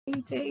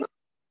3, 2.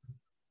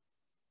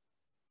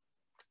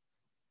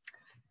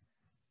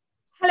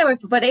 Hello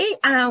everybody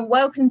and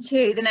welcome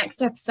to the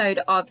next episode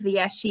of the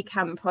Yes She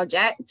Can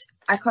project.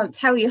 I can't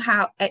tell you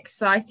how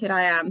excited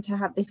I am to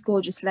have this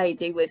gorgeous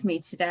lady with me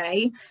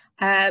today.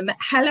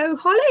 Hello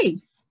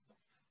Holly.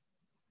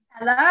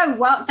 Hello,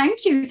 well,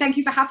 thank you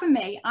for having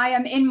me. I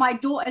am in my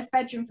daughter's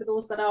bedroom for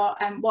those that are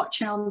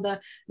watching on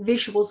the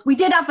visuals. We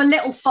did have a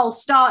little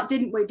false start,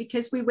 didn't we,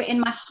 because we were in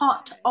my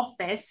hot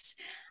office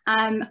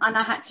and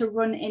I had to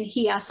run in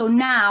here. So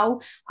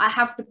now I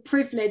have the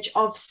privilege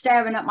of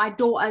staring at my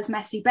daughter's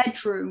messy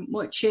bedroom,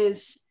 which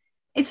is,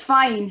 it's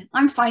fine.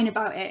 I'm fine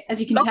about it, as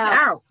you can tell.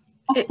 Out.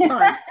 It's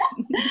fine.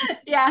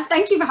 Yeah,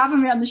 thank you for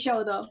having me on the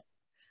show though.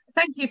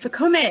 Thank you for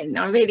coming.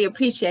 I really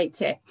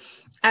appreciate it.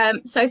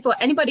 So for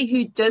anybody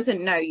who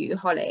doesn't know you,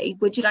 Holly,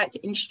 would you like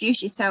to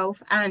introduce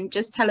yourself and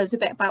just tell us a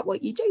bit about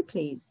what you do,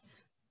 please?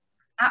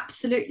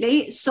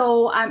 Absolutely.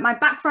 So my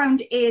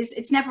background is,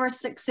 it's never a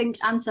succinct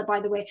answer,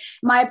 by the way.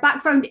 My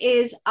background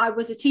is I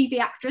was a TV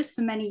actress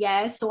for many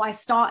years. So I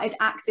started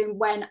acting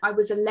when I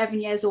was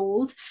 11 years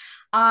old.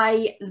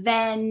 I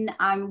then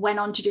went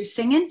on to do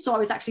singing. So I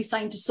was actually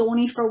signed to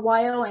Sony for a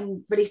while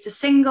and released a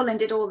single and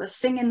did all the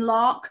singing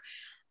lark.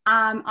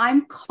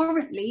 I'm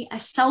currently a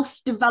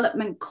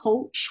self-development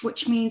coach,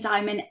 which means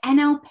I'm an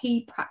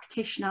NLP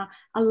practitioner,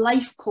 a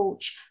life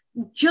coach,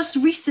 just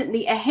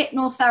recently a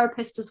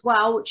hypnotherapist as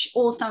well, which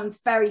all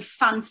sounds very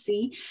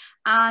fancy.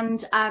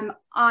 And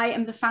I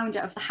am the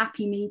founder of the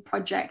Happy Me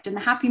Project. And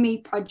the Happy Me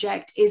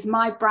Project is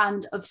my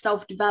brand of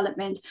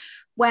self-development,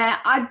 where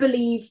I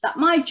believe that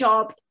my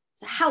job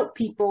is to help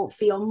people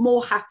feel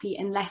more happy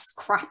and less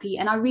crappy.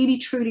 And I really,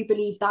 truly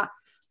believe that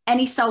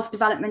any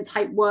self-development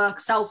type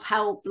work,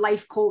 self-help,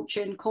 life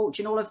coaching,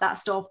 all of that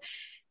stuff,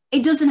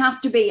 it doesn't have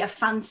to be a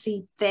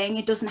fancy thing.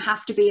 It doesn't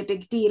have to be a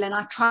big deal. And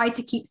I try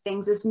to keep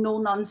things as no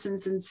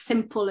nonsense and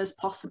simple as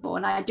possible.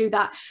 And I do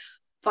that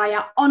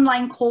via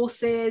online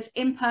courses,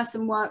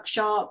 in-person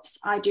workshops.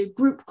 I do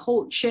group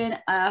coaching,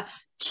 a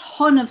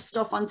ton of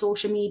stuff on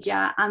social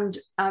media and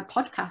a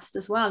podcast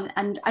as well.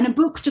 And a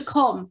book to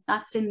come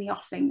that's in the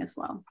offing as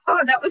well.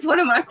 Oh, that was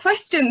one of my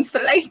questions for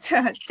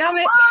later. Damn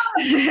it.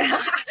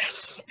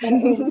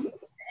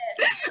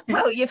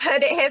 Well, you've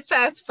heard it here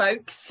first,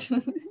 folks.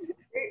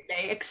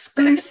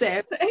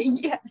 Exclusive.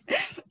 Yeah.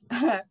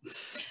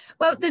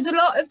 Well, there's a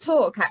lot of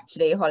talk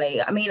actually,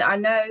 Holly. I mean, I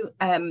know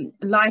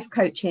life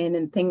coaching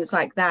and things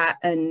like that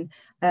and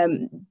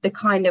the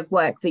kind of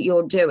work that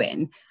you're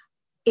doing,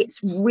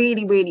 it's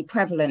really, really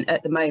prevalent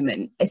at the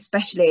moment,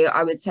 especially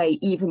I would say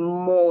even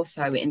more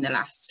so in the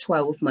last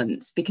 12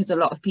 months, because a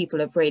lot of people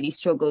have really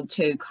struggled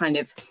to kind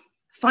of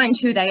find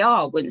who they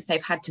are once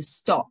they've had to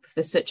stop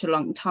for such a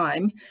long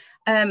time.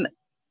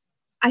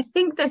 I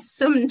think there's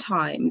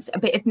sometimes a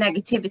bit of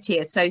negativity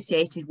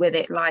associated with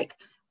it, like,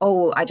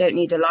 oh, I don't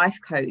need a life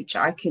coach,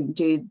 I can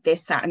do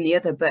this, that and the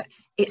other. But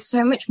it's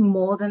so much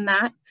more than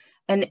that.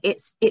 And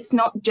it's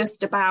not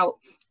just about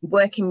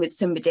working with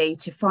somebody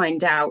to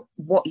find out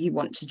what you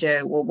want to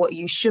do or what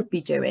you should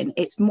be doing.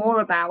 It's more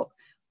about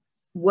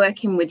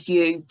working with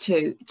you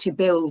to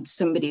build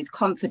somebody's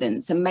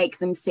confidence and make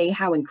them see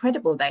how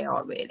incredible they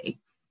are, really.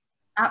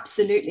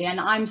 Absolutely. And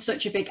I'm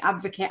such a big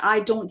advocate.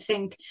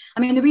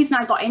 The reason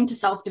I got into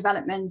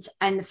self-development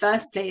in the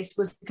first place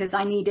was because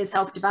I needed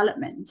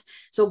self-development.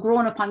 So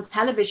growing up on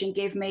television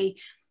gave me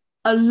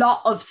a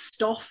lot of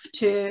stuff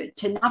to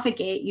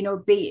navigate,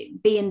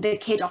 being the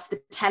kid off the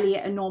telly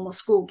at a normal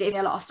school gave me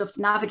a lot of stuff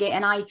to navigate.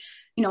 And I,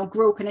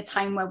 grew up in a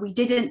time where we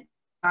didn't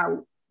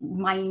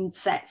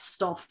mindset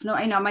stuff.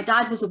 My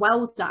dad was a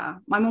welder.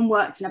 My mum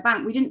worked in a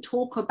bank. We didn't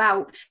talk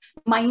about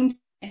mindset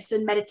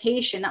and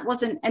meditation. That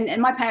wasn't, and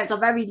my parents are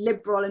very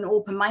liberal and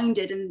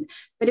open-minded,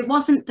 but it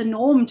wasn't the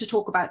norm to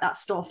talk about that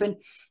stuff.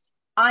 And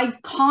I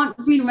can't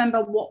really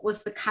remember what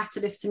was the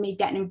catalyst to me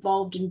getting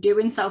involved in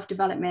doing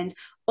self-development,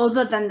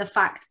 other than the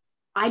fact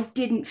I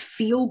didn't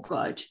feel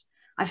good.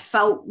 I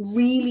felt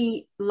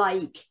really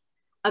like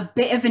a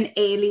bit of an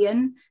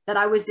alien, that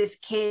I was this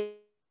kid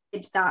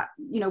that,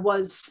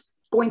 was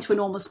going to a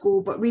normal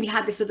school, but really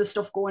had this other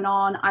stuff going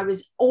on. I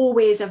was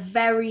always a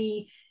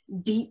very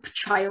deep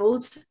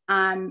child,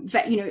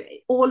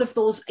 all of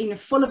those,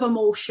 full of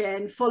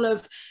emotion, full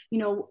of,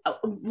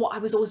 what I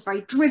was always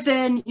very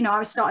driven.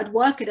 I started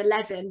work at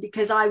 11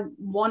 because I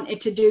wanted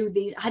to do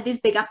these, I had this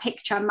bigger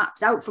picture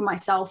mapped out for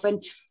myself.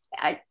 And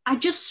I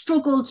just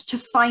struggled to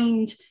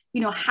find,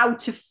 how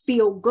to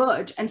feel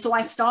good. And so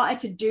I started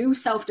to do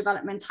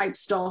self-development type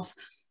stuff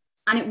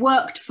and it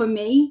worked for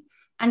me.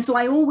 And so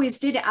I always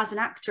did it as an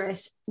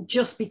actress,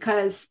 just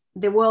because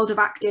the world of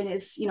acting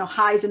is,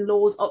 highs and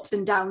lows, ups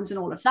and downs and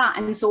all of that.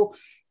 And so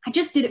I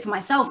just did it for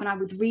myself, and I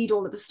would read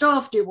all of the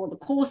stuff, do all the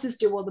courses,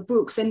 do all the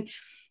books. And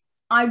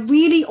I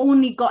really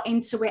only got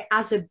into it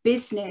as a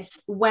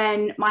business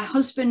when my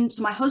husband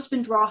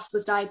Ross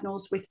was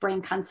diagnosed with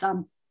brain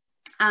cancer.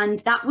 And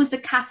that was the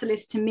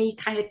catalyst to me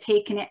kind of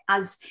taking it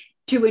as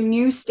to a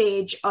new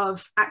stage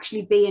of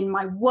actually being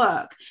my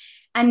work.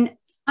 And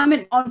I'm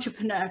an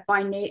entrepreneur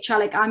by nature.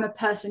 Like, I'm a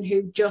person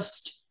who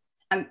just,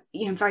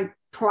 very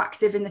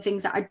proactive in the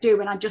things that I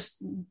do, and I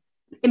just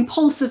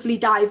impulsively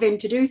dive in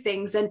to do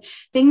things, and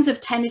things have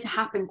tended to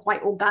happen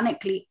quite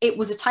organically. It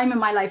was a time in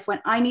my life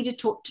when I needed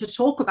to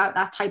talk about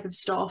that type of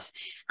stuff,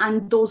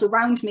 and those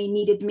around me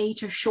needed me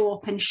to show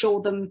up and show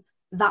them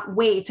that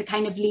way, to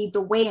kind of lead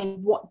the way,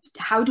 and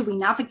how do we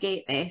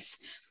navigate this?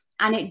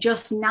 And it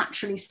just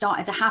naturally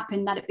started to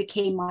happen that it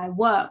became my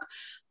work.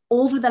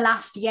 Over the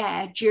last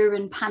year,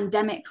 during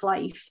pandemic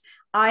life,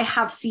 I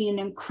have seen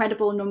an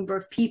incredible number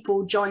of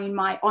people join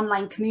my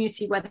online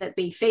community, whether it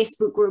be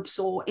Facebook groups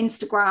or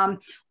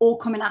Instagram, or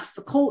come and ask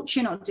for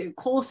coaching or do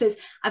courses.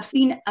 I've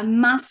seen a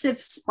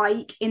massive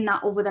spike in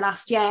that over the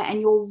last year.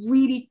 And you're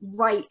really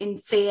right in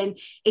saying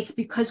it's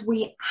because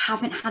we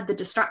haven't had the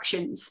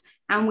distractions,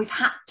 and we've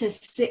had to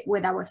sit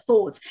with our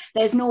thoughts.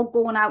 There's no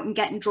going out and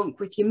getting drunk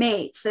with your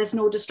mates. There's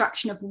no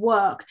distraction of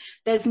work.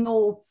 There's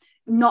no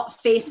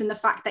not facing the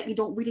fact that you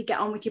don't really get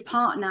on with your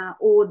partner,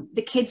 or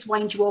the kids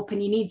wind you up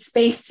and you need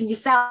space to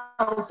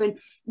yourself. And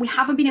we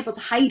haven't been able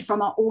to hide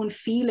from our own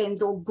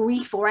feelings or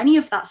grief or any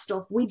of that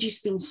stuff. We've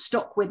just been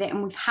stuck with it,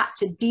 and we've had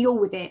to deal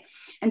with it.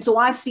 And so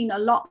I've seen a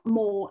lot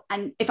more,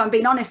 and if I'm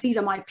being honest, these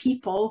are my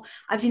people.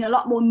 I've seen a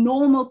lot more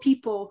normal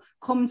people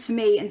come to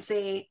me and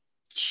say,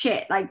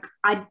 shit, like,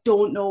 I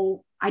don't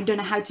know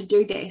how to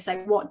do this.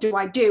 Like, what do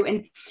I do?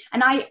 And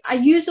I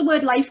use the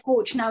word life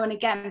coach now and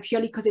again,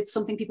 purely because it's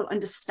something people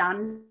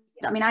understand.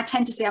 I mean, I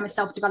tend to say I'm a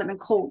self-development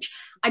coach.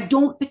 I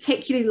don't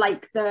particularly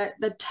like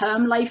the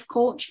term life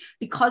coach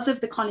because of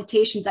the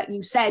connotations that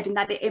you said, and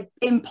that it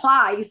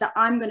implies that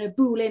I'm going to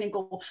bull in and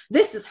go,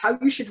 this is how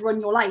you should run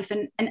your life.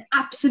 And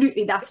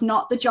absolutely, that's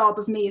not the job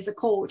of me as a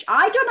coach.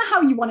 I don't know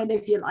how you want to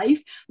live your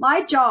life.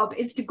 My job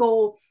is to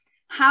go,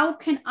 how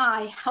can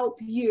I help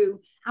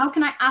you? How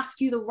can I ask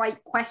you the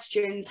right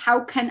questions?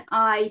 How can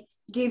I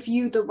give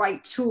you the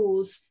right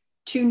tools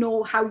to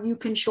know how you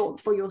can show up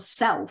for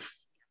yourself?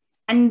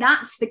 And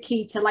that's the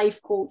key to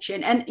life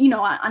coaching. And, you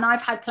know, and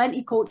I've had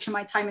plenty coach in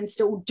my time and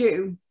still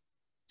do.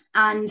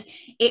 And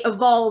it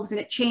evolves and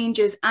it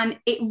changes. And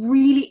it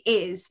really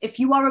is, if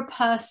you are a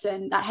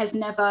person that has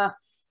never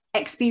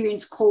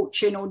experienced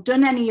coaching or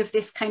done any of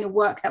this kind of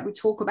work that we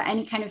talk about,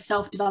 any kind of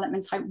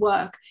self-development type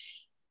work,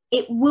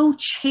 it will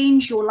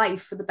change your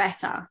life for the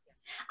better.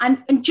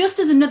 And just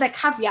as another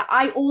caveat,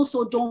 I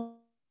also don't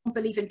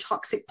believe in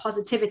toxic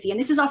positivity. And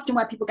this is often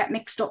where people get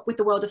mixed up with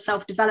the world of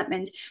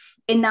self-development,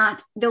 in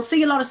that they'll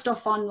see a lot of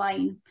stuff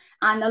online,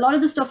 and a lot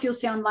of the stuff you'll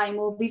see online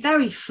will be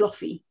very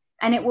fluffy,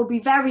 and it will be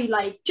very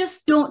like,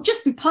 just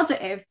be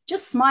positive,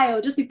 just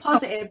smile, just be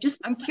positive,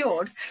 I'm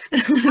cured.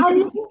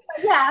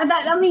 Yeah,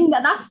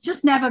 that's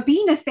just never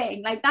been a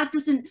thing. Like, that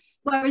doesn't,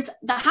 whereas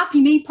the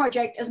Happy Me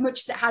Project, as much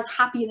as it has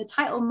happy in the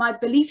title, my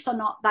beliefs are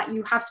not that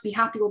you have to be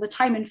happy all the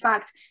time. In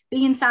fact,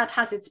 being sad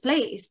has its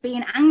place,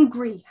 being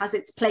angry has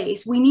its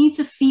place. We need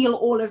to feel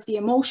all of the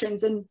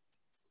emotions. And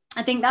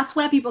I think that's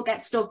where people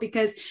get stuck,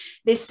 because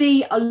they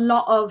see a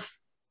lot of,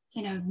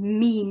 you know,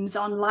 memes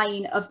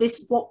online of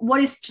this, what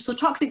is, so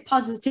toxic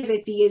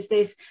positivity is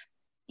this,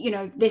 you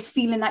know, this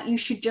feeling that you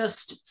should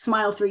just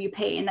smile through your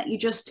pain, that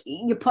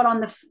you put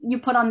on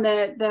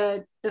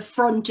the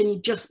front and you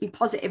just be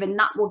positive, and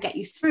that will get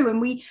you through. And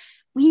we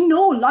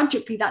know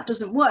logically that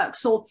doesn't work.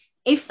 So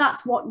if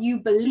that's what you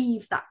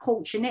believe that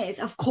coaching is,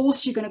 of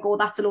course you're going to go,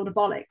 that's a load of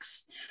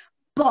bollocks.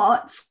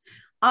 But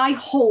I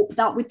hope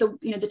that with the,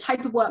 you know, the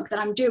type of work that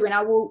I'm doing,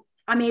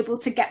 I'm able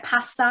to get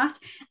past that.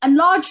 And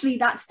largely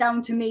that's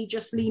down to me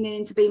just leaning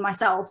into being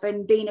myself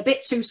and being a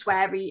bit too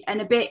sweary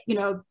and a bit, you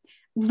know,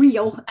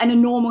 real and a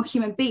normal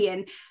human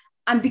being.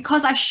 And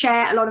because I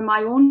share a lot of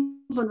my own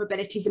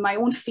vulnerabilities and my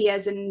own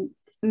fears and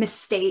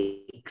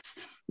mistakes,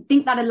 I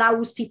think that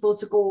allows people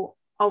to go,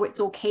 oh,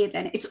 it's okay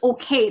then. It's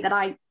okay that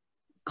I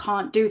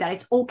can't do that.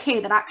 It's okay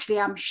that actually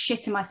I'm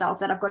shitting myself,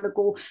 that I've got to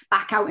go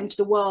back out into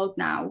the world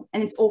now.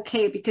 And it's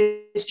okay,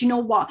 because do you know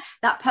what?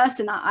 That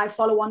person that I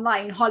follow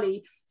online,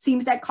 Holly,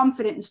 seems dead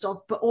confident and stuff,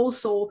 but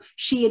also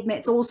she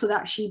admits also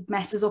that she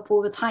messes up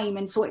all the time.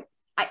 And so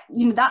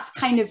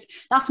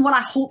that's what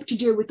I hope to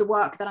do with the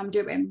work that I'm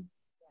doing.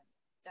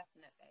 Yeah,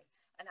 definitely.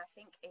 And I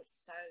think it's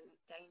so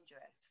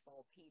dangerous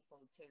for people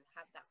to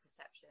have that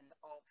perception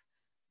of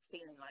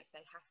feeling like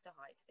they have to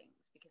hide things,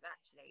 because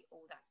actually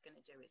all that's going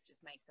to do is just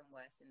make them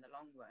worse in the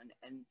long run,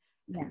 and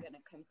they're going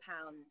to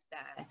compound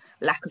their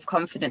lack of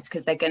confidence,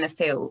 because they're going to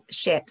feel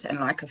shit and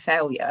like a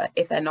failure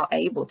if they're not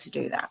able to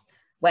do that,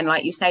 when,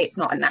 like you say, it's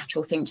not a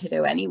natural thing to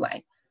do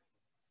anyway.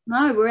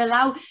 No, we're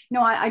allowed.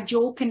 No, I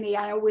jokingly,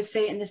 I always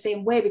say it in the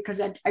same way,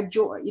 because I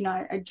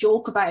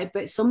joke about it,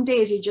 but some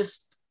days you're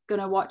just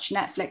gonna watch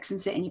Netflix and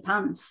sit in your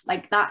pants.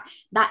 Like that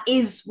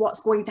is what's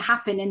going to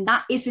happen. And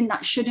that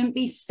shouldn't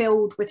be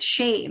filled with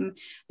shame,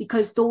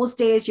 because those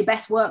days your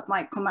best work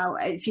might come out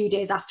a few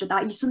days after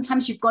that.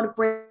 Sometimes you've got to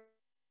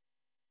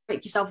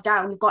break yourself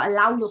down. You've got to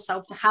allow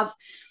yourself to have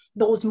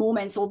those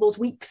moments, or those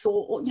weeks,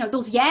 or you know,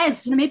 those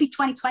years. You know, maybe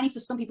 2020 for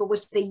some people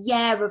was the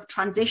year of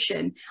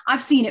transition.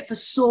 I've seen it for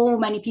so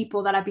many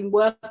people that I've been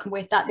working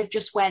with, that they've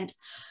just went,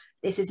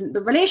 this isn't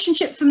the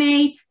relationship for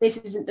me, this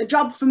isn't the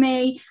job for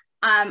me,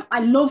 I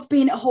love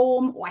being at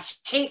home, or I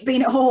hate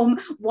being at home,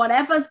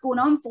 whatever's going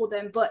on for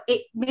them. But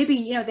it maybe,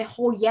 you know, the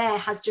whole year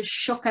has just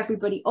shook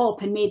everybody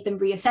up and made them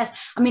reassess.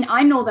 I mean,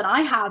 I know that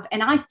I have,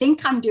 and I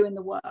think I'm doing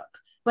the work,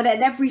 but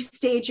at every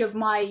stage of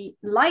my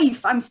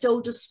life, I'm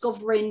still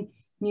discovering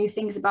new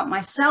things about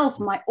myself,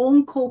 my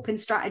own coping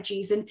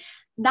strategies. And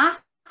that's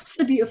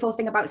the beautiful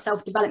thing about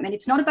self-development.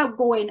 It's not about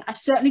going, I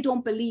certainly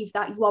don't believe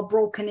that you are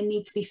broken and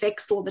need to be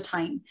fixed all the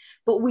time,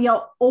 but we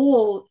are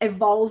all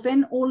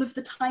evolving all of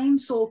the time.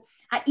 So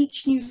at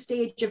each new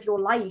stage of your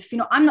life, you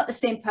know, I'm not the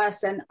same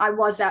person I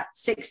was at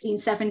 16,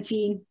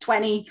 17,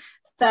 20,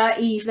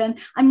 30 even.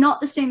 I'm not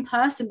the same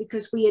person,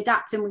 because we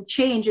adapt and we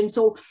change. And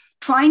so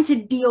trying to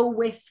deal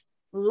with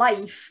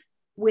life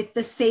with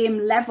the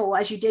same level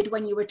as you did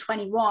when you were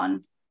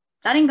 21,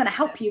 that ain't going to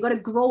help you. You got to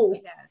grow.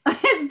 Yeah.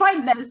 It's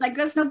pointless. Like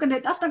that's not going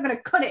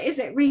to cut it, is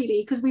it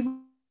really? Because we've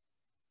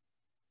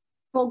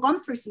all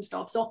gone through some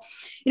stuff. So,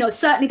 you know,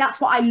 certainly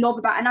that's what I love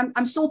about, and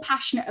I'm so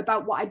passionate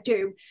about what I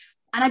do.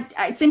 And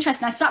it's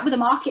interesting. I sat with the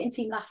marketing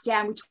team last year,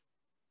 and we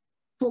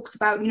talked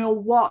about, you know,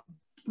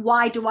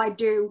 why do I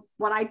do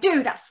what I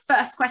do? That's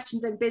first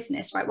questions in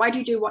business, right? Why do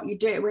you do what you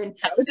do? And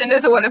that was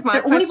another one of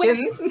my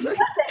questions.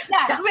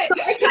 Yeah. So,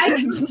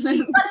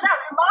 okay.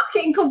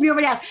 Marketing could be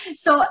already else.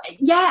 So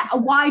yeah,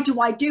 why do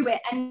I do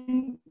it?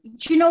 And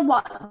do you know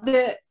what?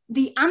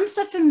 The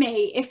answer for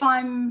me, if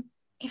I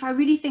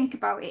really think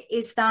about it,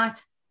 is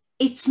that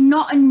it's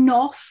not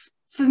enough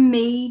for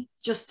me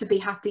just to be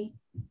happy.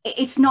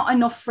 It's not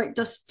enough for it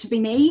just to be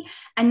me.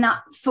 And that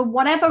for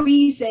whatever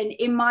reason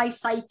in my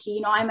psyche,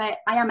 you know, I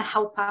am a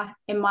helper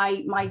in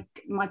my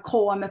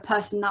core. I'm a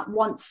person that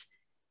wants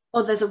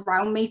others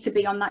around me to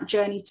be on that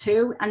journey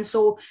too. And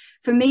so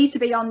for me to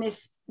be on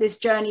this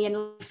journey in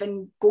life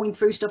and going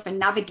through stuff and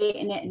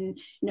navigating it and,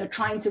 you know,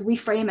 trying to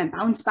reframe and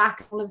bounce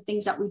back, all of the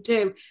things that we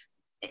do,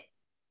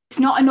 it's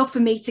not enough for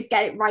me to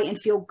get it right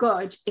and feel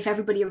good if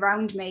everybody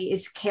around me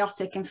is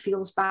chaotic and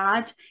feels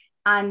bad.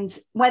 And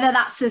whether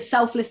that's a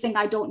selfless thing,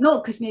 I don't know,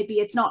 because maybe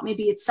it's not,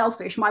 maybe it's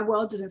selfish. My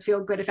world doesn't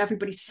feel good if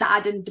everybody's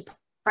sad and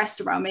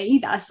depressed around me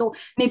either. So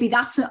maybe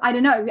that's, I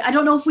don't know. I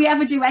don't know if we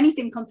ever do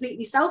anything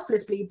completely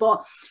selflessly,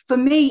 but for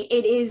me,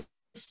 it is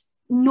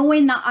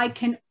knowing that I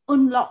can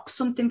unlock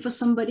something for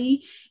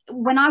somebody.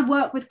 When I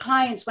work with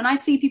clients, when I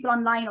see people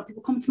online or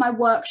people come to my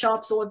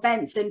workshops or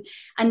events and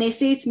they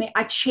say to me,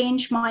 I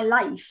changed my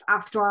life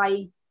after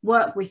I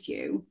work with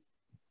you.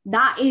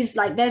 That is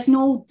like, there's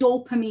no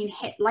dopamine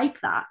hit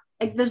like that.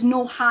 Like there's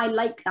no high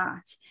like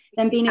that.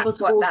 Then being able to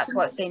go. That's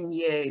what's in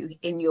you,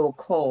 in your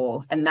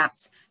core, and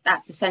that's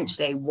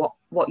essentially what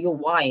your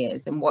why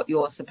is and what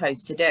you're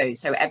supposed to do.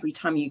 So every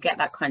time you get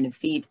that kind of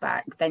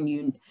feedback, then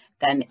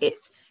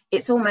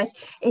it's almost,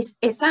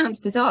 it sounds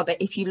bizarre,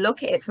 but if you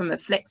look at it from a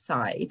flip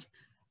side,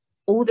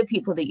 all the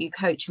people that you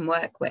coach and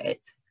work with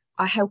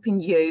are helping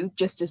you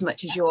just as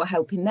much as you're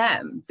helping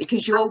them,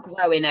 because you're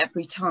growing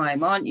every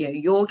time, aren't you?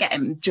 You're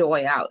getting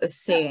joy out of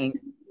seeing.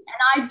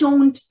 And I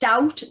don't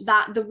doubt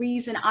that the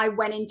reason I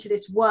went into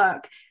this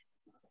work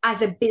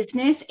as a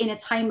business in a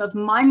time of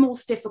my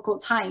most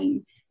difficult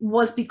time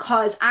was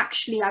because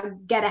actually I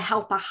get a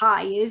helper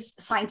high. Is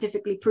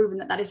scientifically proven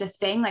that is a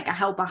thing, like a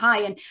helper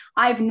high. And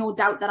I have no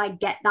doubt that I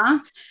get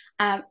that.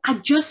 I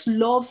just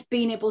love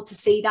being able to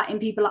see that in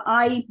people.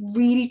 I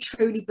really,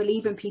 truly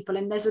believe in people.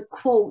 And there's a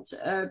quote,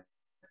 a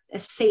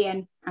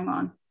saying, hang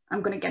on,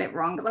 I'm going to get it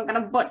wrong because I'm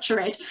going to butcher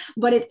it.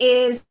 But it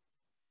is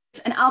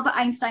an Albert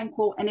Einstein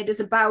quote, and it is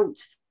about,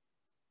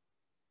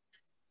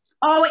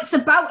 it's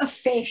about a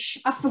fish.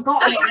 I've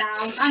forgotten it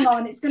now. Hang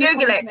on, it's going to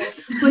Google it.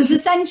 But it's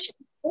essentially,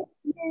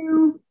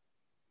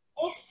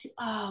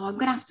 I'm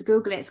gonna have to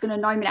Google it. It's gonna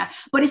annoy me now.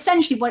 But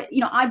essentially, what,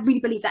 you know, I really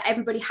believe that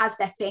everybody has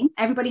their thing.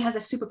 Everybody has a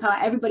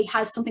superpower. Everybody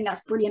has something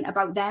that's brilliant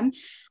about them,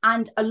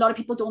 and a lot of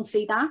people don't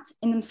see that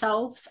in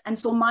themselves. And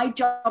so my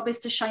job is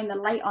to shine the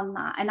light on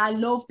that. And I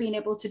love being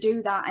able to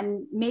do that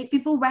and make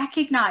people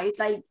recognize,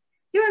 like,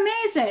 you're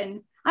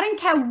amazing. I don't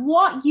care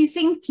what you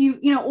think, you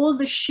know, all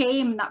the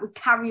shame that we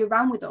carry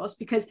around with us,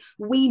 because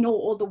we know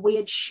all the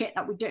weird shit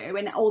that we do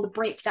and all the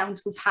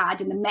breakdowns we've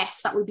had and the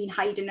mess that we've been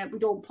hiding that we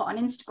don't put on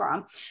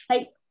Instagram.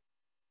 Like,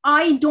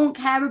 I don't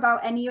care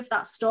about any of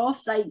that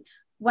stuff. Like,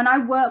 when I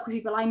work with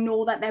people, I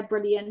know that they're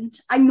brilliant.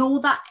 I know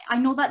that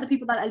the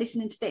people that are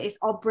listening to this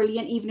are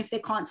brilliant, even if they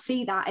can't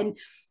see that. And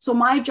so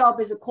my job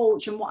as a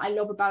coach, and what I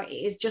love about it,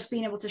 is just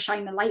being able to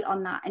shine the light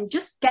on that and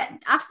just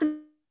ask the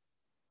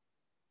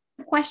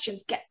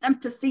questions, get them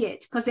to see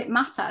it, because it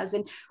matters.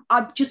 And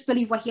I just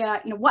believe we're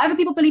here, you know, whatever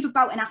people believe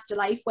about an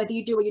afterlife, whether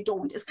you do or you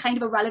don't, is kind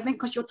of irrelevant,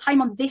 because your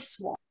time on this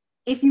one,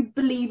 if you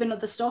believe in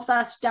other stuff,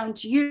 that's down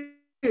to you,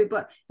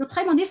 but your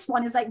time on this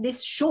one is like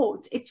this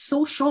short. It's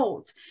so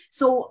short.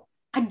 So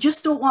I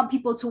just don't want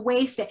people to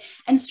waste it.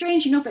 And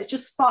strange enough, it's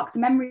just sparked a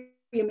memory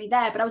in me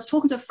there, but I was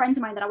talking to a friend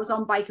of mine that I was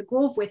on Biker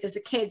Grove with as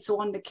a kid,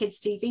 so on the kids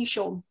TV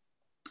show.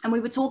 And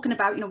we were talking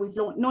about, you know, we've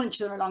known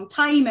each other a long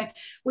time, and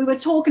we were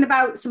talking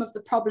about some of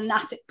the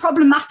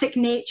problematic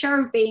nature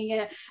of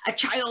being a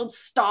child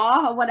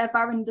star or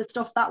whatever, and the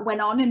stuff that went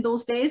on in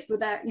those days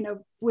with, you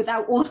know,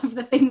 without all of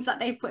the things that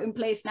they put in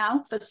place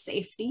now for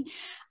safety.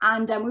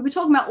 And we were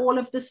talking about all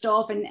of the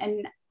stuff,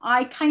 and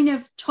I kind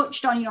of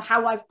touched on, you know,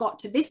 how I've got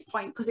to this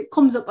point, because it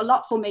comes up a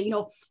lot for me. You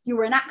know, you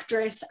were an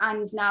actress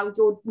and now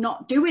you're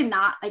not doing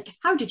that. Like,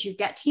 how did you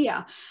get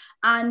here?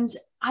 And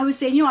I was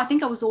saying, you know, I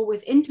think I was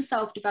always into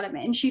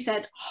self-development. And she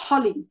said,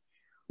 Holly,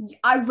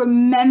 I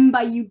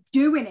remember you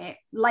doing it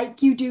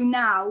like you do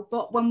now,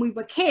 but when we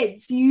were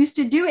kids, you used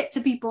to do it to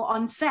people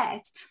on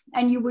set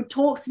and you would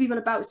talk to people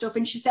about stuff.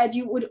 And she said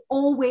you would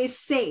always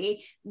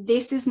say,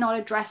 this is not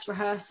a dress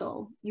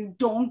rehearsal. You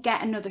don't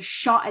get another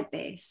shot at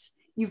this.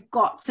 You've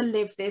got to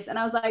live this. And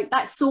I was like,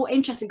 that's so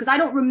interesting, because I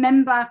can't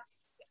remember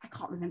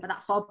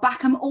that far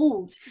back. I'm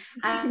old.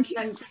 And it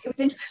was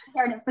interesting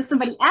hearing it for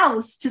somebody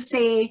else to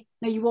say,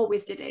 no, you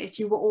always did it.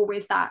 You were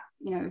always that,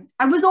 you know,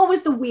 I was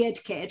always the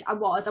weird kid. I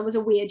was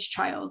a weird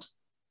child.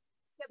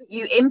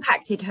 You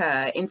impacted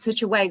her in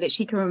such a way that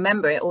she can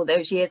remember it all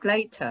those years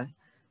later.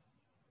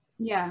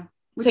 Yeah.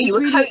 So you were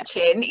really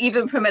coaching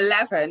even from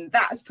 11.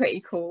 That's pretty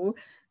cool.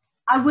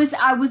 I was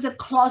a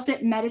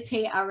closet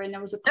meditator, and I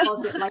was a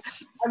closet, like,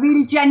 I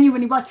really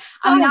genuinely was.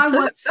 I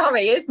mean,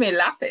 sorry, it's me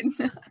laughing.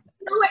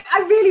 No, I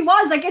really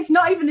was. Like, it's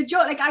not even a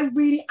joke. Like, I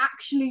really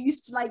actually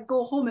used to like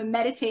go home and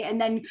meditate,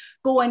 and then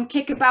go and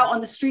kick about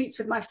on the streets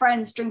with my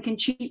friends, drinking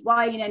cheap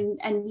wine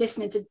and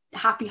listening to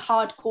happy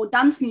hardcore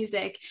dance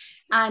music,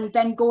 and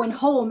then going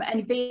home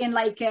and being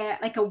like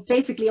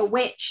basically a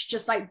witch,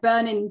 just like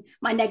burning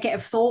my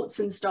negative thoughts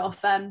and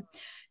stuff.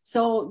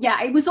 So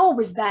yeah, it was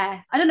always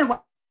there. I don't know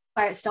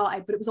where it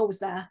started, but it was always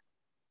there.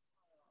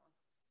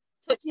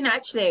 Touching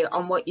actually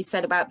on what you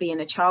said about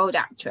being a child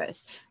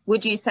actress,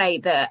 would you say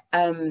that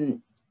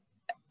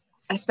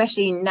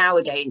especially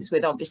nowadays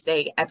with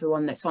obviously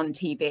everyone that's on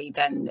TV,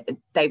 then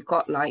they've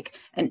got like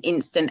an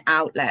instant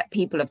outlet,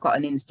 people have got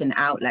an instant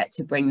outlet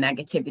to bring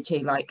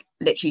negativity like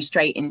literally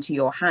straight into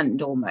your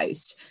hand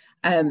almost.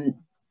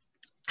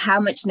 How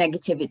much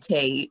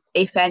negativity,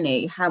 if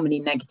any, how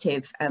many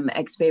negative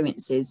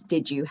experiences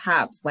did you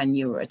have when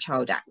you were a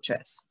child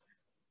actress?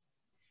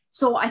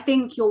 So I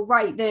think you're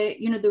right.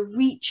 The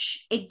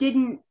reach, it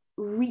didn't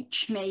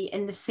reach me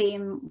in the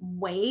same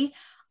way.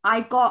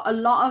 I got a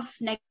lot of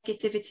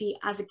negativity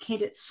as a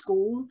kid at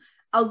school.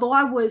 Although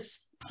I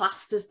was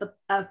classed as the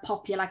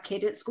popular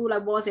kid at school, I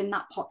was in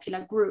that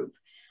popular group.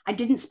 I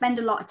didn't spend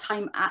a lot of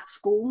time at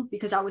school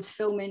because I was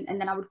filming, and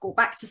then I would go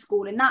back to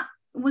school, and that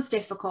was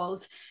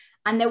difficult.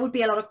 And there would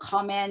be a lot of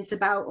comments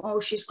about, oh,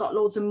 she's got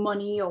loads of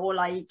money, or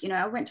like, you know,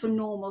 I went to a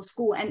normal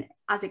school, and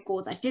as it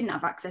goes, I didn't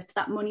have access to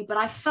that money, but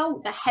I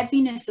felt the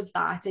heaviness of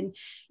that. And,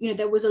 you know,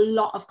 there was a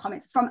lot of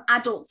comments from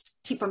adults,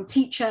 from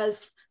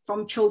teachers,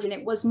 from children.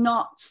 It was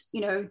not,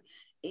 you know,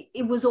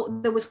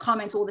 there was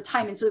comments all the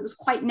time. And so it was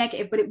quite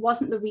negative, but it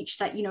wasn't the reach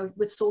that, you know,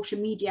 with social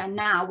media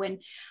now. When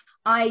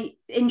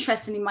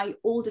interestingly, my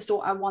oldest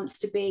daughter wants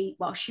to be,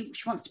 well, she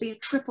wants to be a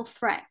triple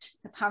threat,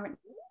 apparently.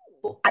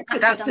 Actor,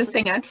 dancer,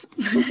 singer.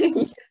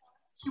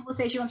 She will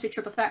say she wants to be a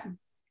triple threat.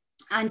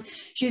 And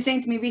she was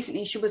saying to me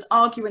recently, she was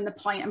arguing the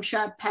point, I'm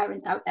sure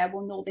parents out there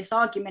will know this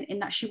argument, in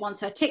that she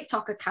wants her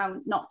TikTok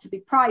account not to be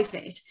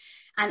private.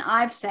 And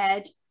I've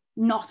said,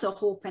 not a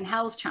hope in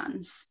hell's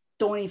chance.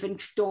 Don't even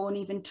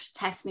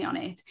test me on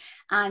it.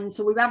 And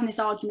so we were having this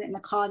argument in the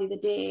car the other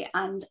day,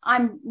 and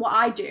what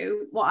I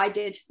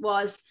did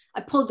was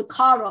I pulled the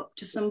car up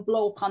to some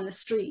bloke on the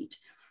street,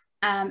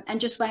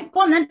 and just went,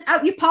 go on then,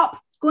 out you pop,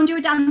 go and do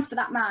a dance for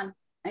that man.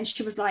 And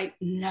she was like,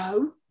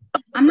 no,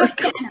 I'm not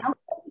getting out.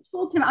 What are you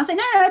talking about? I was like,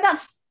 no,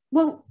 that's,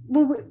 well,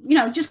 you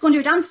know, just go and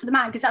do a dance for the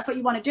man, because that's what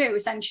you want to do,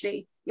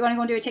 essentially. You want to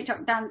go and do a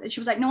TikTok dance. And she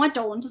was like, no, I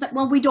don't. I was like,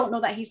 well, we don't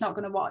know that he's not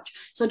going to watch.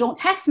 So don't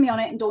test me on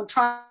it, and don't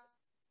try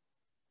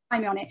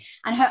me on it.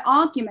 And her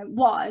argument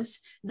was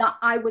that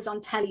I was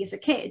on telly as a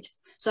kid.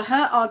 So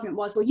her argument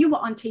was, well, you were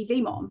on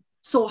TV, Mom,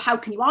 so how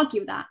can you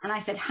argue that? And I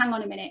said, hang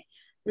on a minute.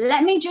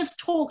 Let me just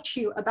talk to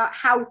you about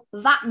how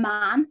that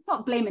man,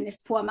 not blaming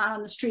this poor man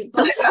on the street,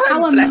 but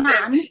how a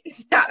man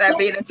is that there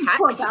being attacked.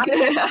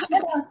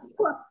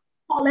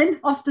 Colin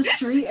off the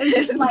street. It was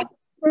just like,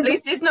 at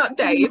least it's not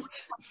Dave.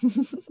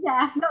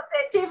 Yeah, not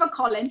Dave or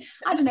Colin.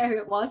 I don't know who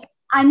it was.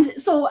 And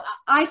so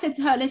I said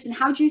to her, listen,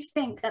 how do you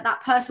think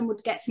that person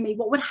would get to me?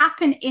 What would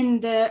happen in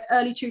the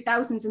early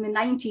 2000s and the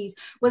 90s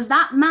was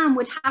that man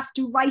would have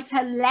to write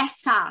a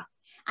letter,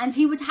 and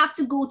he would have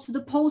to go to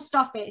the post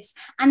office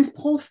and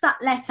post that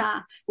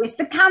letter with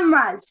the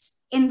cameras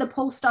in the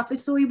post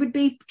office. So he would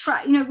be,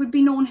 it would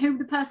be known who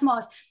the person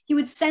was. He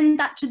would send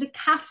that to the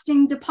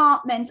casting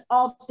department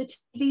of the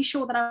TV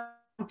show that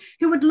I,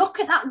 who would look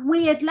at that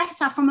weird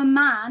letter from a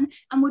man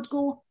and would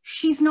go,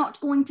 she's not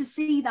going to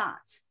see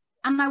that.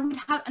 And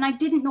I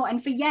didn't know.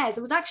 And for years,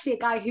 there was actually a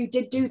guy who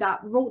did do that,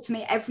 wrote to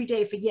me every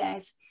day for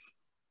years.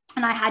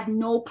 And I had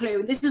no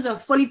clue. This is a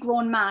fully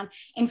grown man.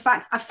 In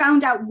fact, I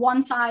found out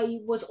once I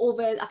was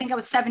over, I think I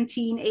was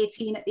 17,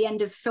 18 at the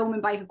end of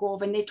filming Biker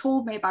Grove, and they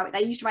told me about it.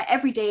 They used to write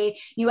every day,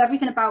 knew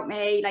everything about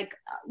me, like,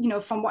 you know,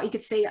 from what you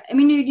could see. I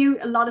mean, you knew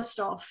a lot of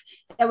stuff.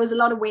 There was a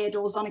lot of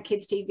weirdos on a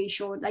kids' TV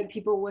show. Like,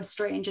 people were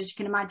strange, as you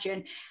can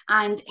imagine.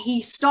 And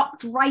he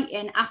stopped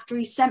writing after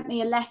he sent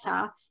me a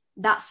letter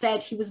that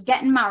said he was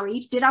getting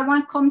married. Did I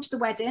want to come to the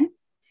wedding?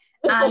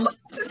 And,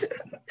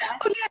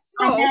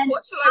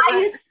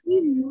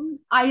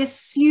 I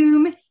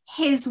assume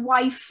his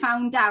wife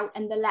found out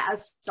and the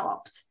letters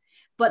stopped.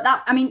 But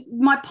that, I mean,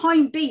 my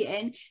point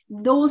being,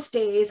 those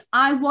days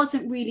I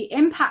wasn't really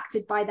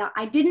impacted by that.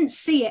 I didn't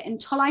see it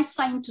until I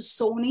signed to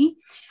Sony.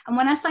 And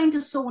when I signed to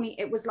Sony,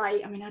 it was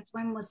like, I mean,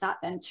 when was that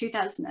then?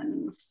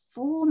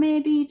 2004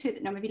 maybe?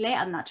 Maybe later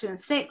than that,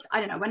 2006. I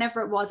don't know,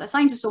 whenever it was. I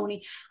signed to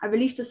Sony, I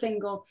released a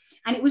single.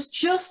 And it was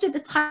just at the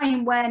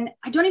time when,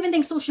 I don't even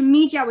think social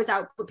media was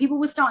out, but people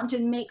were starting to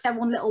make their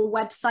own little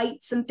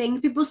websites and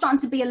things. People were starting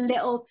to be a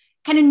little,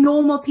 kind of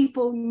normal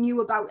people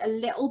knew about a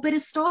little bit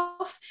of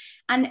stuff.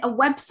 And a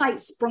website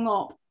sprung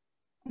up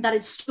that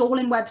had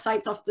stolen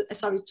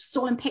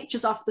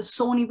pictures off the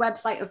Sony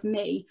website of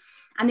me.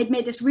 And they'd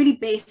made this really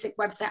basic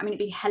website. I mean, it'd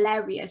be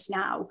hilarious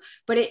now,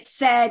 but it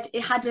said,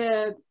 it had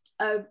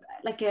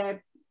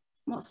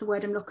what's the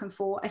word I'm looking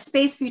for? A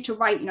space for you to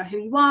write, you know, who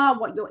you are,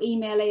 what your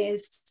email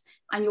is,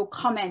 and your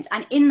comments.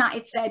 And in that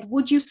it said,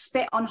 would you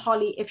spit on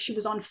Holly if she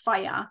was on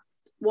fire?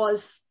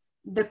 Was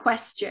the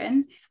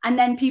question. And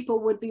then people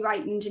would be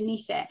writing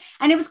underneath it,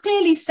 and it was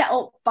clearly set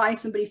up by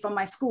somebody from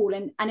my school.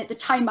 And at the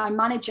time, my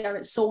manager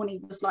at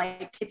Sony was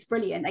like, it's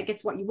brilliant, like,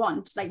 it's what you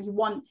want, like, you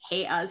want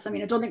haters. I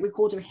mean, I don't think we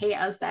called them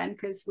haters then,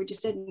 because we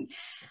just didn't.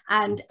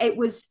 And it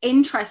was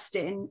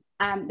interesting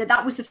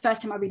that was the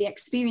first time I really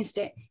experienced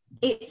it.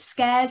 It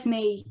scares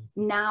me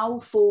now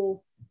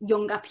for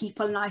younger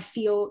people, and I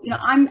feel, you know,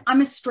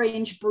 I'm a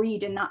strange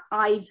breed in that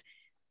I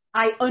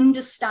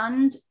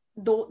understand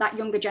that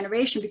younger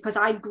generation, because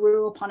I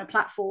grew up on a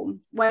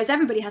platform, whereas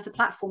everybody has a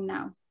platform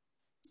now.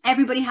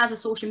 Everybody has a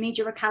social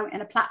media account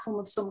and a platform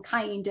of some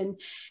kind. And,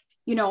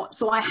 you know,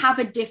 so I have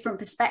a different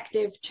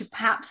perspective to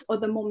perhaps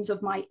other mums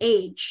of my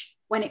age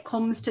when it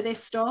comes to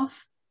this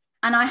stuff.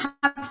 And I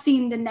have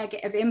seen the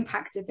negative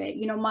impact of it.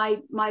 You know,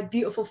 my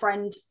beautiful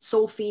friend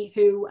Sophie,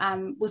 who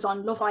was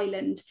on Love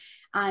Island,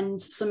 and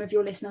some of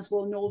your listeners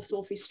will know of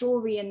Sophie's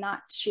story, in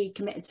that she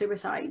committed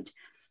suicide.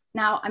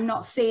 Now, I'm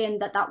not saying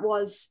that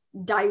was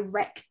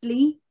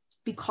directly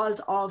because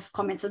of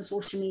comments on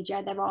social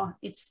media.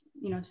 It's,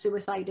 you know,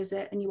 suicide is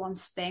a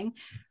nuanced thing,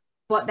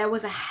 but there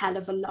was a hell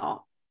of a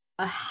lot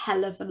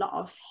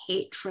of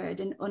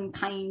hatred and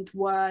unkind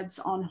words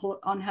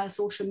on her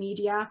social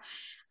media.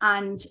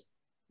 And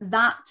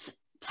that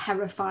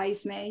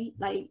terrifies me.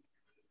 Like,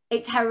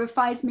 it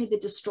terrifies me, the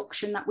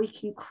destruction that we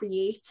can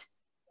create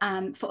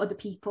for other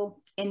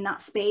people in that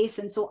space.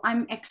 And so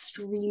I'm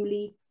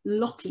extremely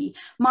lucky.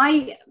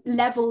 My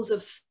levels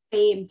of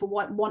fame, for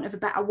want of a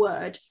better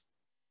word,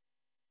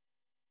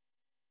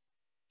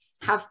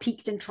 have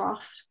peaked and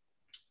troughed.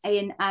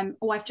 And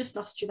I've just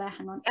lost you there.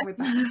 Hang on.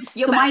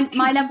 So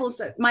my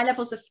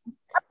levels of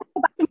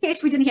in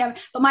case we didn't hear,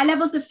 but my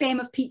levels of fame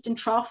have peaked and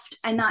troughed,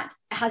 and that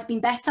has been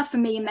better for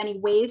me in many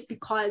ways,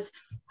 because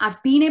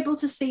I've been able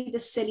to see the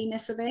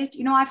silliness of it.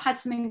 You know, I've had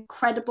some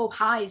incredible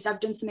highs.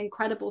 I've done some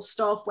incredible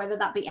stuff, whether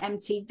that be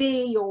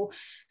MTV or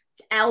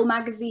Elle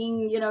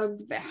magazine, you know,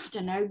 I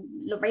don't know,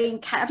 Lorraine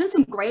Cat. I've done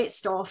some great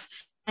stuff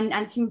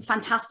and some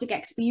fantastic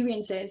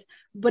experiences,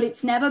 but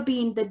it's never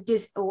been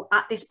or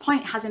at this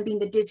point hasn't been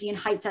the dizzying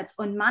heights that's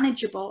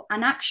unmanageable.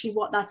 And actually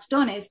what that's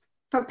done is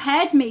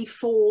prepared me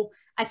for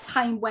a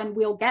time when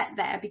we'll get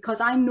there, because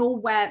I know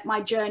where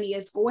my journey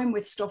is going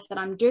with stuff that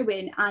I'm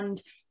doing. And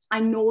I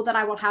know that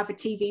I will have a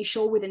TV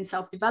show within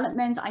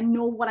self-development. I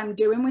know what I'm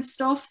doing with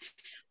stuff,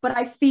 but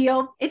I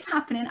feel it's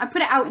happening. I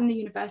put it out in the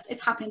universe.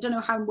 It's happening. Don't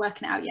know how I'm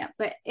working it out yet,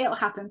 but it'll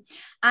happen.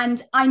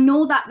 And I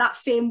know that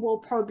fame will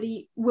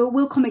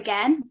come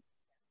again,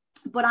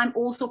 but I'm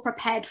also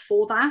prepared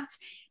for that,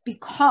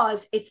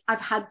 because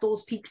I've had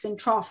those peaks and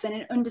troughs, and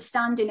an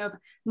understanding of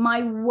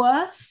my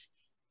worth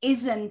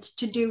isn't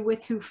to do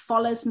with who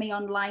follows me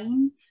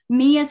online.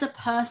 Me as a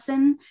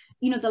person,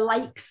 you know, the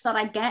likes that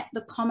I get,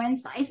 the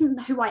comments, that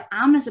isn't who I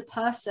am as a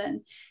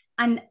person.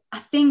 And I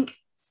think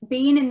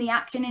being in the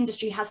acting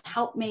industry has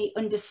helped me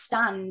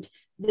understand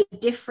the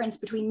difference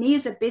between me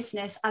as a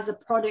business, as a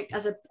product,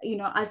 as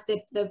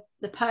the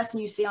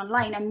person you see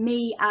online, and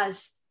me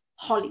as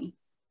Holly,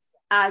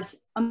 as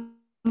a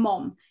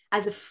mom,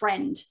 as a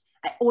friend,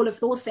 all of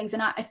those things.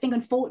 And I think,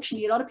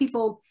 unfortunately, a lot of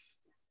people,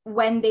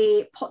 when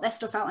they put their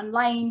stuff out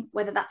online,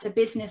 whether that's a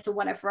business or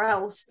whatever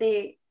else,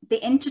 they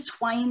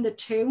intertwine the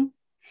two.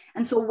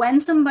 And so when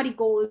somebody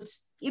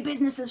goes, your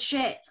business is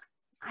shit,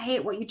 I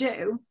hate what you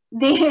do,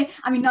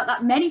 not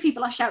that many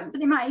people are shouting, but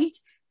they might,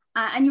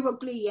 and you're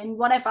ugly and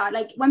whatever.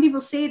 Like, when people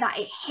say that,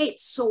 it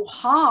hits so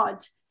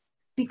hard,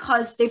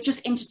 because they've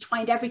just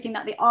intertwined everything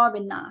that they are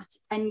in that.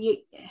 And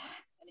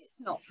it's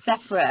not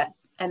separate.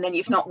 and then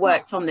you've not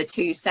worked on the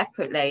two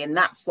separately. And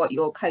that's what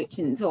your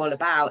coaching is all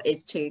about,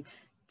 is to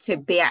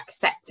be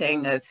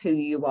accepting of who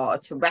you are,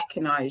 to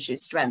recognize your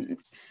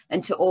strengths,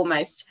 and to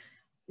almost,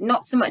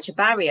 not so much a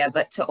barrier,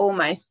 but to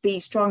almost be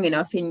strong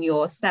enough in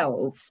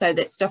yourself so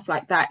that stuff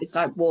like that is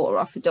like water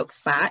off a duck's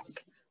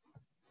back.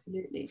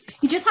 Absolutely.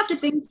 You just have to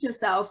think to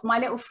yourself, my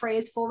little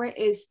phrase for it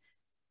is,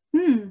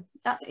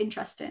 that's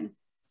interesting.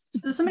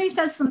 So if somebody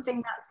says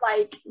something that's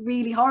like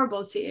really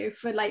horrible to you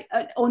for like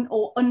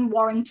or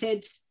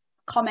unwarranted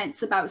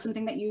comments about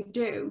something that you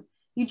do,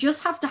 you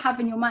just have to have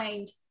in your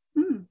mind,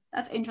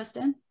 that's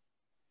interesting.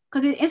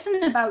 Because it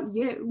isn't about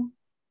you.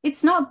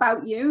 It's not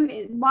about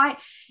you. Why?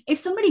 If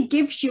somebody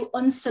gives you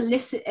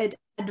unsolicited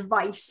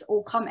advice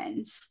or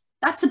comments,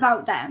 that's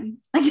about them.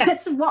 Like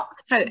that's about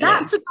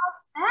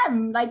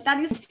them. Like that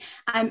is.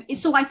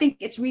 So I think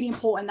it's really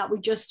important that we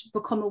just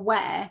become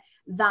aware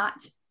that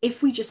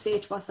if we just say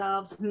to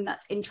ourselves,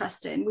 that's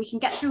interesting, we can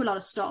get through a lot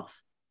of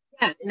stuff.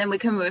 Yeah, and then we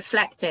can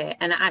reflect it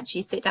and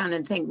actually sit down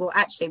and think, well,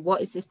 actually,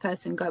 what is this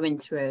person going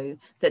through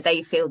that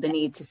they feel the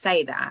need to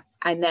say that?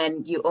 And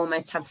then you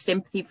almost have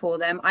sympathy for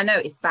them. I know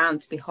it's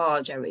bound to be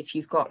harder if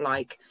you've got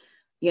like,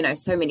 you know,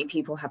 so many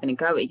people having a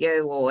go at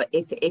you, or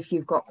if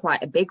you've got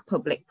quite a big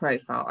public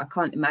profile. I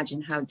can't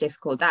imagine how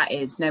difficult that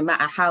is, no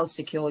matter how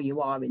secure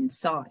you are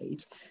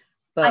inside.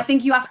 But I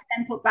think you have to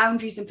then put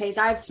boundaries in place.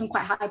 I have some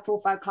quite high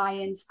profile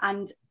clients,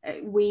 and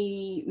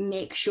we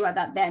make sure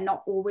that they're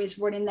not always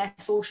running their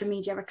social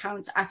media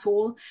accounts at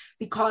all,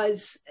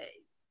 because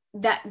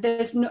that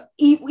there's no,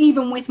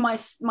 even with my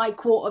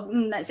quote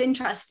of that's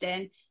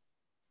interesting,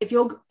 if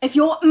you're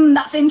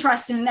that's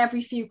interesting in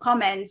every few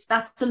comments,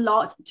 that's a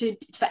lot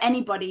for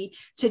anybody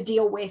to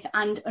deal with.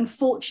 And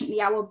unfortunately,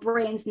 our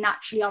brains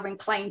naturally are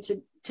inclined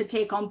to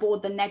take on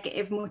board the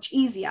negative much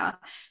easier.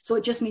 So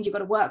it just means you've got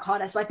to work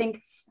harder. So I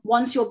think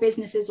once your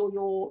businesses or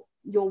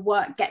your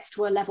work gets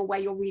to a level where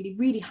you're really,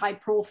 really high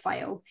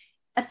profile,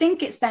 I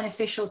think it's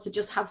beneficial to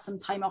just have some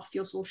time off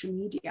your social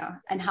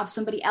media and have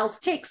somebody else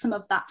take some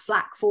of that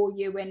flack for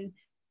you and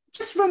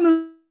just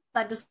remove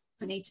that. Doesn't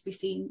need to be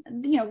seen.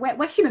 You know,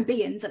 we're human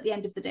beings at the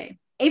end of the day.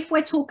 If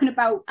we're talking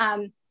about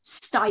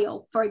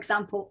style, for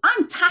example,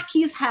 I'm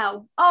tacky as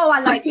hell. Oh,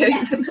 I like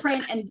leopard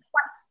print and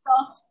white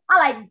stuff. I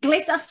like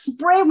glitter,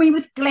 spray me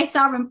with glitter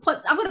and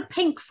I've got a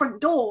pink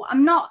front door. I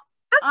know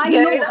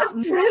that's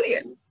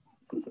brilliant.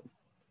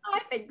 I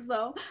think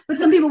so. But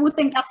some people would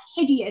think that's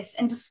hideous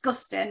and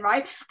disgusting,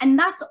 right? And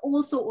that's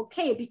also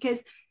okay,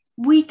 because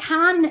we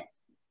can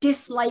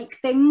dislike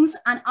things,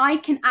 and I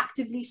can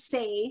actively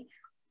say,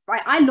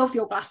 right, I love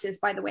your glasses,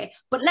 by the way,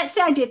 but let's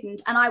say I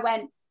didn't, and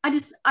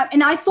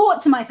I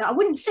thought to myself, I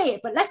wouldn't say it,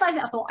 but let's say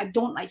I thought, I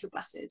don't like your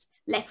glasses.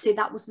 Let's say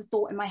that was the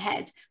thought in my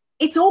head.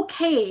 It's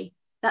okay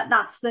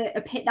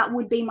that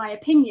would be my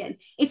opinion.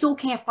 It's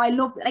okay if I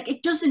love it. Like,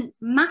 it doesn't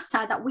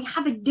matter that we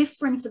have a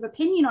difference of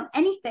opinion on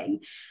anything.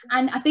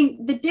 And I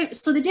think the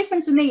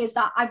difference for me is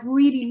that I've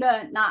really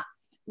learned that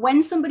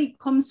when somebody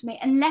comes to me,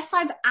 unless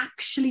I've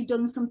actually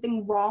done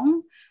something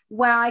wrong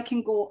where I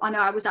can go, I know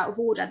I was out of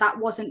order, that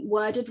wasn't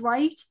worded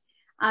right,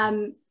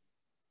 then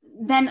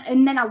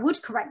I would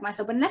correct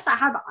myself. Unless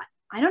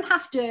I don't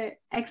have to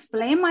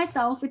explain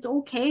myself. It's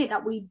okay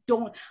that we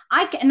don't.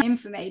 I get an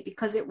infamy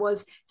because it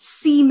was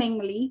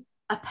seemingly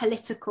a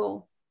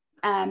political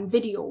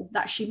video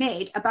that she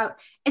made about,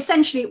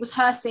 essentially it was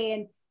her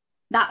saying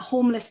that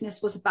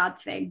homelessness was a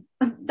bad thing.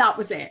 That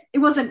was it. It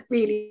wasn't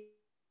really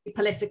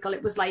political.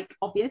 It was like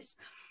obvious.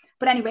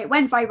 But anyway, it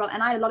went viral,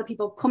 and I had a lot of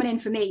people coming in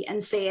for me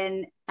and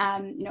saying,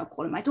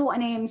 calling my daughter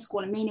names,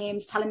 calling me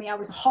names, telling me I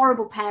was a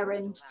horrible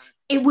parent.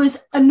 It was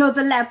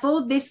another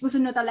level. This was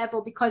another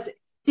level, because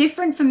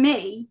different for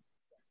me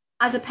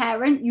as a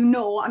parent,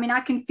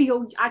 I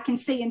can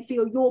see and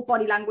feel your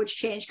body language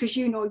change, because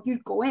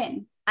you'd go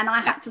in, and I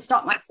had to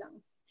stop myself.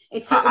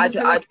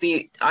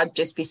 I'd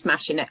just be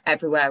smashing it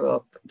everywhere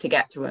up to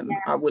get to him. Yeah.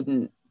 I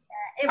wouldn't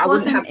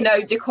have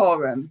no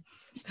decorum.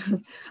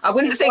 I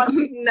wouldn't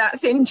think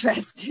that's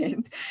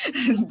interesting.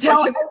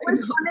 Well,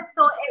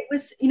 it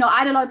was, I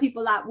had a lot of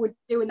people that were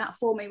doing that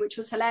for me, which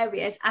was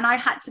hilarious. And I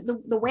had to,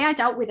 the way I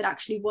dealt with it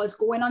actually was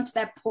going onto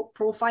their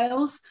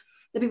profiles,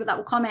 the people that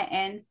were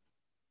commenting.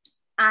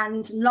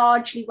 And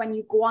largely when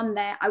you go on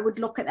there, I would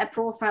look at their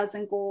profiles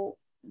and go,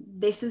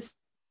 this is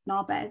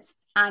our beds.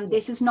 And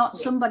this is not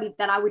somebody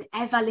that I would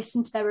ever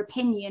listen to their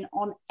opinion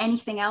on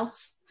anything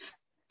else.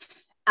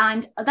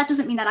 And that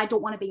doesn't mean that I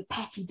don't want to be a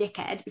petty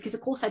dickhead, because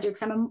of course I do,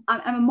 because I'm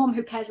a mum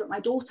who cares about my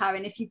daughter.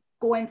 And if you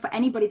go in for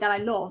anybody that I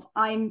love,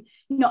 I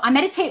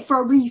meditate for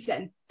a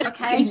reason.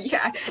 Okay.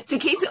 Yeah, to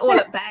keep it all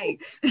at bay.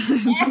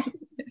 Yeah.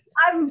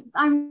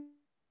 I'm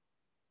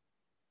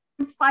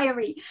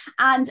fiery.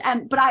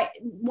 And but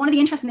one of the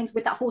interesting things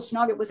with that whole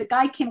scenario was a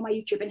guy came on my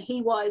YouTube, and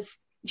he was,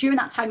 during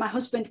that time, my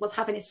husband was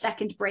having his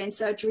second brain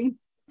surgery.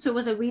 So it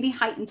was a really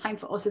heightened time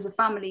for us as a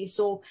family.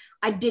 So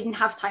I didn't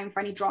have time for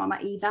any drama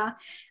either.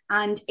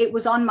 And it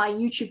was on my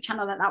YouTube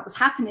channel that was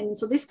happening.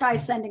 So this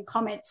guy's sending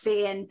comments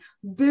saying,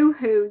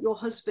 boo-hoo, your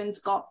husband's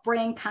got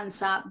brain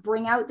cancer.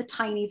 Bring out the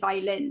tiny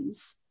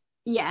violins.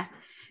 Yeah.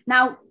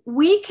 Now,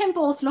 we can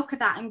both look at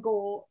that and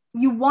go,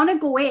 you want to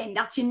go in,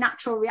 that's your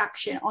natural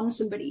reaction on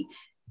somebody.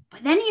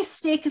 But then you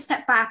take a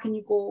step back and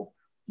you go,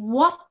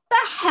 what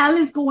the hell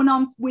is going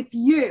on with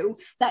you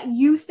that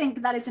you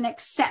think that is an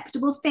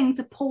acceptable thing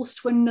to post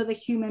to another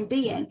human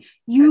being?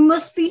 You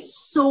must be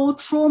so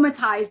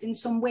traumatized in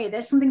some way.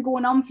 There's something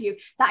going on for you.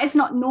 That is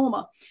not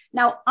normal.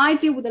 Now, I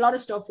deal with a lot of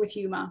stuff with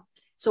humor.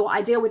 So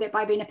I deal with it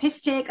by being a piss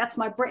take. That's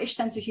my British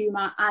sense of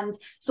humor. And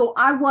so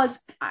I was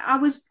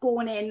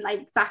going in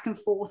like back and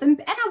forth,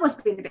 and I was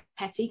being a bit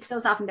petty because I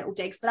was having little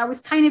digs, but I was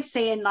kind of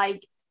saying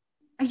like,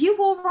 are you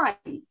all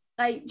right?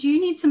 Like, do you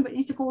need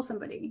somebody to call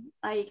somebody?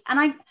 Like, and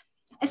I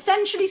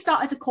essentially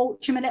started to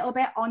coach him a little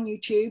bit on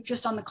YouTube,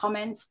 just on the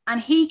comments. And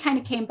he kind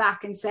of came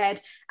back and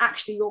said,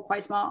 actually, you're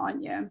quite smart,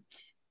 aren't you?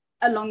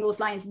 Along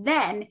those lines.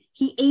 Then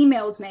he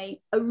emailed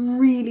me a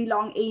really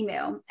long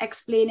email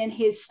explaining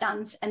his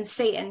stance and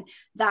saying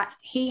that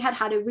he had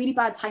had a really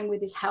bad time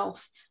with his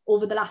health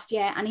over the last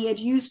year. And he had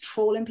used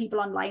trolling people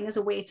online as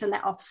a way to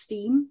let off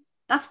steam.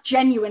 That's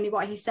genuinely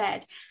what he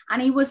said.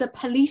 And he was a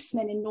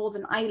policeman in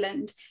Northern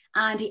Ireland.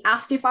 And he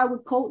asked if I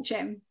would coach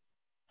him.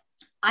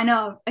 I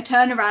know, a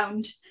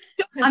turnaround.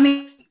 I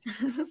mean,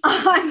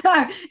 I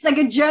know, it's like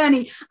a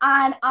journey.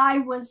 And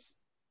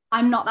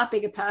I'm not that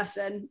big a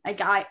person.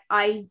 Like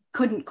I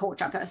couldn't coach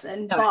that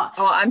person. No. But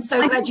I'm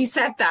so glad you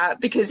said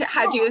that, because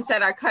had you have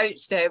said I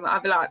coached him,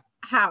 I'd be like,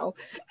 how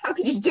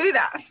could you do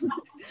that?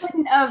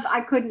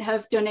 I couldn't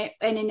have done it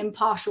in an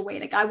impartial way.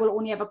 Like, I will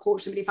only ever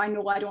coach somebody if I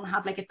know I don't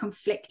have like a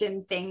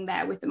conflicting thing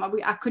there with them.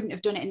 I couldn't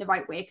have done it in the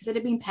right way because it'd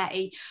have been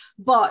petty.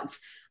 But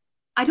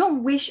I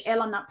don't wish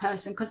ill on that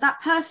person, because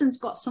that person's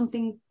got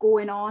something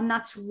going on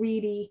that's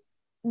really,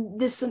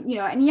 there's some, you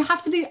know, and you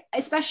have to be,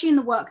 especially in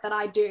the work that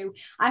I do,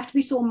 I have to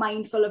be so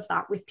mindful of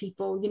that with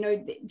people. You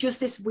know, just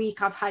this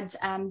week I've had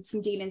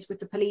some dealings with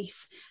the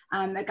police,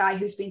 a guy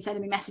who's been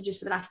sending me messages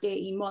for the last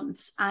 18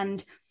 months,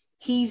 and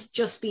he's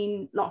just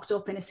been locked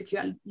up in a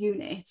secure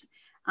unit.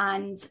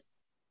 And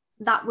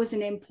that was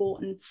an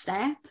important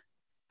step,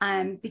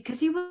 because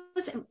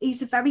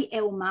he's a very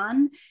ill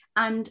man.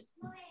 And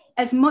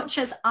as much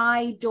as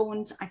I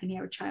can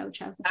hear a child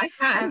shouting. I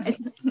can.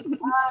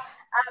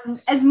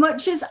 As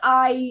much as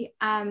I,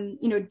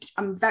 you know,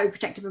 I'm very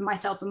protective of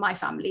myself and my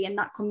family, and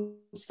that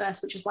comes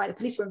first, which is why the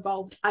police were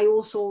involved. I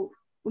also,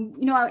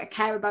 you know, I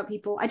care about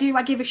people. I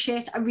give a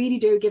shit. I really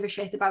do give a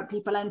shit about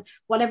people, and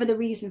whatever the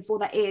reason for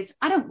that is,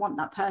 I don't want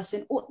that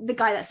person or the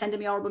guy that's sending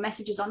me horrible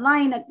messages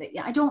online.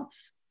 I don't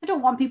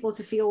want people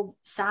to feel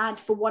sad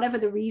for whatever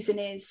the reason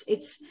is.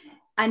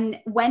 And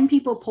when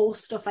people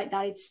post stuff like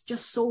that, it's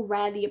just so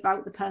rarely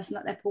about the person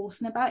that they're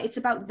posting about. It's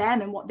about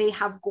them and what they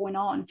have going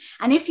on.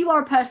 And if you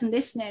are a person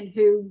listening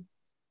who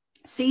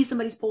sees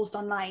somebody's post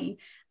online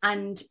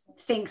and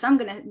thinks, I'm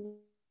going to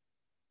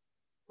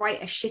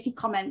write a shitty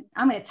comment,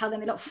 I'm going to tell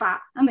them they look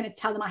fat, I'm going to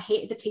tell them I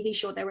hated the TV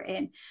show they were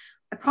in,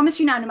 I promise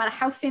you now, no matter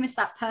how famous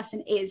that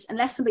person is,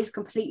 unless somebody's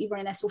completely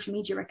running their social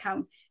media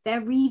account,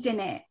 they're reading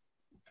it.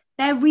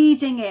 They're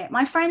reading it.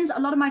 A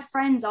lot of my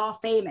friends are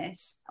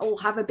famous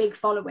or have a big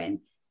following.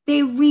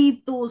 They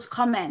read those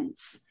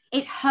comments.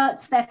 It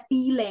hurts their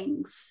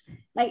feelings.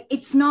 Like,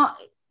 it's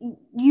not,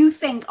 you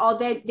think, oh,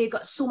 they've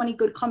got so many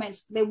good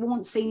comments, they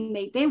won't see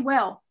me. They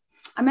will.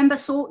 I remember,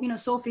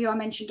 Sophie, who I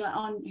mentioned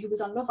who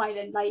was on Love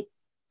Island, like,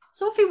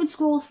 Sophie would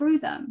scroll through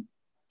them.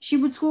 She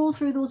would scroll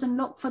through those and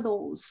look for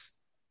those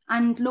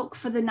and look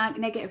for the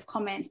negative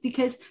comments,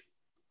 because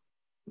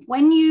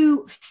when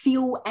you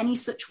feel any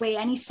such way,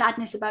 any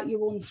sadness about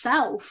your own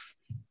self,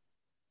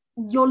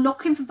 you're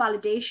looking for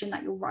validation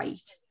that you're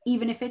right,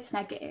 even if it's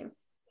negative.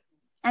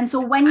 And so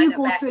when you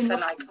go through for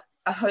like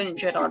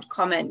 100 odd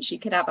comments, you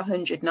could have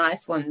 100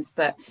 nice ones,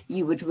 but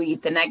you would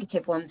read the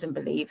negative ones and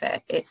believe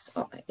it.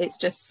 It's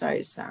just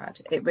so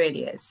sad. It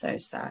really is so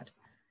sad.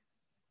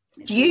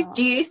 Do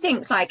you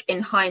think, like,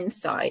 in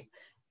hindsight,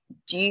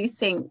 do you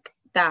think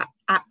that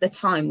at the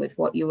time with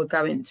what you were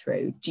going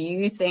through, do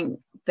you think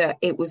that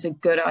it was a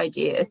good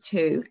idea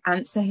to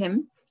answer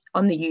him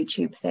on the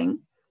YouTube thing?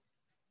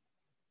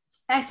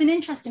 It's an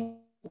interesting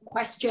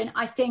question.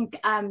 I think,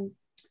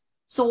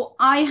 so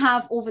I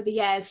have over the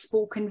years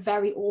spoken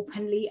very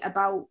openly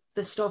about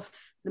the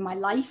stuff in my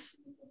life.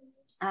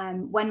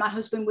 When my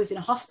husband was in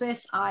a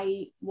hospice,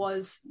 I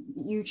was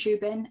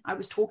YouTubing, I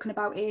was talking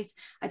about it,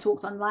 I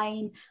talked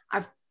online.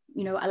 I've,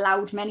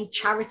 allowed many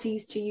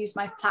charities to use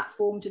my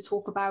platform to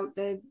talk about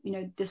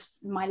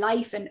my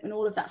life and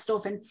all of that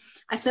stuff. And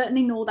I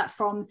certainly know that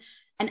from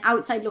an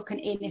outside looking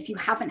in, if you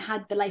haven't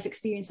had the life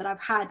experience that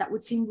I've had, that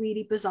would seem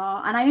really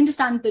bizarre. And I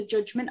understand the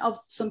judgment of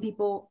some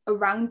people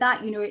around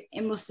that.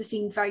 It must have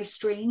seemed very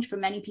strange for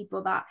many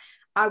people that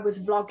I was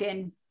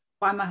vlogging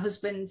by my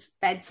husband's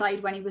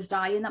bedside when he was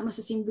dying. That must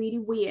have seemed really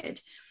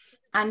weird.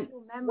 And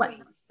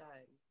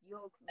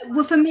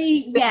well, for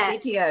me, yeah,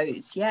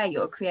 videos, yeah,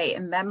 you're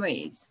creating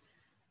memories.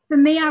 For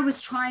me, I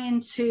was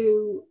trying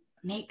to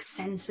make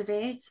sense of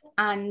it,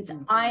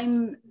 and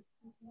I'm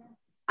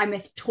you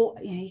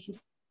can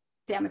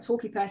say I'm a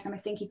talky person, I'm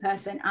a thinky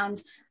person,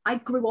 and I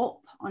grew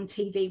up on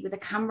TV with a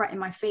camera in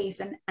my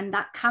face, and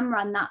that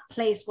camera and that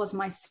place was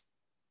my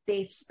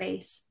safe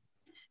space.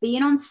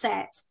 Being on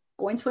set,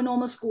 going to a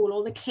normal school,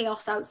 all the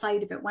chaos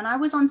outside of it. When I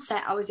was on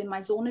set, I was in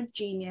my zone of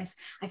genius.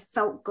 I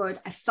felt good.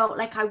 I felt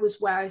like I was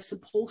where I was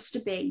supposed to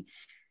be,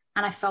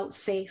 and I felt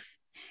safe.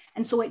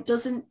 And so it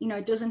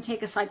doesn't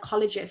take a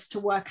psychologist to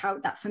work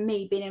out that for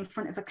me, being in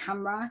front of a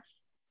camera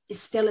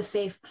is still a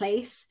safe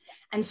place.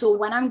 And so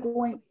when I'm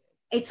going,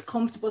 it's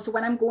comfortable. So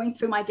when I'm going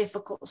through my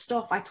difficult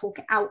stuff, I talk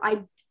it out.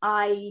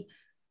 I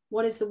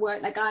what is the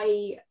word? Like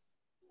I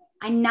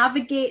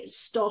navigate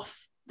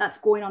stuff that's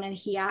going on in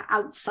here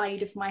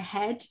outside of my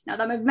head. Now,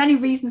 there are many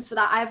reasons for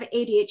that. I have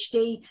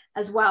ADHD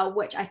as well,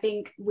 which I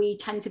think we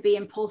tend to be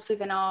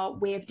impulsive in our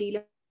way of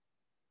dealing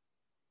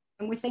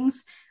with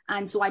things.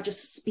 And so I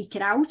just speak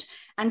it out.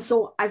 And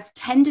so I've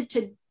tended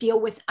to deal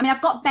with,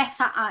 I've got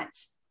better at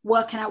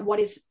working out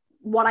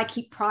what I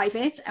keep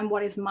private and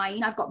what is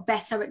mine. I've got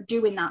better at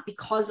doing that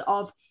because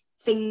of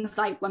things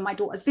like when my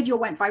daughter's video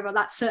went viral.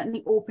 That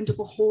certainly opened up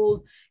a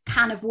whole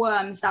can of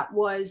worms that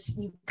was,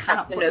 you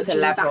cannot put the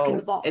jewel back in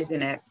the box,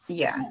 isn't it?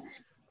 Yeah.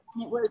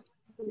 And it was,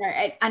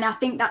 and I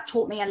think that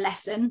taught me a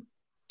lesson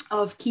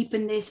of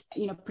keeping this,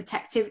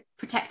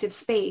 protective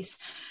space.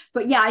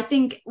 But yeah, I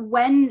think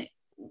when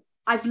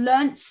I've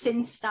learned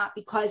since that,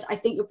 because I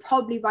think you're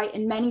probably right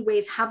in many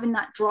ways, having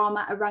that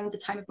drama around the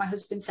time of my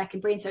husband's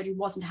second brain surgery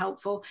wasn't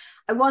helpful.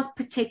 I was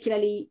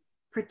particularly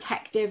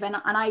protective, and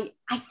I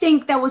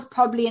think there was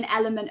probably an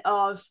element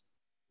of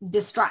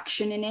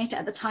distraction in it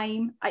at the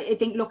time. I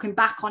think looking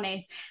back on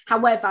it,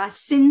 however,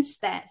 since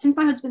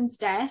my husband's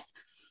death,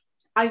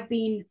 I've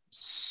been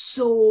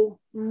so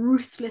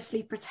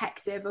ruthlessly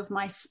protective of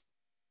my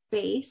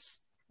space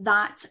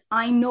that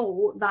I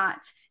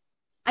notice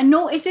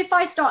if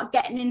I start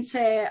getting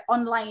into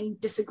online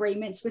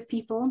disagreements with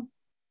people,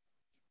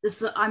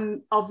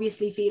 I'm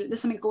obviously feeling there's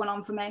something going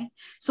on for me.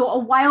 So a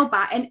while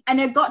back, and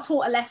I got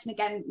taught a lesson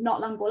again not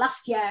long ago,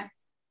 last year,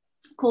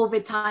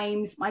 COVID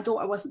times, my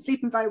daughter wasn't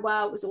sleeping very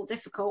well. It was all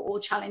difficult,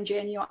 all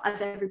challenging,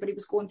 as everybody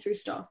was going through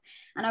stuff.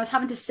 And I was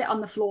having to sit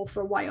on the floor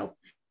for a while.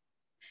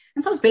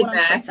 And so I was going on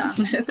Twitter.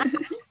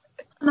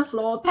 On the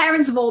floor,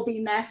 parents have all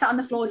been there, sat on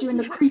the floor doing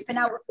the creeping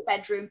out of the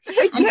bedroom.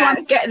 And so I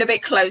was getting a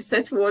bit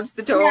closer towards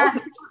the door,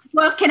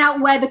 working out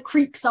where the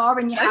creaks are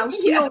in your house.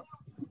 We all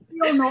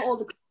know all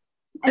the.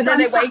 And then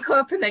they wake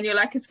up, and then you're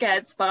like a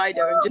scared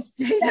spider and just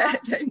stay there,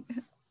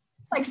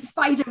 like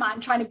Spider-Man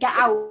trying to get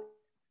out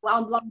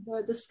along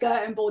the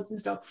skirting boards and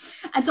stuff.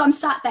 And so I'm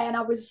sat there, and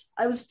I was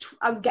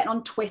getting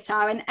on Twitter,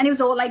 and it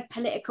was all like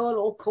political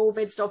or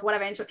COVID stuff,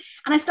 whatever. And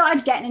I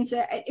started getting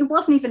into it.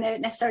 Wasn't even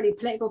necessarily a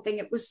political thing.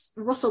 It was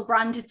Russell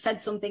Brand had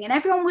said something, and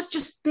everyone was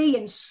just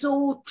being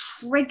so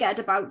triggered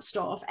about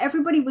stuff.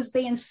 Everybody was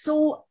being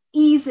so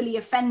easily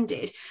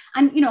offended.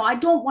 And I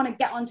don't want to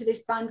get onto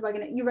this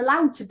bandwagon. You're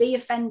allowed to be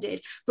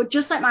offended, but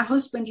just like my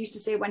husband used to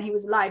say when he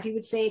was alive, he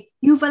would say,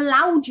 you've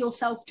allowed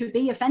yourself to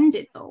be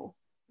offended though.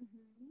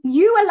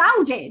 You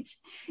allowed it.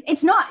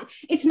 It's not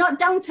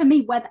down to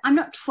me whether I'm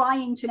not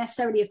trying to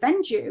necessarily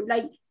offend you.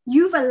 Like,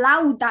 you've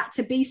allowed that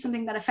to be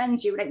something that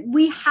offends you. Like,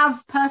 we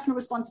have personal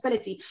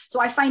responsibility. So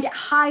I find it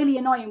highly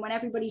annoying when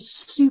everybody's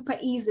super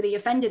easily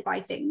offended by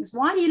things.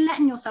 Why are you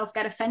letting yourself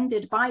get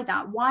offended by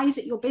that? Why is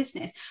it your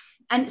business?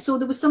 And so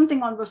there was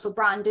something on Russell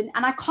Brand, and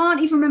I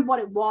can't even remember what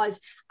it was.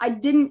 I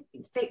didn't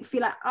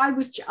feel like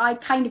I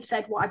kind of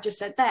said what I've just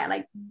said there.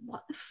 Like,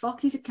 what the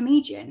fuck? He's a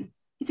comedian.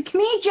 He's a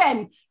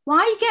comedian. Why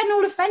are you getting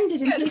all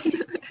offended and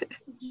taking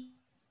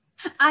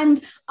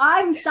And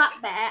I'm sat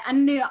there,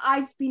 and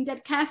I've been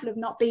dead careful of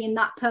not being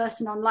that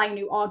person online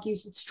who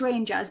argues with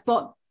strangers,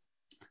 but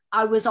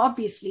I was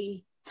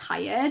obviously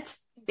tired,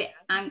 a bit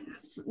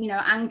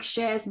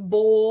anxious,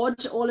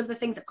 bored, all of the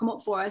things that come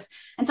up for us.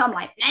 And so I'm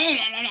like,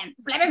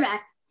 blah, blah, blah.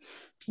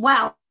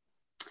 Well,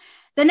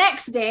 the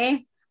next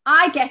day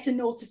I get a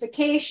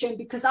notification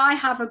because I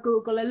have a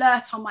Google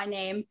alert on my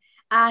name,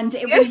 and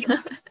it was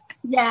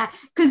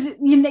because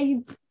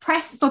you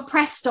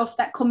press stuff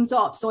that comes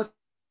up. So if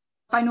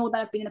I know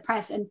that I've been in the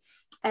press, and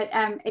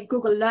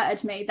Google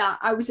alerted me that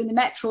I was in the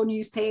Metro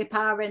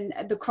newspaper, and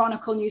the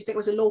Chronicle newspaper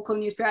was a local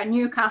newspaper in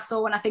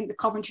Newcastle, and I think the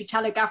Coventry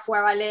Telegraph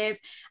where I live.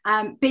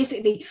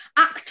 Basically,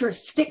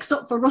 actress sticks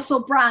up for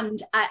Russell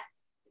Brand,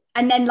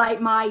 and then like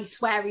my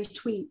sweary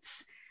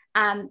tweets.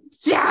 I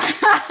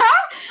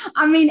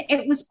mean,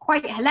 it was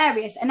quite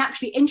hilarious. And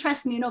actually,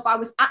 interestingly enough, I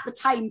was at the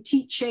time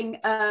teaching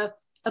a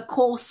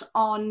course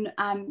on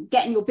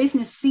getting your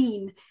business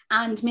seen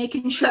and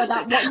making sure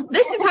that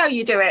this is how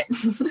you do it.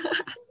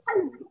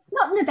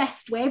 Not in the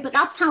best way, but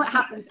that's how it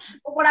happens.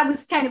 But what I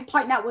was kind of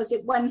pointing out was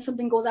when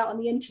something goes out on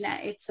the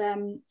internet, it's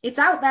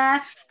out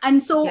there.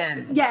 And so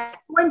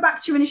going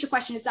back to your initial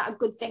question, is that a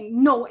good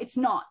thing? No, it's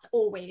not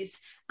always.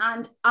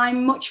 And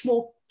I'm much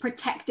more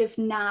protective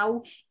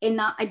now in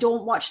that I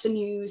don't watch the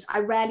news. I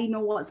rarely know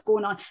what's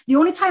going on. The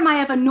only time I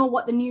ever know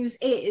what the news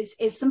is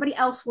somebody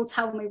else will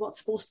tell me what's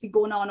supposed to be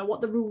going on or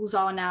what the rules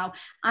are now.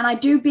 And I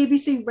do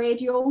BBC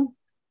Radio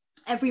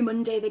every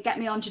Monday. They get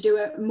me on to do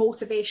a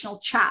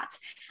motivational chat,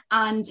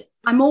 and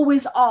I'm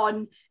always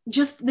on.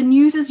 Just the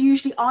news is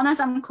usually on as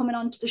I'm coming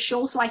onto the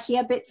show, so I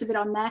hear bits of it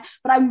on there,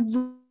 but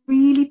I'm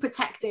really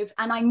protective,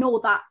 and I know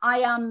that I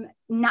am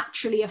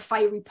naturally a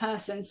fiery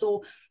person,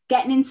 so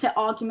getting into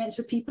arguments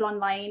with people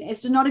online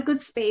is not a good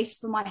space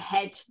for my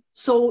head.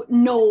 So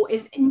no,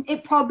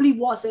 it probably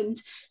wasn't.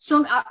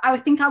 So I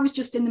think I was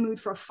just in the mood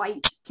for a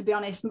fight, to be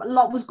honest. A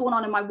lot was going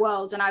on in my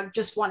world, and I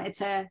just wanted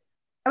to,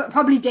 I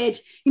probably did,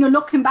 you know,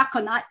 looking back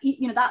on that,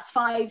 you know, that's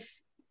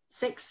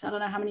 6, I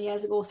don't know how many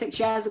years ago, 6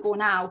 years ago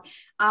now,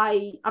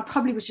 I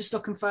probably was just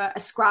looking for a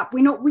scrap.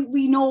 We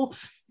know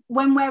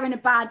when we're in a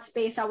bad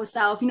space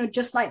ourselves, you know,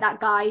 just like that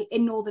guy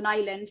in Northern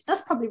Ireland,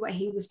 that's probably what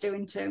he was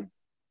doing too.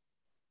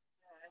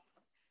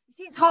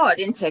 See, it's hard,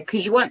 isn't it?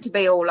 Because you want to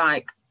be all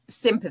like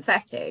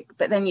sympathetic,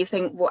 but then you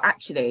think, well,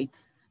 actually,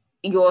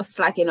 you're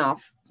slagging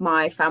off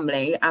my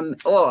family,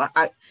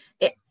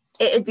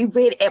 it'd be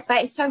really,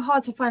 but it's so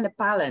hard to find a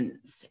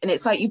balance, and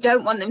it's like you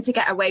don't want them to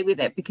get away with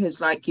it because,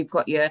 like, you've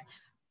got your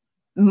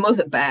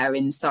mother bear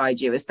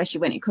inside you,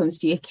 especially when it comes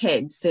to your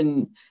kids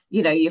and,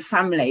 you know, your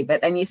family.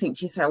 But then you think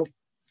to yourself,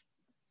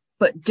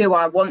 but do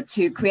I want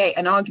to create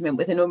an argument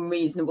with an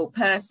unreasonable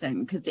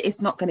person? Because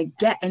it's not going to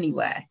get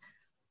anywhere.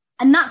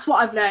 And that's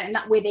what I've learned, and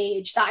that with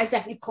age, that has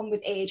definitely come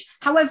with age.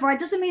 However, it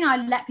doesn't mean I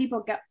let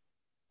people get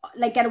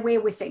away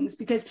with things,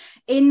 because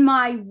in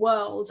my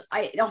world,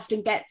 we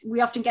often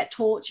get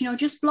taught, you know,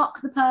 just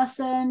block the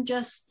person,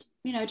 just,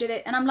 you know, do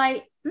it. And I'm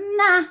like,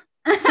 nah.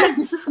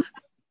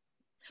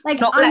 Like,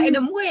 not letting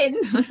them win.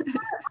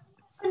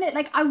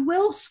 Like, I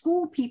will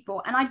school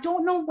people, and I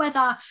don't know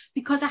whether,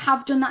 because I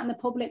have done that in the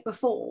public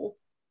before,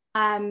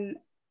 I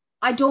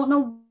don't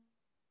know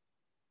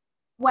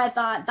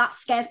whether that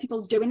scares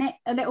people doing it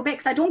a little bit,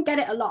 because I don't get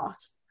it a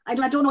lot. I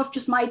don't know if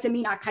just my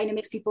demeanor kind of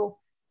makes people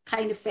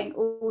kind of think,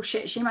 oh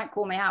shit, she might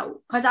call me out,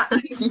 because I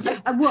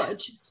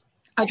would.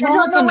 I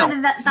don't know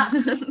whether that's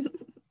no,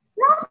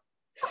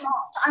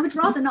 I would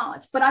rather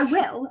not, but I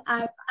will.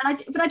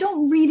 But I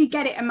don't really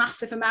get it a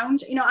massive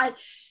amount, you know.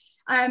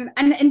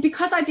 And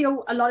because I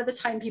deal a lot of the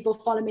time, people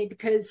follow me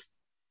because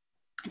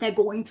they're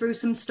going through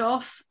some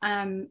stuff.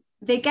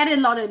 They get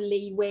a lot of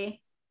leeway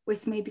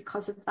with me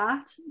because of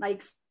that.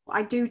 Like,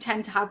 I do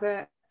tend to have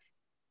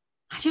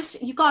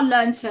you got to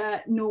learn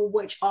to know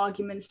which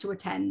arguments to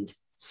attend.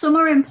 Some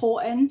are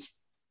important,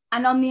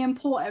 and on the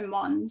important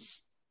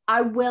ones,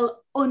 I will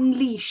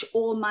unleash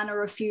all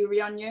manner of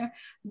fury on you.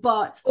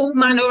 But all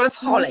manner of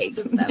Holly.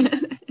 Of them,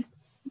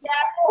 yeah,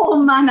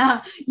 all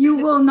manner. You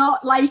will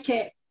not like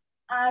it.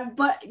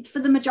 But for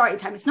the majority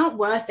of the time, it's not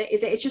worth it,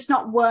 is it? It's just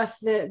not worth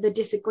the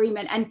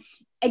disagreement. And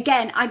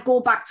again, I go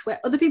back to it.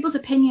 Other people's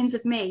opinions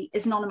of me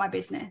is none of my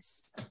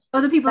business.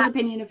 Other people's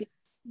opinion of you,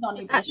 none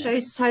of your business. That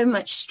shows so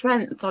much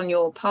strength on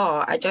your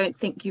part. I don't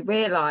think you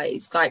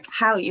realise, like,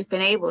 how you've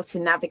been able to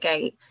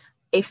navigate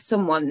if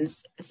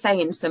someone's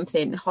saying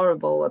something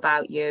horrible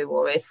about you,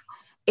 or if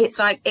it's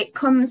like, it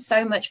comes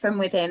so much from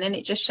within, and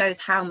it just shows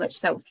how much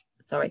sorry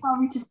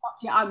to stop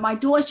you. My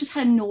daughter's just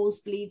had a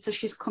nosebleed, so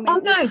she's coming. Oh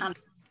no.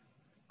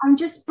 I'm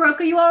just,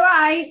 Brooke, are you all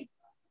right?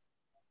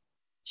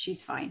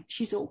 She's fine.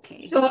 She's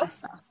okay. Sure.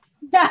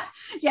 Yeah.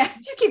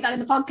 Just keep that in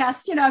the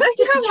podcast, you know.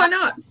 Just why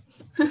not?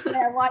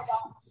 Yeah, why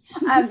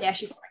not? Yeah,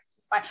 she's fine.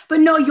 She's fine. But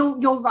no,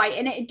 you're right,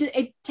 and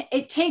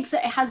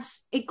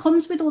it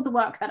comes with all the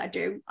work that I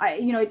do.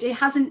 You know, it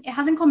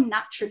hasn't come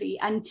naturally,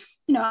 and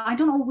you know, I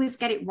don't always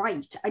get it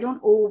right. I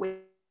don't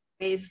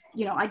always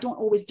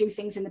do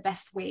things in the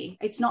best way.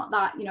 It's not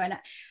that, you know, and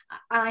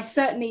I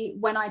certainly,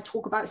 when I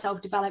talk about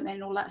self-development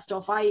and all that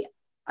stuff, I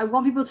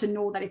want people to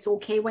know that it's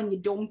okay when you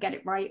don't get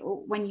it right,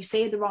 or when you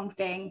say the wrong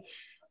thing.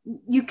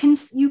 You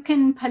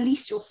can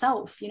police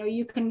yourself. You know,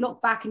 you can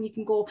look back and you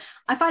can go,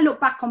 if I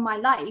look back on my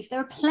life, there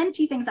are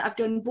plenty of things that I've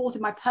done both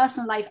in my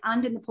personal life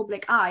and in the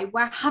public eye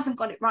where I haven't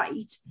got it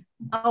right.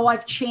 Oh,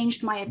 I've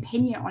changed my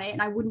opinion on it,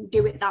 and I wouldn't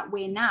do it that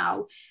way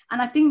now.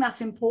 And I think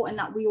that's important,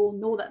 that we all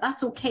know that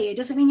that's okay. It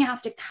doesn't mean you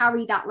have to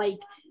carry that like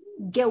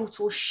guilt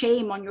or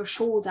shame on your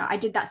shoulder. I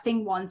did that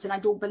thing once and I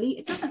don't believe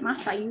it. Doesn't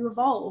matter. You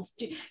evolve.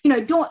 You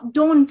know,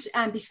 don't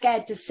be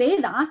scared to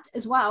say that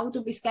as well.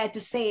 Don't be scared to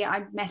say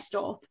I messed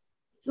up.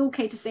 It's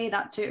okay to say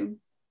that too.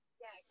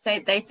 Yeah,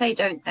 they say,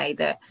 don't they,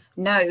 that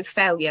no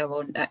failure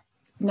or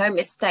no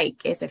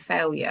mistake is a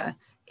failure.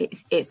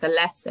 It's a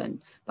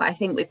lesson. But I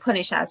think we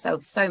punish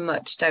ourselves so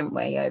much, don't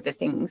we, over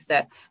things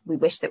that we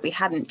wish that we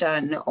hadn't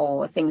done,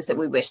 or things that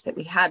we wish that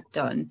we had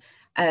done.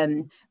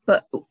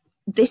 But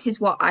this is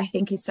what I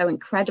think is so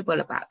incredible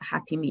about the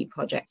Happy Me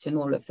Project and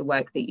all of the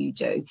work that you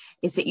do,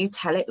 is that you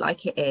tell it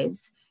like it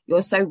is.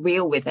 You're so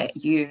real with it.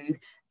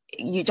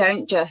 You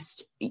don't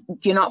just,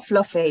 you're not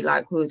fluffy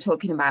like we were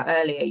talking about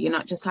earlier. You're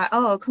not just like,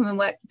 oh, come and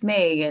work with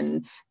me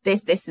and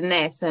this and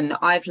this, and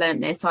I've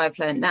learned this, I've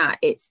learned that.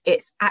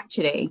 It's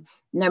actually,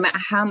 no matter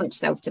how much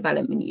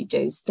self-development you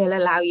do, still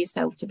allow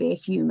yourself to be a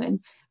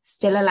human,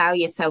 still allow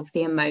yourself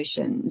the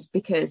emotions.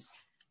 Because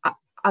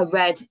I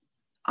read,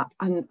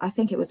 I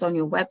think it was on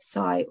your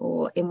website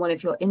or in one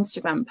of your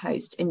Instagram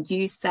posts, and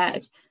you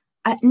said,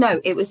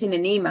 no, it was in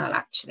an email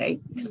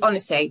actually, because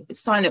honestly,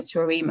 sign up to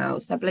our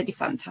emails, they're bloody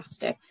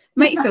fantastic,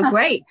 make you feel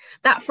great.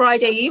 That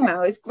Friday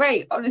email is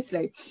great,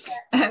 honestly.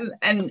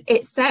 And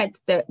it said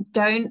that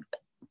don't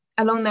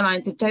along the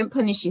lines of, don't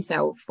punish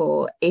yourself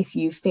for if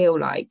you feel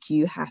like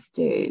you have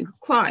to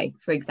cry,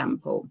 for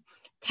example.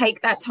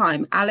 Take that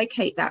time,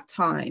 allocate that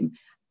time,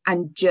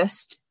 and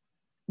just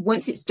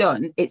once it's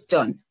done, it's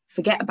done.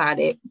 Forget about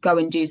it. Go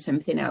and do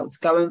something else.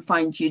 Go and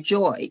find your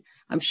joy.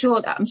 I'm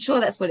sure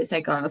that's what it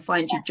said. Go and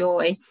find your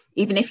joy.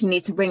 Even if you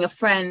need to bring a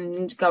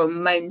friend, go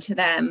and moan to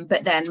them,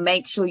 but then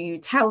make sure you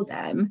tell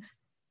them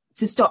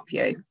to stop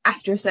you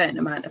after a certain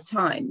amount of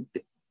time.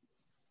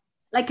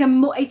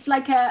 It's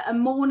like a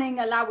morning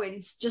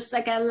allowance, just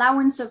like an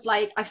allowance of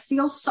like, I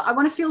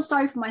want to feel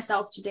sorry for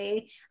myself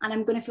today, and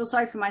I'm going to feel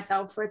sorry for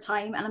myself for a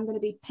time, and I'm going to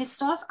be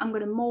pissed off, I'm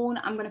going to moan,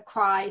 I'm going to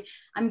cry,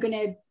 I'm going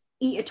to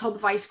eat a tub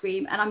of ice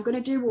cream, and I'm going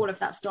to do all of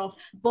that stuff,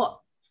 but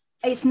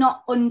it's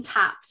not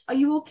untapped. Are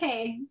you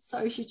okay?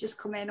 Sorry, she's just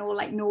come in all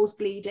like nose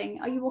bleeding.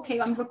 Are you okay?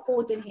 I'm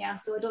recording here,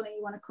 so I don't think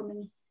you want to come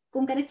and go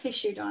and get a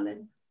tissue,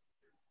 darling.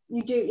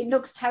 You do. It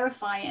looks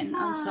terrifying.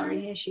 I'm sorry.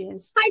 Here she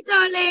is. Hi,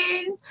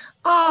 darling.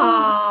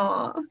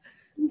 Oh.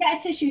 Get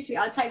a tissue,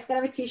 sweetheart. Tex, get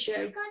her a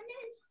tissue.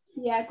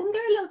 Yeah, go and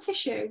get her a little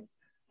tissue.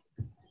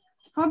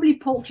 It's probably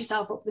poked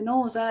yourself up the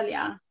nose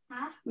earlier.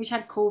 Huh? We've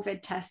had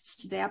COVID tests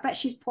today. I bet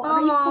she's put.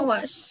 Oh,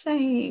 what a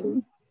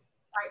shame.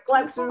 Right, go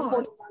out because we're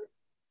recording.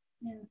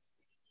 Yeah.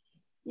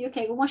 You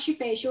okay? Go wash your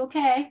face. You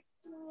okay?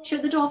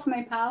 Shut the door for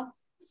me, pal.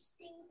 It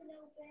stings a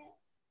little bit.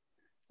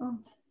 Oh.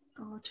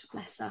 God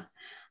bless her.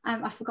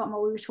 I forgot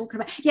what we were talking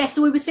about. Yeah,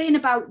 so we were saying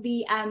about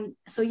the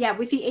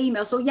with the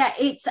email. So yeah,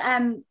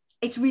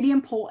 it's really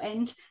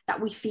important that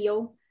we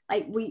feel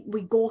like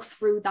we go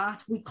through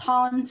that. We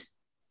can't,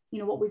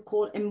 what we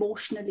call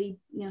emotionally,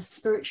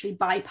 spiritually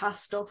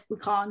bypass stuff. We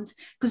can't,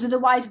 because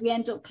otherwise we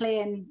end up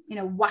playing,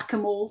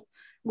 whack-a-mole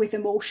with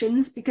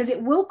emotions, because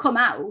it will come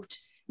out.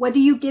 Whether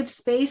you give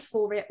space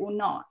for it or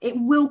not, it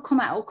will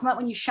come out. It'll come out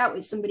when you shout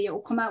at somebody. It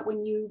will come out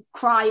when you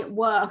cry at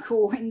work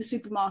or in the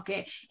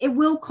supermarket. It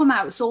will come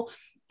out. So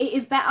it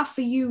is better for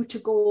you to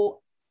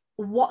go,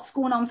 what's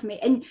going on for me?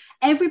 And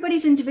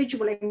everybody's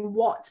individual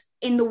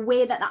in the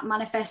way that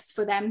manifests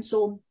for them.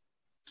 So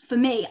for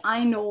me,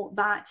 I know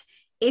that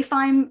if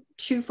I'm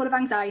too full of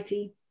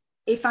anxiety,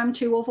 if I'm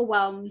too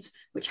overwhelmed,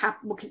 which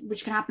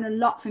can happen a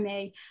lot for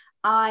me,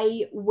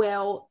 I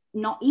will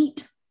not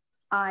eat.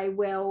 I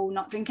will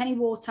not drink any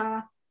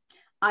water.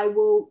 I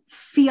will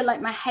feel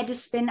like my head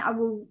is spinning.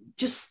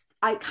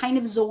 I kind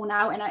of zone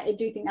out. And I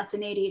do think that's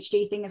an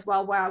ADHD thing as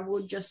well, where I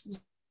would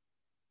just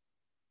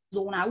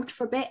zone out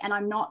for a bit and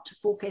I'm not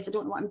focused. I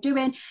don't know what I'm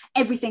doing.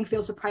 Everything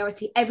feels a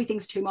priority.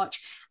 Everything's too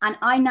much. And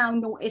I now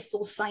notice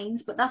those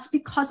signs, but that's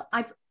because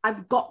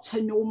I've got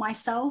to know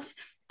myself,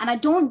 and I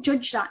don't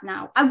judge that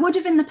now. I would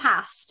have in the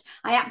past.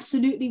 I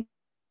absolutely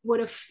would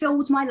have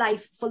filled my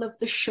life full of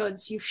the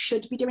shoulds. You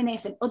should be doing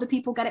this, and other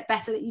people get it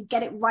better, that you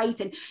get it right,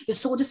 and you're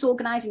so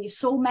disorganized and you're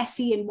so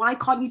messy, and why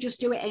can't you just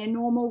do it in a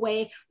normal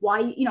way? Why,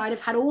 I'd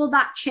have had all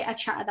that chitter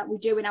chatter that we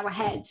do in our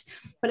heads.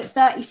 But at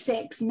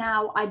 36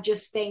 now, I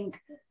just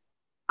think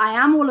I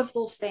am all of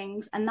those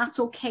things, and that's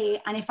okay.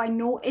 And if I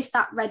notice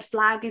that red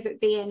flag of it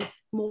being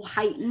more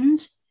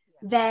heightened,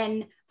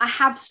 then I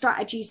have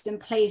strategies in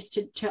place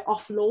to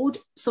offload.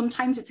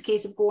 Sometimes it's a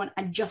case of going,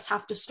 I just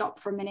have to stop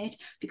for a minute,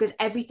 because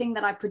everything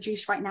that I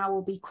produce right now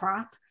will be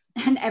crap,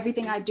 and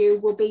everything I do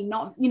will be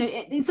not,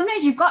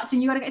 sometimes you've got to,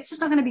 it's just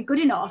not going to be good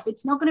enough.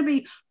 It's not going to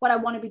be what I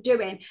want to be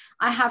doing.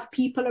 I have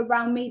people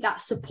around me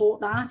that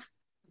support that.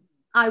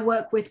 I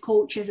work with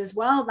coaches as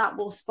well that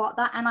will spot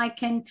that. And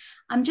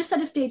I'm just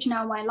at a stage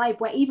now in my life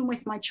where even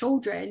with my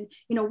children,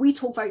 we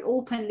talk very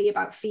openly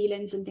about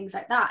feelings and things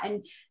like that,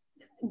 and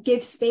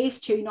give space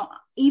to, not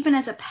even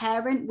as a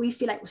parent, we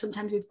feel like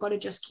sometimes we've got to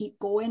just keep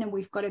going, and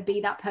we've got to be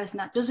that person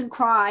that doesn't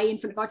cry in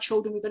front of our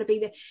children. We've got to be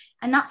there,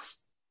 and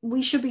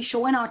we should be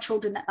showing our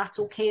children that that's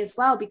okay as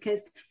well,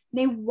 because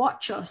they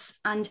watch us.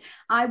 And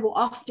I will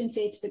often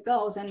say to the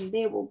girls, and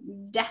they will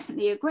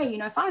definitely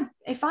agree,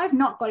 if I've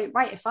not got it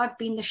right, if I've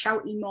been the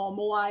shouty mom,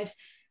 or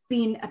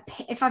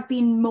if I've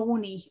been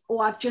moany,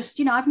 or I've just,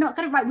 I've not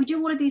got it right. We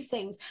do all of these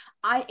things.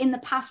 I, in the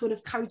past, would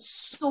have carried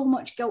so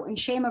much guilt and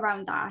shame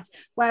around that.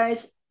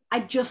 Whereas I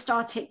just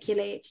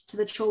articulate to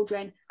the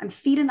children, I'm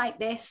feeling like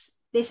this.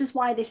 This is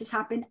why this has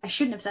happened. I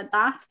shouldn't have said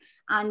that.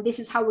 And this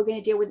is how we're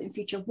going to deal with it in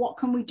future. What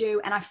can we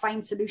do? And I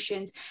find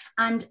solutions.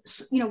 And,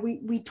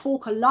 we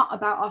talk a lot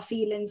about our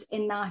feelings,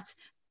 in that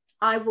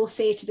I will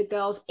say to the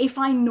girls, if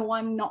I know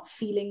I'm not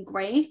feeling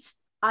great,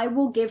 I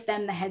will give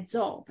them the heads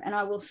up, and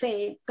I will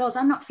say, girls,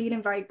 I'm not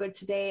feeling very good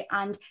today.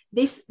 And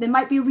there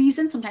might be a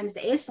reason. Sometimes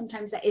there is,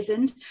 sometimes there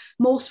isn't.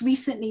 Most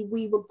recently,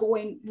 we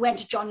went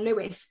to John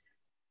Lewis.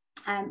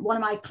 One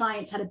of my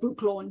clients had a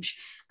book launch,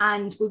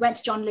 and we went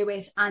to John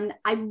Lewis, and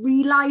I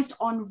realized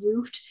en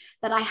route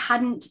that I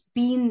hadn't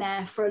been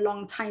there for a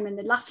long time. And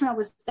the last time I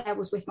was there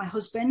was with my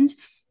husband.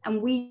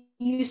 And we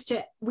used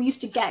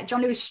to get,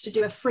 John Lewis used to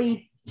do a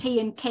free tea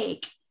and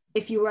cake,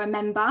 if you were a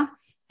member,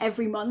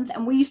 every month.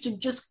 And we used to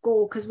just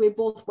go, because we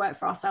both work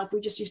for ourselves,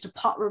 we just used to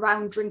potter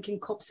around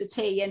drinking cups of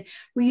tea, and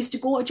we used to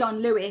go to John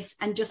Lewis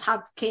and just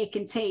have cake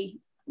and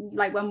tea,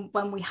 like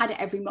when we had it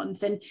every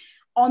month. And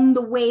on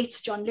the way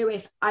to John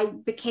Lewis, I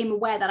became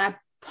aware that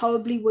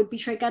probably would be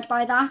triggered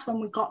by that when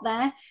we got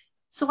there.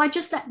 So I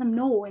just let them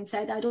know and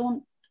said, I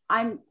don't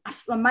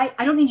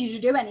need you to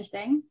do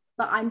anything,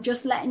 but I'm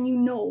just letting you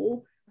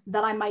know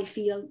that I might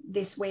feel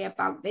this way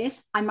about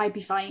this. I might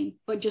be fine,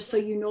 but just so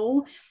you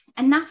know.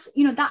 And that's,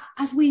 that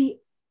as we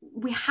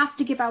have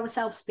to give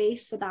ourselves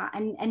space for that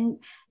and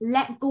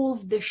let go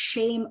of the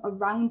shame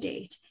around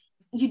it.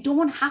 You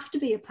don't have to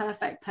be a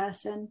perfect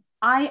person.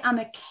 I am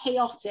a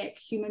chaotic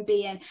human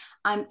being.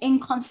 I'm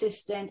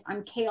inconsistent.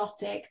 I'm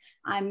chaotic.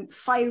 I'm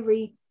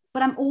fiery,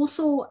 but I'm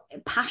also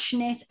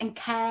passionate and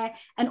care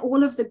and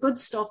all of the good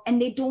stuff.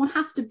 And they don't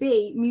have to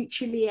be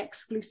mutually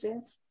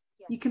exclusive.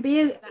 You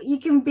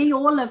can be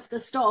all of the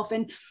stuff.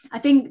 And I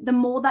think the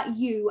more that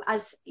you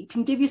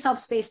can give yourself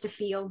space to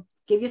feel,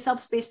 give yourself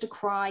space to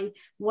cry,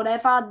 what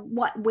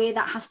way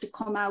that has to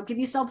come out, give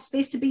yourself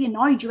space to be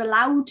annoyed. You're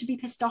allowed to be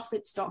pissed off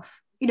at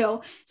stuff.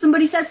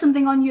 Somebody says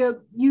something on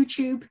your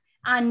YouTube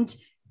and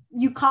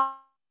you can't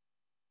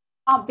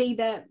be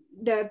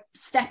the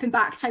stepping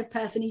back type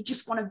person. You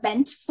just want to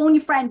vent. Phone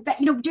your friend, get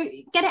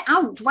it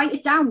out, write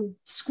it down,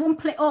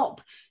 scrumple it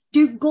up,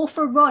 go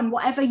for a run,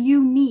 whatever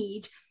you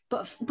need.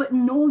 But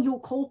know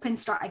your coping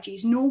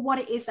strategies, know what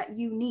it is that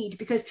you need,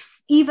 because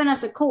even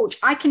as a coach,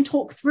 I can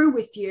talk through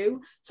with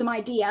you some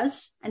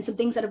ideas and some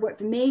things that have worked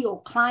for me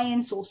or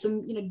clients or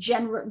some,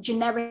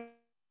 generic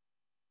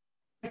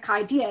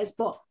ideas,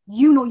 but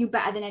you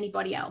better than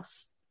anybody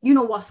else. You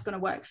know what's going to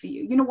work for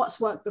you. You know what's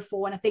worked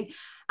before. And I think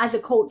as a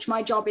coach,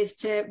 my job is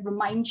to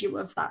remind you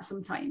of that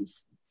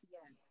sometimes. Yeah.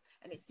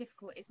 And it's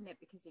difficult, isn't it?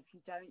 Because if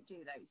you don't do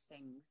those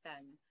things,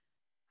 then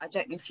I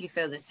don't know if you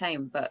feel the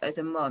same, but as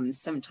a mum,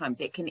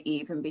 sometimes it can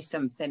even be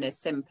something as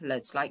simple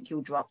as like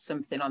you'll drop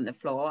something on the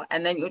floor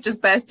and then you'll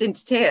just burst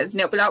into tears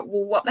and it'll be like,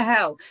 well, what the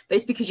hell? But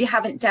it's because you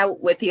haven't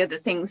dealt with the other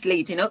things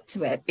leading up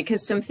to it,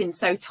 because something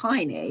so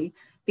tiny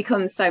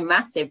becomes so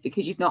massive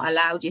because you've not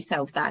allowed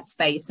yourself that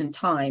space and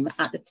time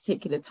at the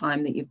particular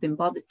time that you've been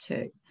bothered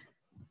to.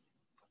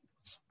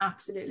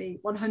 Absolutely,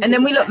 100%. And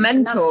then we look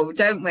mental,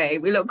 don't we?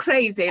 We look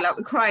crazy, like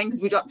we're crying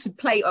because we dropped a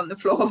plate on the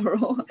floor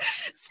or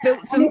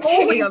spilt some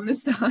tea on the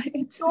side.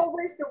 It's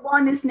always the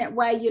one, isn't it,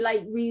 where you're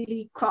like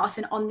really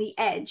crossing on the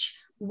edge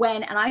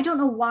and I don't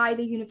know why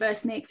the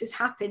universe makes this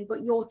happen,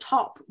 but your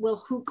top will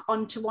hook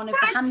onto one of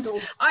the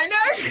handles. I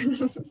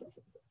know.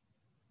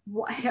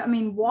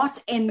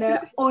 What in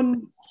the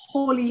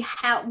unholy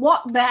hell?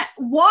 What?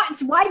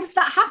 Why does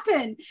that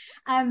happen?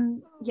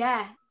 And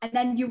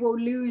then you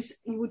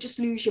will just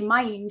lose your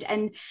mind.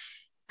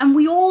 And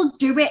we all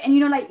do it. And,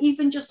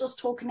 even just us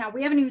talking now,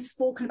 we haven't even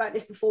spoken about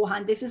this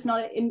beforehand. This is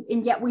not,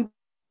 and yet we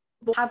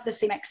have the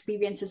same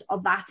experiences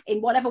of that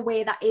in whatever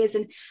way that is.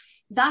 And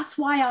that's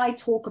why I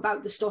talk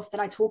about the stuff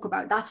that I talk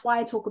about. That's why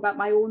I talk about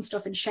my own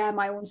stuff and share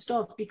my own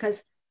stuff,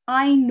 because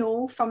I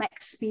know from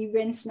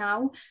experience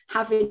now,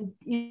 having,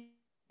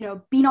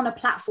 been on a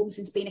platform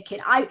since being a kid.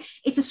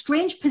 It's a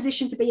strange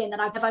position to be in that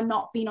I've ever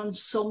not been on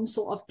some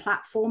sort of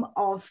platform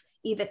of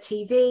either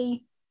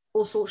TV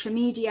or social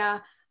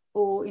media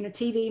or,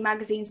 TV,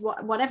 magazines,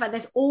 whatever.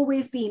 There's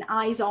always been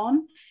eyes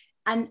on.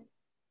 And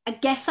I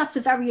guess that's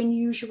a very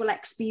unusual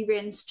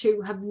experience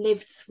to have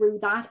lived through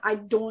that.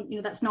 I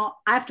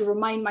have to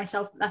remind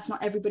myself that that's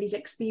not everybody's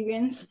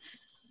experience.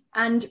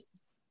 And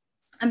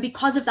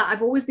because of that,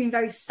 I've always been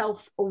very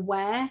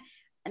self-aware.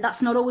 And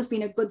that's not always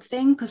been a good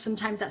thing, because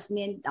sometimes that's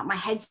mean that my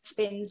head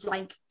spins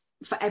like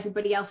for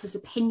everybody else's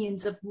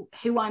opinions of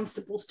who I'm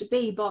supposed to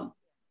be. But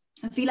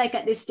I feel like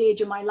at this stage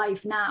of my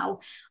life now,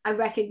 I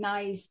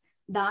recognize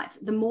that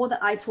the more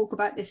that I talk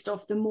about this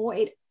stuff, the more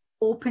it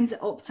opens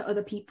it up to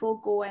other people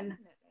going,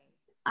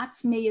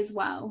 that's me as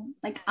well.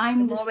 Like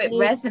I'm the more it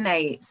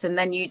resonates. And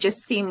then you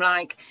just seem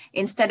like,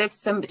 instead of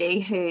somebody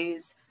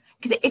who's,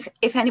 because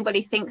if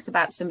anybody thinks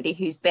about somebody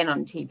who's been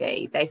on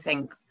TV, they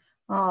think,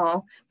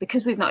 oh,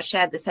 because we've not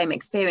shared the same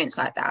experience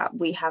like that,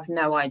 we have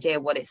no idea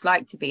what it's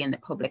like to be in the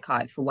public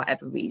eye for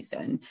whatever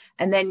reason.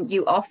 And then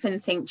you often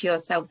think to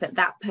yourself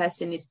that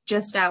person is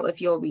just out of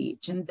your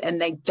reach and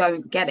they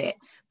don't get it.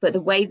 But the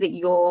way that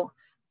you're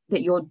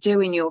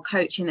doing your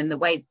coaching and the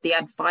way the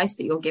advice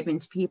that you're giving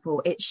to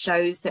people, it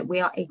shows that we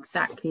are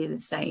exactly the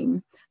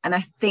same. And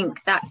I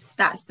think that's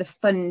the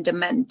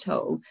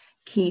fundamental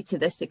key to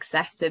the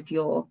success of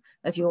your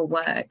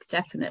work,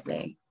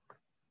 definitely.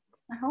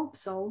 I hope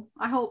so.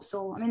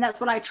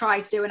 That's what I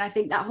try to do. And I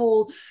think that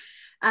whole,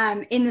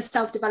 in the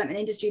self-development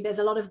industry, there's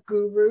a lot of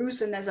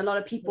gurus and there's a lot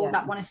of people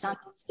that want to stand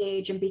on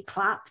stage and be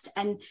clapped.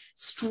 And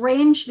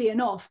strangely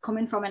enough,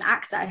 coming from an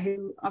actor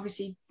who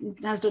obviously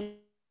has done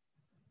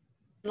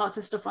lots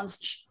of stuff on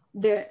stage,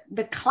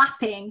 the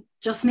clapping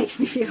just makes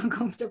me feel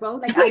uncomfortable.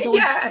 Like I don't.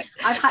 Yeah,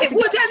 it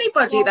would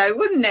anybody though,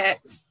 wouldn't it?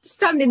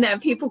 Standing there,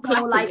 people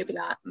clapping, you'd be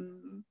like.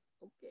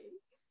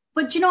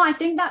 But, I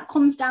think that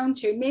comes down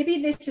to, maybe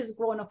this has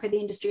grown up in the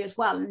industry as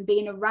well and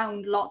being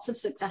around lots of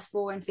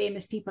successful and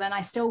famous people. And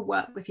I still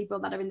work with people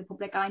that are in the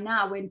public eye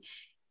now. And,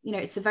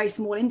 it's a very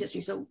small industry.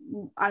 So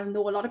I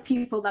know a lot of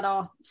people that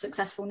are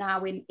successful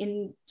now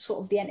in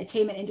sort of the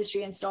entertainment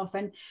industry and stuff.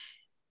 And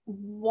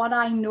what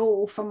I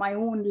know from my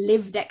own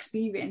lived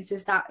experience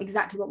is that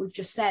exactly what we've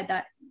just said,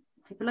 that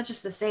people are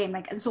just the same.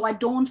 Like, and so I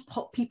don't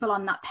put people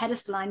on that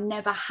pedestal. I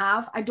never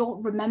have. I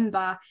don't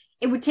remember.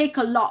 It would take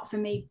a lot for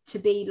me to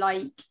be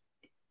like,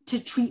 to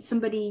treat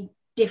somebody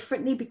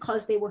differently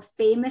because they were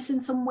famous in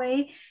some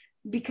way,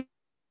 because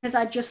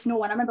I just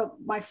know. And I remember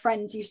my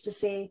friend used to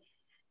say,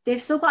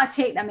 they've still got to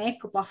take their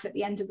makeup off at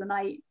the end of the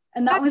night.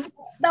 And that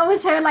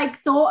was her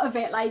like thought of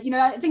it. Like, you know,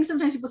 I think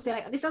sometimes people say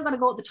like, they still got to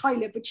go to the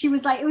toilet, but she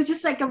was like, it was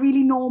just like a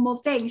really normal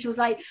thing. She was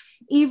like,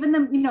 even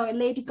the, you know,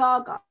 Lady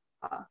Gaga,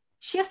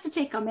 she has to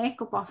take her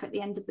makeup off at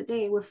the end of the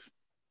day with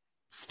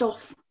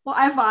stuff,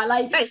 whatever.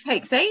 Like, it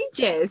takes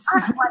ages.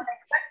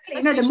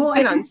 You know, the more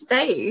been on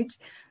stage.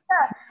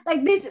 Yeah,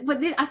 like this, but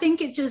this, I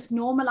think it's just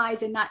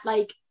normalizing that,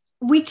 like,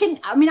 we can,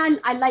 I mean,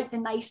 I like the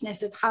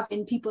niceness of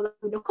having people that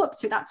we look up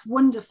to. That's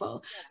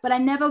wonderful. But I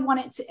never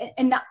want it to,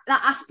 and that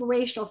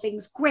aspirational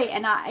thing's great.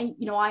 And I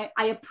you know, I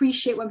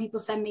appreciate when people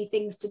send me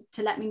things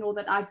to let me know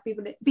that I've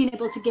been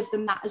able to give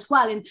them that as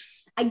well. And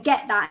I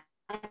get that.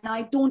 And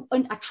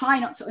I try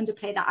not to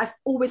underplay that. I've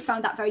always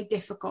found that very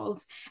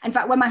difficult. In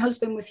fact, when my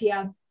husband was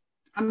here,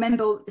 I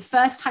remember the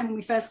first time when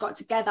we first got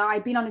together,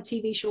 I'd been on a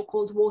TV show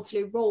called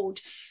Waterloo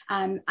Road.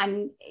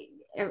 And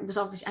it was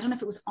obviously, I don't know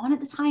if it was on at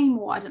the time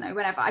or I don't know,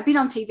 whatever. I'd been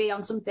on TV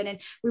on something, and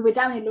we were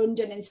down in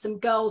London, and some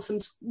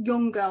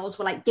young girls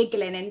were like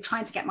giggling and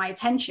trying to get my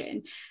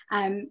attention.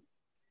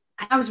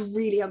 I was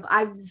really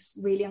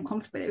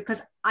uncomfortable with it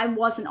because I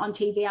wasn't on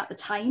TV at the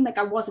time. Like,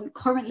 I wasn't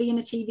currently in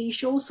a TV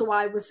show. So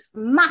I was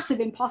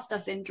massive imposter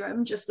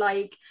syndrome, just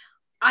like,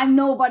 I'm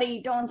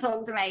nobody, don't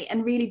talk to me,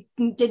 and really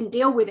didn't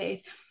deal with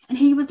it. And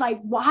he was like,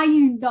 why are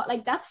you not,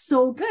 like, that's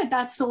so good,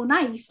 that's so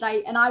nice.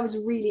 Like, and I was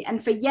really,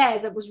 and for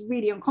years I was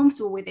really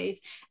uncomfortable with it.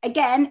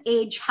 Again,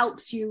 age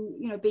helps you,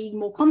 you know, being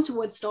more comfortable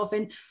with stuff.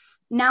 And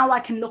now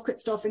I can look at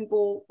stuff and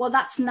go, well,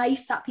 that's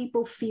nice that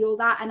people feel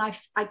that. And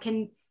I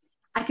can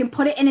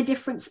put it in a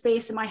different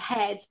space in my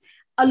head,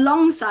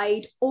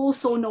 alongside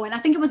also knowing, I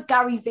think it was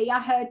Gary Vee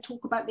I heard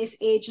talk about this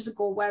ages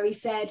ago, where he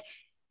said,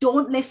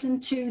 don't listen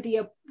to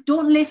the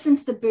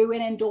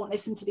booing and don't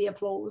listen to the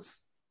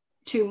applause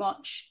too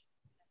much.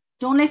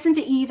 Don't listen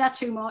to either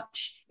too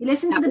much. You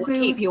listen to the boos.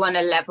 Keep you on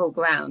a level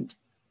ground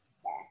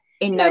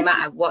in no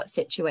matter what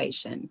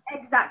situation.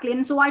 Exactly.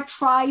 And so I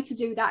try to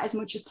do that as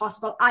much as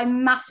possible. I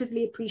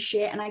massively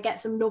appreciate, and I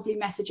get some lovely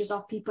messages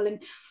off people, and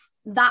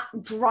that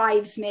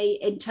drives me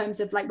in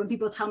terms of, like, when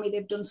people tell me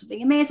they've done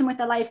something amazing with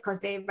their life because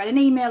they read an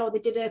email or they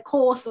did a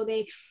course or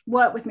they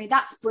work with me.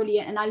 That's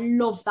brilliant. And I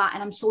love that.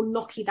 And I'm so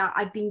lucky that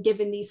I've been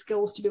given these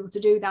skills to be able to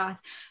do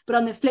that. But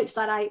on the flip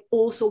side, I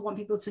also want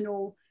people to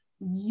know,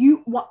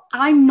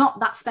 I'm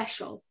not that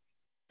special.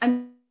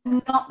 I'm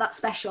not that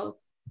special.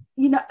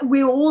 You know,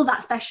 we're all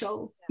that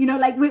special. You know,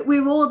 like,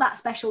 we're all that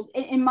special.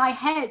 In my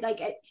head,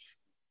 like,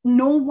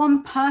 no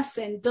one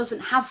person doesn't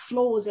have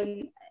flaws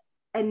and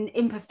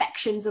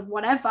imperfections of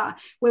whatever.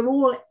 We're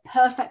all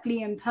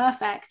perfectly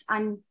imperfect,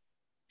 and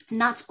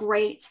that's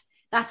great.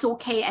 That's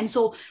okay. And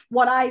so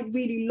what I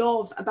really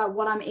love about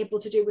what I'm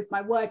able to do with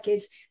my work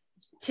is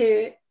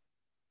to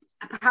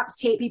perhaps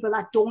take people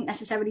that don't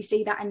necessarily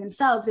see that in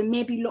themselves and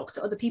maybe look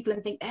to other people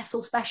and think they're so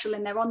special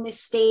and they're on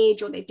this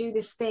stage or they do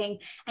this thing,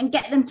 and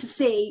get them to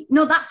see,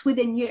 no, that's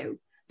within you,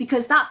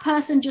 because that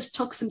person just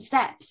took some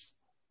steps.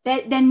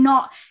 They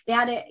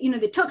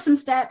took some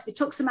steps, they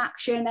took some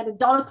action, they had a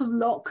dollop of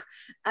luck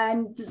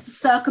and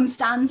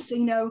circumstance,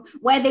 you know,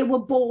 where they were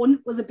born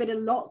was a bit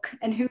of luck,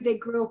 and who they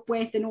grew up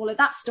with and all of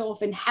that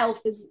stuff, and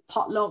health is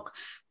potluck.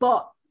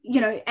 But,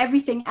 you know,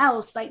 everything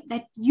else, like,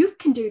 that, you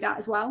can do that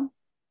as well.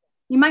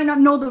 You might not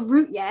know the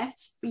route yet,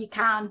 but you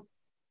can.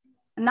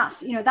 And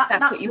that's, you know,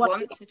 that's what you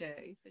want to do,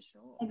 for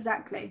sure.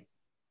 Exactly.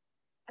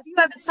 Have you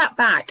ever sat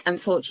back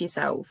and thought to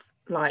yourself,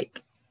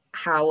 like,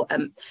 how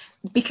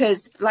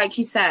because, like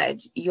you said,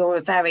 you're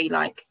a very,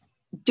 like,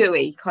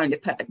 doey kind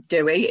of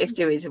doey, if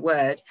doey is a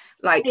word,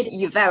 like,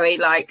 you're very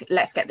like,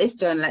 let's get this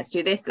done, let's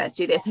do this.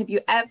 Have you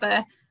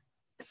ever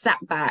sat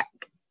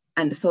back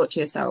and thought to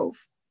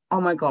yourself, oh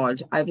my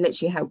god, I've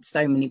literally helped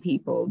so many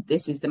people,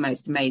 this is the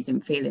most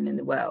amazing feeling in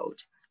the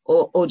world?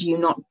 Or do you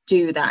not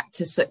do that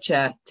to such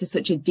a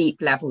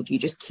deep level? Do you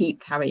just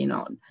keep carrying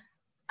on?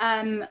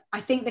 I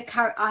think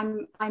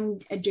I'm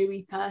a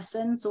dewy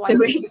person, so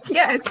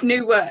yes,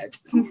 new word.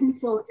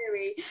 So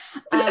dewy.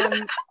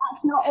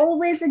 That's not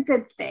always a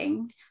good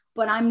thing,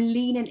 but I'm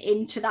leaning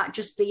into that,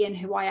 just being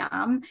who I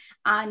am,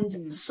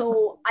 and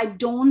so I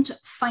don't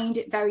find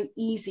it very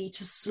easy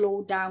to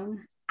slow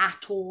down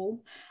at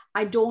all.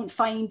 I don't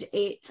find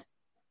it.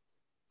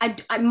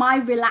 My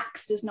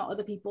relaxed is not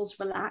other people's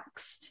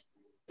relaxed.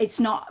 It's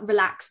not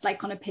relaxed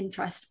like on a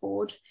Pinterest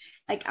board.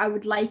 Like, I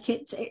would like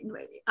it.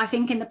 I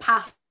think in the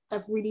past,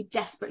 I've really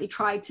desperately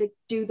tried to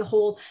do the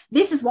whole,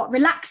 this is what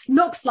relaxed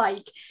looks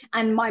like.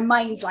 And my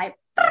mind's like,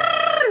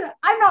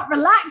 I'm not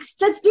relaxed.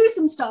 Let's do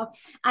some stuff.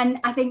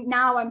 And I think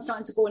now I'm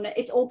starting to go, and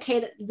it's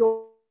okay that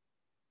you're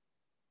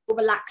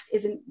relaxed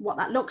isn't what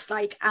that looks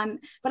like.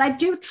 But I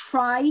do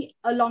try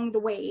along the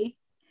way.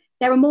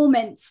 There are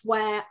moments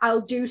where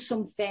I'll do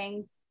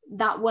something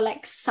that will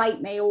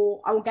excite me,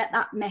 or I will get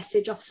that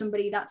message of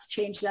somebody that's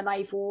changed their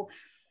life, or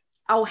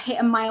I'll hit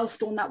a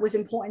milestone that was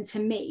important to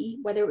me,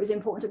 whether it was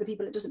important to the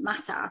people, it doesn't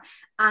matter.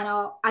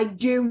 And I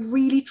do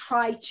really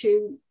try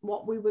to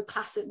what I would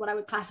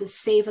class as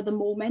savor the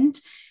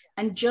moment,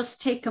 and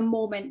just take a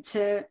moment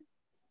to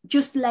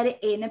just let it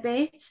in a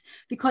bit,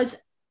 because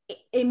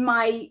in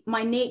my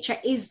nature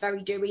is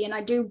very doy, and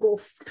I do go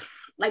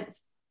like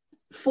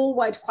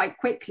forward quite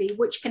quickly,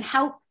 which can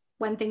help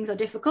when things are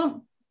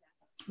difficult,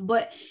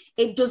 but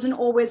it doesn't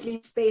always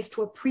leave space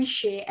to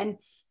appreciate. And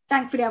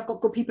thankfully I've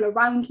got good people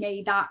around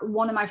me. That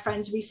one of my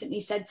friends recently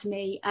said to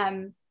me,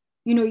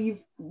 you know,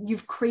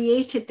 you've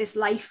created this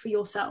life for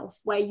yourself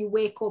where you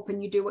wake up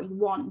and you do what you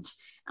want,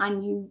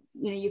 and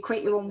you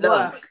create your own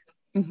work.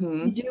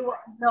 Mm-hmm. You do what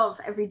you love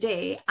every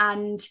day,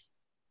 and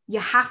you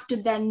have to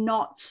then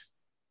not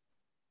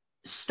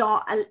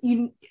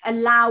you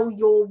allow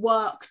your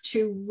work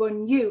to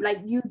run you. Like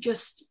you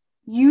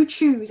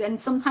choose. And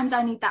sometimes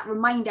I need that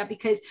reminder,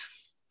 because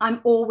I'm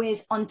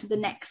always on to the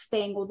next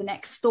thing or the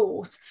next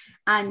thought,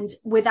 and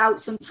without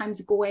sometimes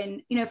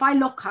going, you know, if I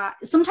look at,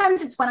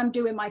 sometimes it's when I'm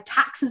doing my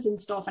taxes and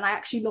stuff, and I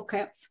actually look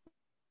at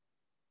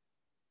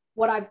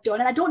what I've done,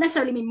 and I don't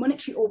necessarily mean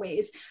monetary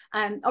always,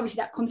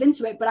 obviously that comes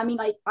into it, but I mean,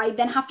 like, I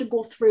then have to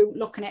go through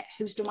looking at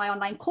who's done my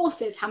online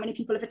courses, how many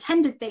people have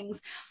attended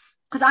things,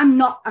 because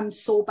I'm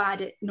so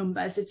bad at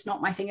numbers. It's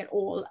not my thing at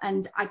all,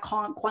 and I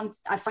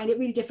find it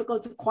really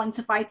difficult to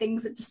quantify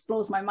things. It just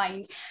blows my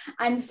mind.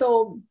 And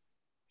so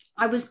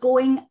I was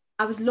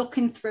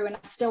looking through, and I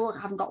still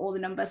haven't got all the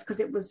numbers, because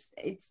it was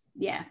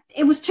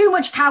too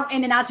much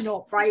counting and adding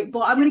up, right?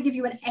 But I'm going to give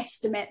you an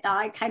estimate that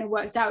I kind of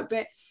worked out.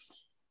 But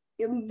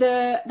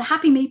the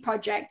Happy Me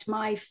project,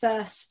 my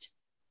first,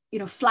 you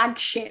know,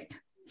 flagship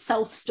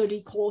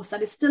self-study course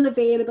that is still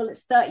available,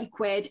 it's 30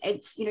 quid.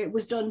 It's, you know, it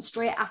was done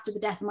straight after the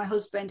death of my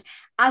husband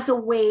as a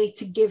way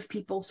to give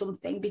people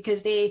something,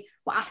 because they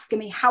were asking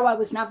me how I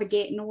was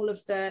navigating all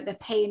of the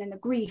pain and the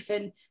grief,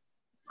 and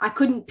I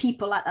couldn't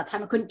at that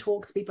time, I couldn't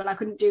talk to people, I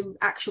couldn't do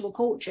actual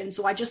coaching,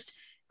 so I just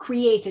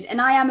created.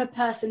 And I am a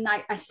person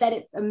that, I said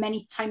it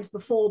many times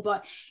before,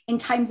 but in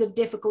times of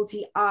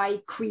difficulty,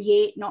 I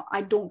create,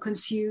 I don't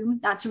consume.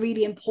 That's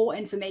really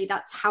important for me.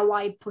 That's how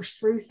I push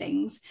through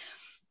things.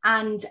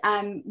 And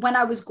when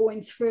I was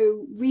going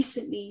through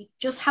recently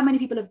just how many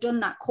people have done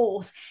that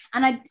course,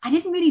 and I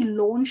didn't really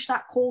launch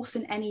that course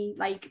in any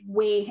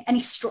way, any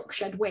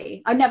structured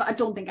way. I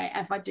don't think I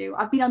ever do.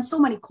 I've been on so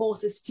many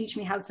courses to teach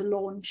me how to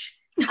launch,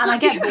 and I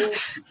get bored.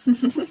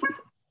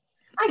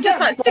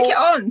 Stick it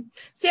on,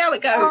 see how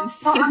it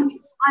goes.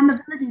 I'm a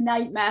bloody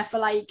nightmare for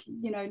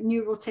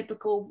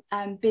neurotypical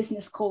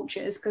business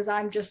coaches, because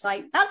I'm just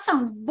like, that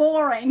sounds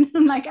boring.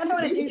 I'm like, I don't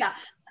want to do that.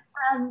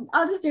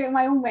 I'll just do it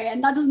my own way,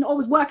 and that doesn't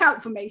always work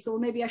out for me, so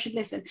maybe I should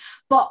listen.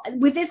 But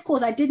with this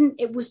course,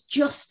 it was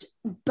just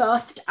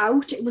birthed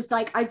out. It was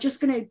like, I'm just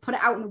going to put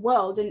it out in the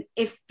world, and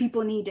if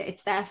people need it,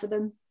 it's there for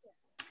them.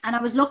 And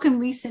I was looking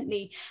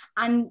recently,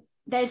 and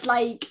there's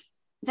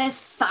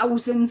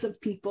thousands of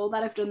people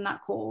that have done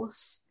that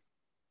course.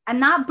 And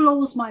that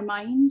blows my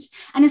mind.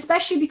 And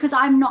especially because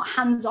I'm not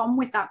hands-on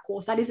with that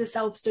course. That is a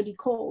self-study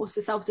course,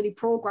 a self-study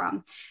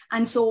program.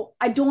 And so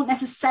I don't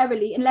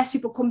necessarily, unless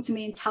people come to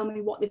me and tell me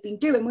what they've been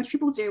doing, which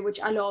people do, which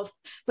I love,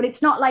 but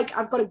it's not like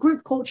I've got a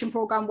group coaching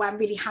program where I'm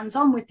really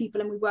hands-on with people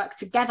and we work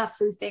together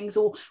through things.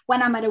 Or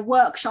when I'm at a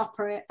workshop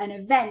or an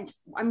event,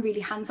 I'm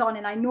really hands-on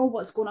and I know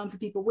what's going on for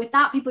people. With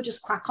that, people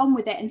just crack on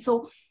with it. And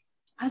so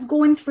I was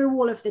going through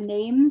all of the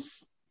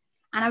names,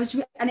 and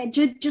it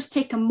did just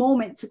take a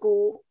moment to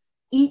go,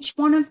 each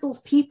one of those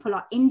people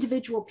are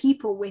individual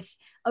people with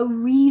a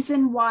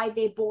reason why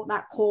they bought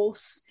that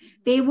course.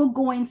 They were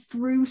going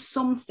through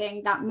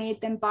something that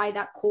made them buy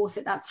that course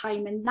at that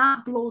time. And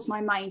that blows my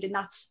mind. And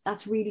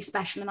that's really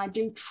special. And I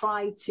do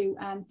try to,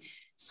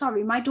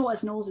 sorry, my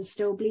daughter's nose is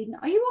still bleeding.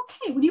 Are you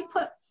okay? Would you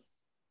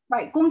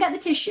right, go and get the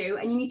tissue,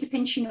 and you need to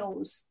pinch your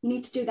nose. You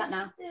need to do that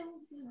now.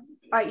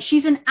 Right,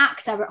 she's an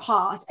actor at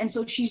heart. And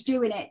so she's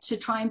doing it to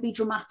try and be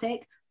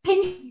dramatic.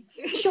 Pinch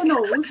your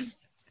nose.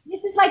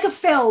 This is like a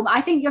film.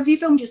 I think, have you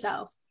filmed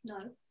yourself? No.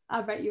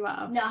 I bet you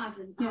have. No, I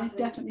haven't. Yeah,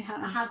 definitely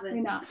have. I haven't.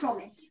 You know. I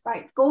promise.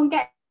 Right, go and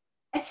get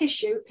a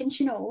tissue,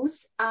 pinch your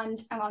nose,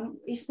 and hang on,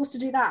 you're supposed to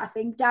do that, I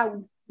think,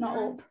 down, not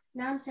up.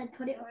 Nan said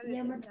put it on.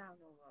 Yeah,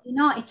 You're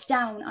not, it's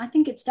down. I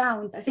think it's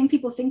down, but I think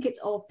people think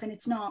it's up, and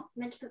it's not.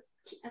 Meant to put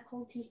a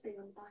cold teaspoon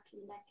on the back of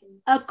your neck.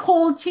 A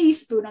cold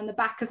teaspoon on the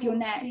back of your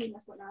neck.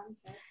 That's what Nan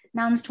said.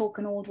 Nan's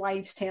talking old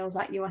wives' tales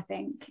at you, I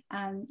think.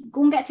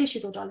 Go and get a tissue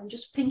though, darling.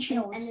 Just pinch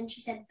your nose. And then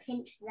she said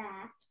pinch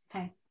there.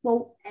 Okay.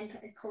 Well, and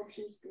put a cold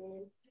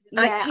teaspoon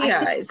in.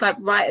 Yeah, it's like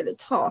right at the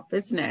top,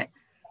 isn't it?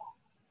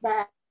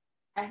 There.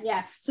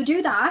 Yeah. So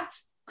do that,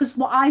 because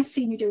what I've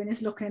seen you doing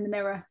is looking in the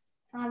mirror.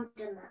 I haven't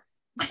done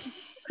that.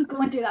 Go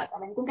and do that,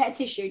 darling. Go and get a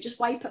tissue. Just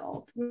wipe it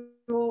up. You're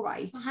all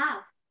right. I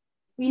have.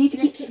 You need to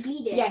keep it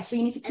bleeding. Yeah, so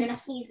you need to keep. And then I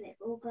sneeze and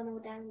it's all gone all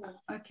down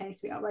me. Okay,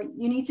 sweetheart. Right.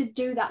 You need to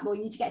do that though.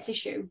 You need to get a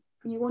tissue.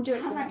 Can you go and do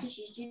it? I have had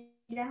tissues. Do you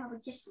know how the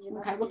tissues?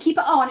 Okay, we'll keep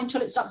it on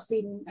until it stops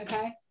bleeding.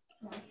 Okay.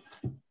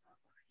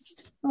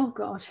 Oh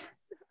God,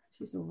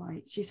 she's all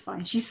right. She's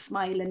fine. She's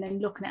smiling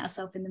and looking at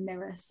herself in the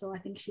mirror, so I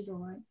think she's all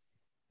right.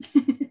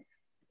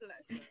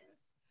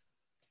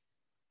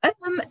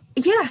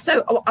 Yeah,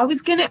 so I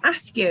was going to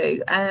ask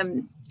you,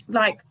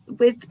 like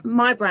with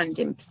my brand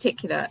in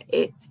particular,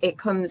 it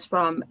comes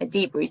from a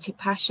deep-rooted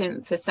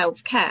passion for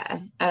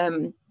self-care,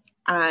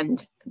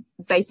 and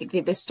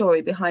basically the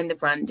story behind the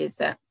brand is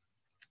that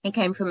it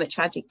came from a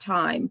tragic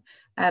time,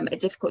 a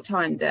difficult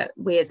time that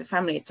we as a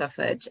family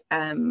suffered.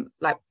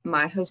 Like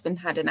my husband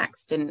had an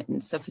accident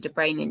and suffered a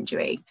brain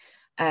injury,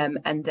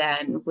 and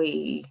then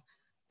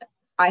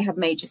I had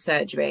major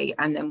surgery,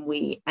 and then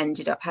we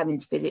ended up having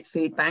to visit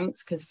food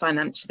banks because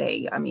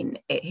financially, I mean,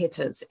 it hit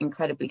us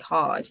incredibly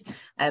hard.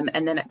 And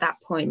then at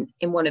that point,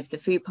 in one of the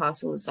food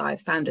parcels, I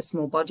found a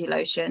small body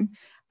lotion,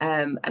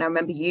 and I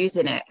remember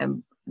using it,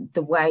 and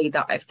the way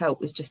that I felt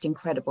was just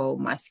incredible.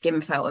 My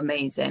skin felt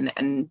amazing,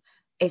 and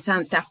it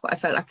sounds daft, but I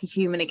felt like a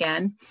human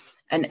again.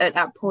 And at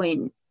that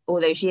point, all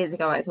those years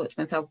ago, I thought to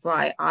myself,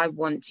 right, I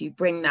want to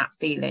bring that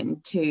feeling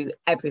to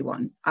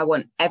everyone. I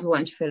want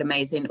everyone to feel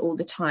amazing all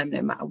the time,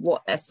 no matter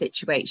what their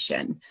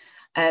situation.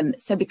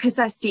 So because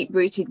that's deep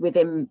rooted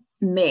within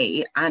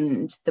me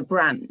and the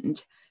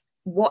brand,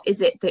 what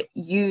is it that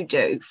you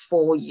do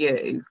for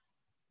you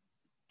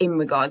in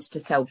regards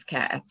to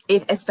self-care,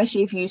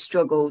 especially if you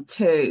struggle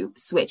to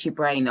switch your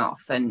brain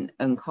off and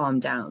calm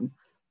down?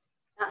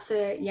 That's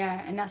a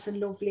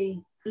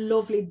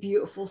lovely,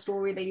 beautiful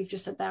story that you've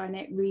just said there, and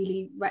I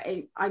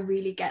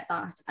really get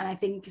that. And I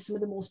think some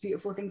of the most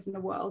beautiful things in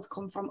the world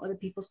come from other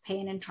people's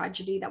pain and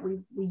tragedy, that we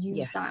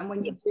use that, and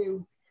when you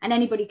do, and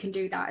anybody can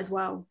do that as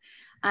well.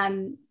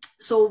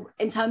 So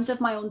in terms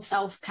of my own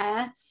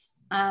self-care,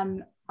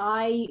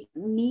 I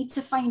need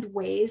to find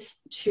ways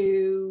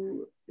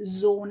to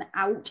zone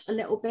out a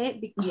little bit,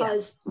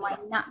 because my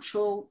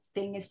natural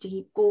thing is to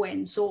keep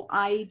going. So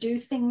I do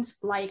things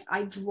like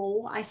I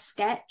draw, I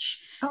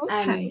sketch.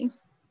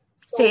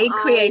 See,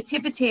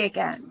 creativity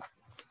again.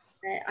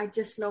 I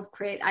just love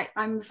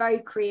I'm a very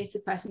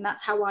creative person.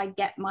 That's how I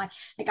get I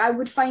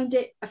find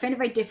it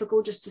very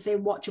difficult just to say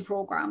watch a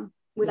program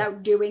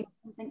without doing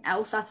something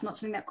else. That's not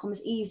something that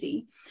comes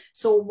easy.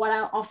 So what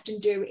I'll often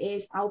do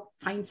is I'll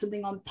find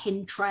something on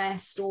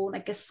Pinterest or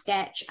like a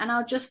sketch, and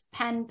I'll just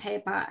pen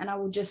paper and I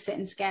will just sit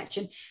and sketch,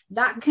 and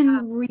that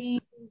can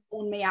really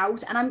zone me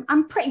out. And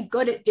I'm pretty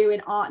good at doing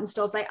art and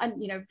stuff.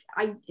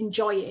 I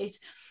enjoy it,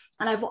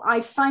 and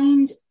I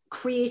find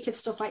creative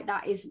stuff like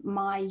that is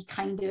my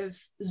kind of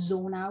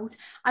zone out.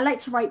 I like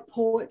to write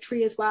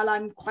poetry as well.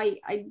 I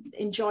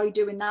enjoy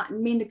doing that.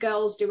 And me and the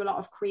girls do a lot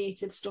of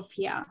creative stuff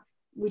here.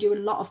 We do a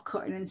lot of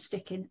cutting and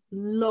sticking.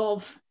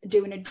 Love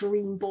doing a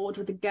dream board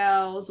with the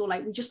girls, or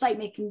we just like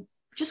making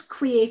just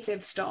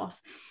creative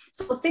stuff.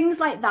 So things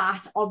like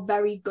that are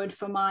very good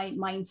for my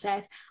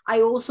mindset.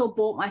 I also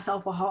bought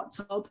myself a hot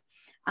tub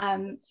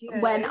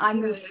when I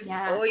moved.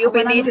 You'll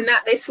be needing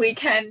that this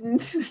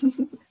weekend.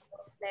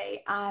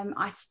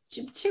 It's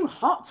too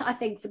hot, I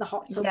think, for the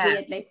hot tub.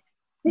 Weirdly,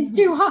 it's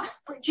too hot.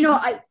 But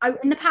I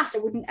in the past I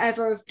wouldn't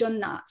ever have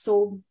done that.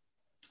 So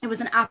it was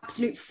an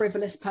absolute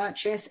frivolous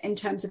purchase in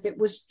terms of it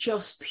was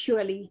just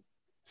purely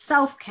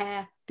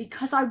self-care,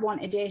 because I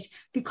wanted it,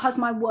 because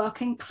my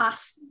working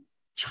class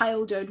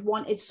childhood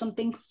wanted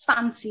something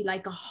fancy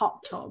like a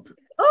hot tub.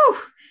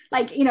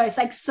 It's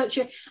like such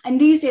a,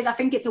 and these days I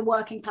think it's a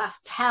working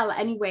class tell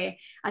anyway.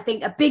 I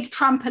think a big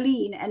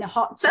trampoline and a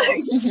hot tub.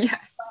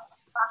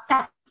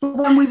 But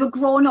when we were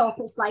growing up,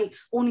 it's like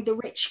only the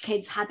rich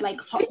kids had the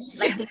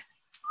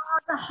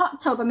hot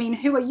tub. I mean,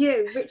 who are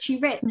you, Richie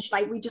Rich?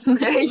 We just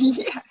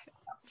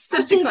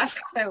such a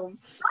classic film.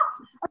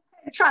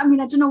 I mean,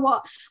 I don't know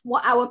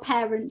what our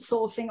parents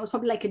sort of think. It was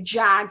probably like a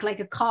Jag, like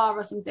a car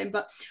or something.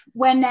 But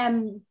when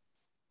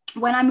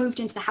I moved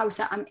into the house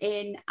that I'm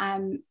in,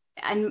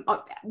 and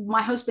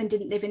my husband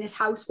didn't live in this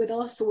house with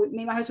us, so me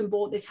and my husband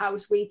bought this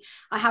house.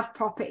 I have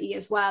property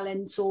as well,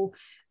 and so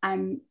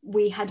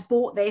we had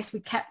bought this. We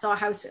kept our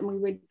house, and we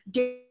were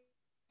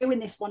doing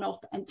this one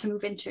up and to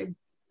move into.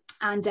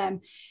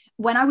 And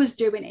when I was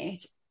doing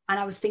it, and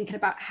I was thinking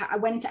about how I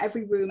went into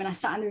every room, and I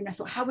sat in the room and I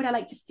thought, how would I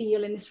like to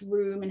feel in this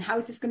room, and how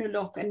is this going to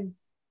look? And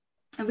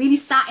I really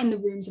sat in the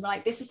rooms and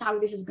like, this is how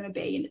this is going to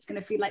be, and it's going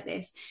to feel like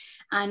this.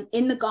 And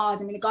in the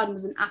garden, the garden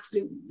was an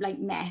absolute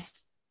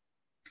mess.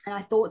 And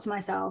I thought to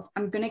myself,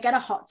 I'm going to get a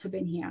hot tub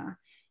in here.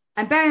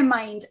 And bear in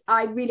mind,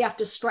 I really have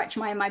to stretch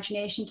my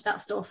imagination to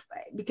that stuff,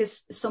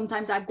 because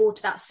sometimes I go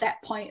to that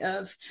set point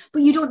of,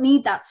 but you don't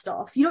need that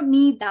stuff. You don't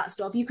need that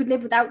stuff. You could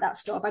live without that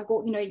stuff.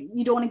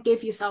 You don't want to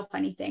give yourself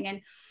anything.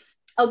 And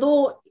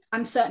although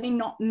I'm certainly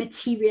not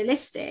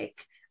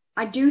materialistic,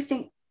 I do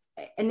think,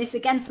 and this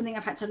again, something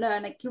I've had to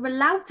learn, you're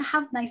allowed to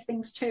have nice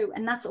things too.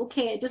 And that's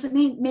okay. It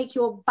doesn't make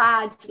you a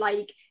bad,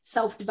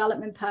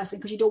 self-development person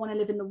because you don't want to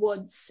live in the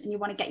woods and you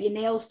want to get your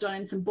nails done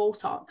and some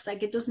Botox.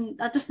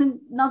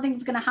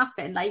 Nothing's going to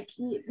happen.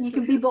 You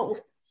can be both,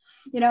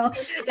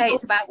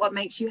 It's about what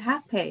makes you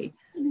happy.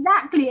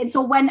 Exactly. And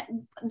so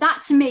when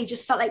that to me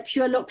just felt like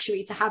pure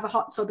luxury, to have a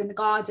hot tub in the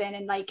garden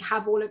and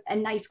have all of a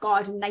nice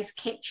garden, nice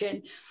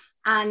kitchen.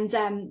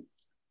 And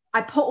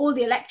I put all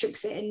the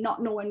electrics in,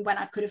 not knowing when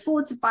I could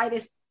afford to buy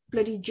this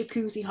bloody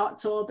jacuzzi hot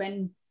tub.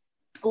 And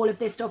all of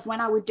this stuff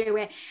when I would do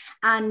it.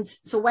 And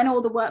so when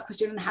all the work was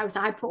done in the house,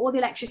 I put all the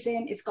electrics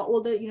in. It's got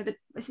all the, you know,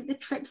 is it the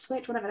trip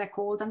switch, whatever they're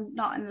called? I'm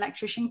not an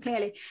electrician,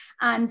 clearly.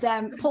 And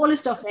put all the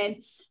stuff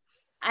in.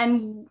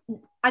 And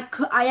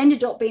I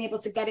ended up being able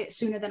to get it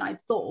sooner than I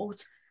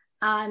thought.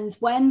 And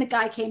when the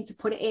guy came to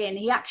put it in,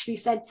 he actually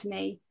said to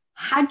me,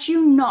 had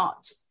you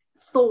not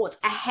thought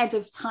ahead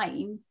of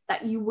time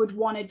that you would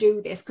want to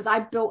do this, because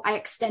I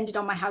extended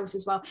on my house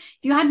as well. If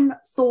you hadn't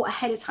thought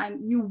ahead of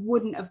time, you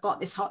wouldn't have got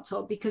this hot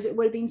tub, because it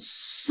would have been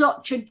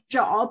such a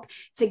job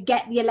to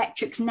get the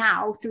electrics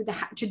now through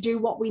to do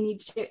what we need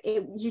to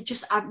do.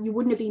 You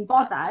wouldn't have been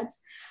bothered.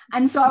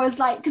 And so I was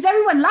like, because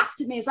everyone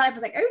laughed at me as well. I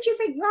was like, oh, do you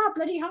think you are,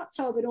 bloody hot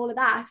tub and all of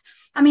that?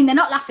 I mean, they're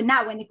not laughing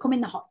now when they come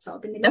in the hot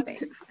tub and they love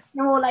it.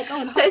 They're all like,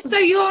 oh. So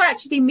you're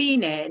actually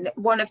meaning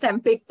one of them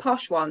big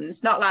posh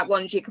ones, not like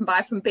ones you can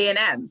buy from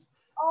B&M?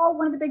 Oh,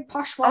 one of the big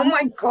posh ones. Oh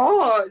my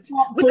God.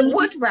 With the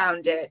wood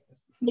round it.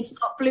 It's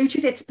got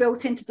Bluetooth. It's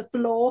built into the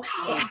floor.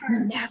 It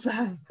has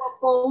Never.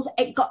 bubbles.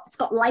 It's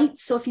got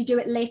lights. So if you do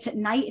it late at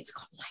night, it's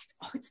got lights.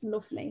 Oh, it's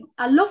lovely.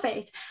 I love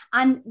it.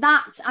 And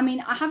that, I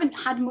mean, I haven't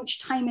had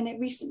much time in it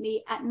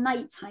recently at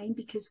night time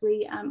because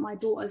my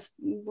daughters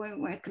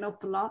weren't waking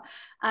up a lot.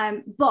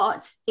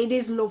 But it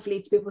is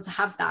lovely to be able to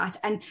have that.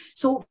 And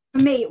so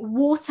for me,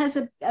 water's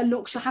a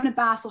luxury. Having a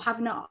bath or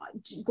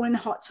going in the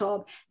hot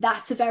tub,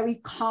 that's a very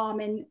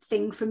calming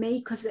thing for me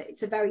because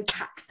it's a very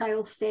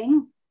tactile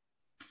thing.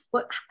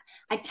 But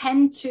I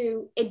tend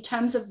to, in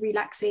terms of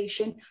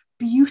relaxation,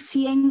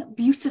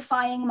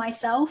 beautifying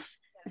myself,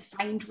 I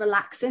find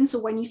relaxing. So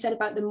when you said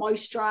about the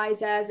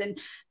moisturizers and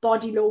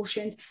body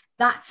lotions,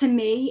 that to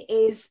me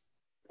is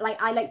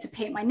like, I like to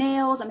paint my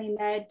nails. I mean,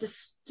 they're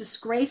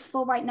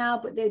disgraceful right now,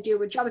 but they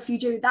do a job. If you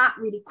do that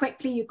really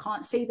quickly, you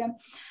can't see them.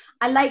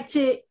 I like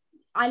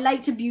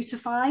to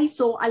beautify,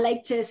 so I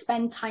like to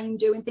spend time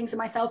doing things for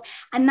myself,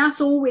 and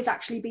that's always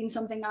actually been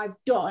something I've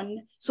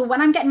done. So when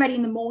I'm getting ready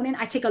in the morning,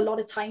 I take a lot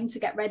of time to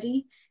get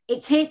ready.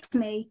 It takes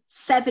me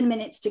 7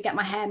 minutes to get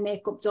my hair and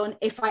makeup done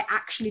if I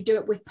actually do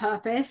it with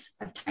purpose.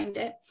 I've timed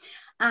it.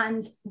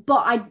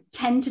 But I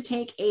tend to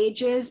take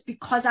ages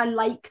because I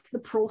like the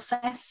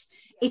process.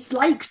 It's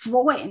like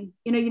drawing,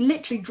 you know, you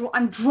literally draw.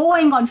 I'm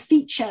drawing on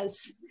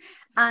features,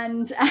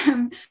 and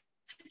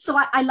so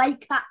I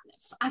like that.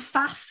 I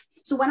faff.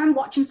 So when I'm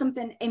watching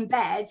something in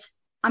bed,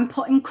 I'm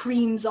putting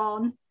creams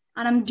on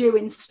and I'm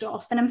doing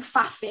stuff and I'm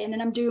faffing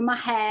and I'm doing my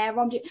hair.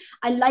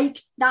 I like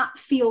that.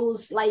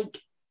 Feels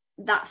like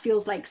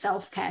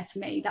self-care to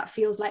me. That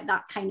feels like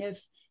that kind of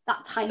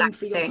that time that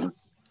for thing. yourself.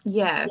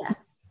 Yeah.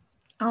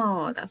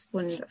 Oh, that's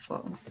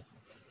wonderful.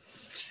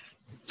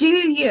 Do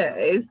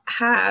you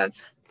have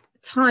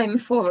time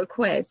for a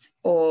quiz,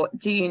 or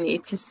do you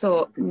need to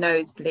sort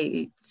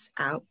nosebleeds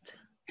out?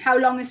 How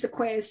long is the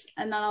quiz?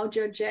 And then I'll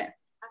judge it.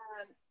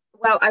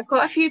 Well, I've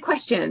got a few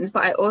questions,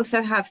 but I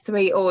also have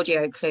 3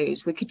 audio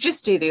clues. We could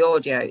just do the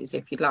audios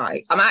if you'd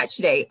like. I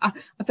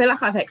feel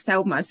like I've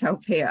excelled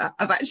myself here.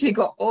 I've actually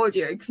got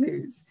audio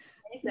clues.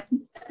 I love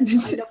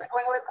it.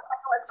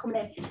 What's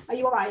coming in? Are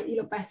you all right? You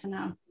look better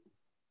now.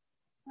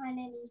 I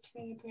nearly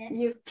cleared it.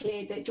 You've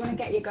cleared it. Do you want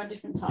to get your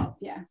different top?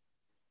 Yeah.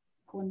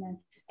 Go on then.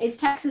 Is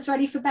Texas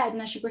ready for bed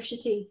unless you brush your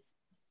teeth?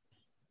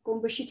 Go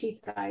and brush your teeth,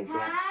 guys.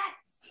 Yeah.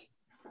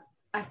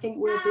 I think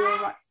we'll be all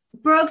right.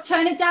 Brooke,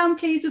 turn it down,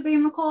 please. We're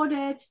being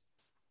recorded.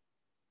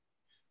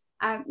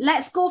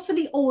 Let's go for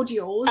the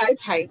audios.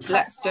 Okay,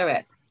 let's do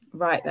it.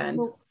 Right then.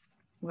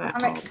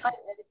 I'm excited.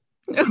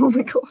 Oh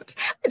my God.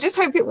 I just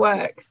hope it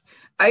works.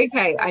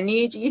 Okay, I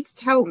need you to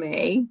tell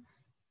me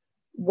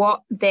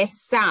what this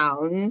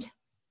sound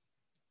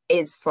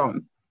is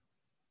from.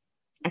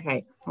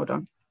 Okay, hold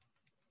on.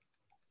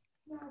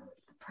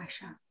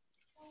 Pressure.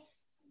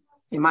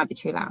 It might be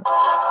too loud.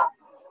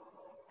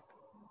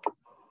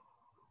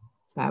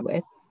 Bear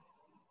with.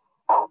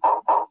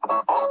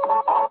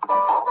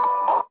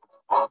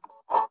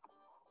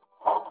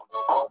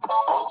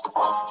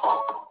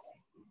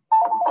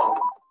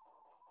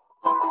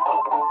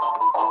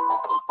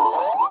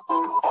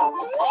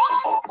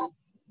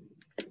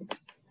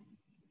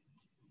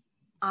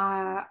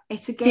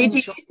 It's a game.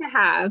 Did you used to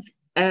have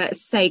a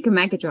Sega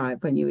Mega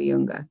Drive when you were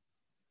younger?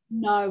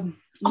 No.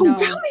 Oh,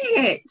 damn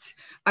it.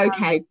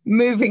 Okay,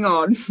 moving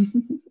on.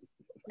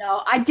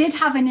 No, I did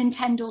have a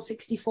Nintendo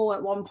 64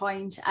 at one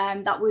point.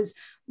 That was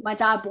my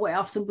dad bought it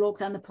off some bloke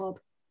down the pub.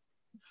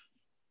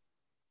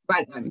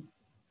 Right then.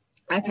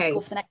 Okay.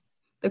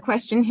 The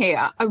question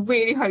here, I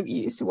really hope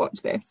you used to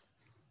watch this.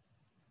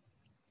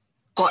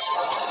 What?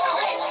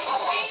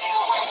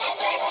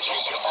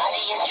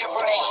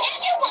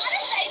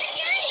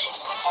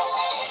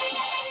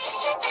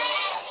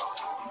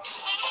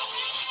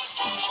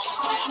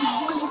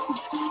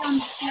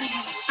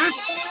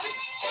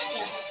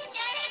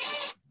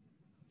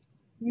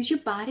 Use your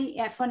body.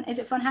 Yeah, fun. Is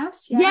it Fun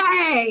House? Yeah.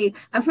 Yay!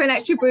 And for an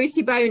extra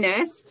Brucey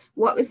bonus,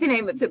 what was the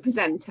name of the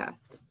presenter?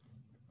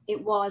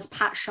 It was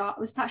Pat Sharp.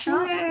 Was Pat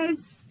Sharp?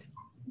 Yes.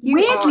 You are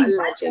a Weirdly,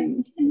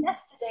 legend.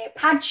 yesterday,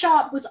 Pad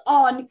Sharp was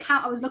on.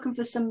 I was looking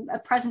for a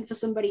present for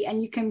somebody,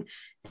 and you can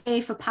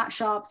pay for Pat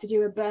Sharp to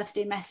do a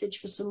birthday message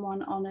for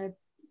someone on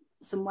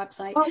some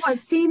website. Oh, I've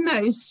seen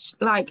those.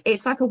 Like,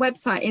 it's like a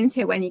website, isn't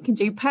it, when you can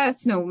do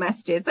personal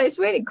messages. That's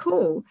really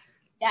cool.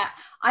 Yeah,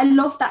 I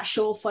love that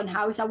show, Fun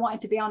House. I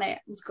wanted to be on it.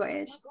 It was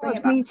good.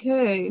 Oh, me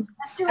too.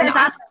 Let's do it as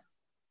adults.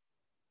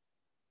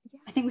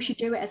 I think we should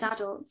do it as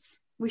adults.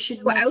 We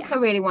should. What else I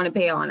really want to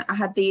be on? I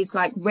had these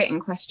like written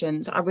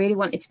questions. I really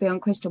wanted to be on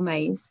Crystal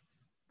Maze.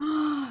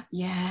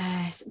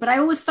 Yes, but I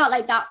always felt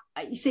like that.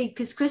 You see,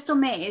 because Crystal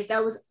Maze,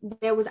 there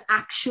was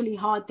actually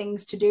hard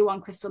things to do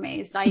on Crystal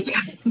Maze. Like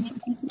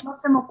some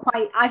of them were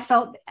quite. I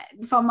felt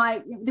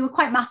they were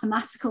quite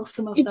mathematical.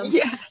 Some of them.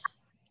 Yeah.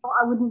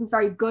 I wouldn't be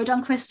very good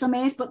on Crystal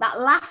Maze, but that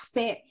last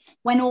bit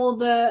when all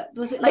the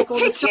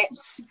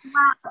tickets.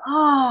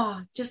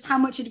 Just how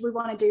much did we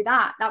want to do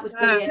that? That was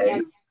brilliant.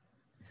 Yeah.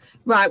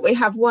 Right, we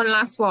have one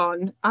last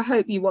one. I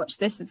hope you watch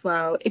this as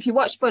well. If you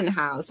watch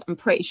Funhouse, I'm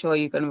pretty sure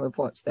you're going to have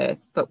watched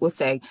this, but we'll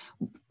see.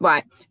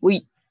 Right,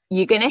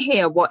 you're going to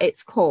hear what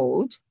it's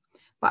called,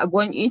 but I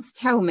want you to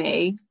tell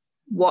me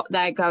what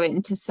they're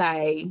going to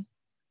say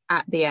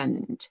at the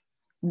end.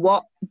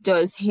 What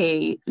does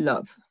he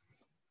love?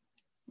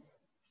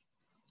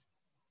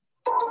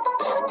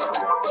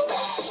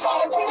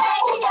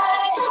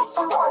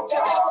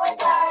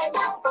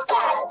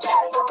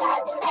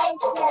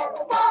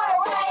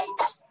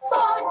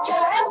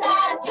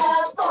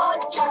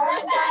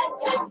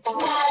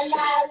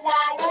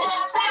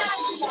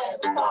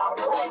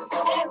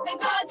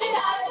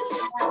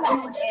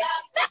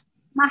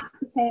 Mashed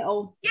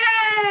potato.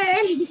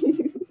 Yay!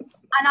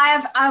 And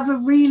I have a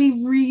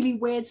really, really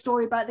weird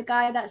story about the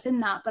guy that's in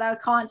that, but I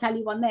can't tell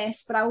you on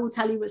this, but I will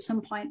tell you at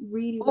some point.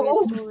 Really weird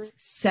story.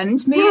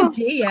 Send me a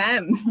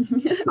DM.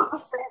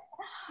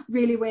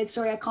 Really weird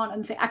story. I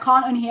can't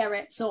unhear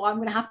it, so I'm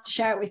going to have to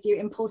share it with you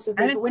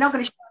impulsively. But we're not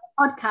going to share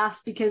the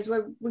podcast because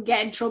we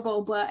get in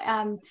trouble. But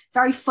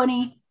very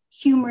funny,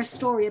 humorous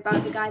story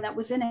about the guy that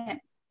was in it.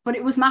 But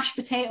it was mashed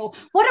potato.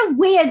 What a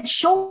weird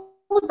show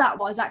that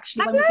was,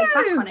 actually, when we think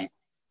back on it.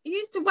 He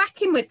used to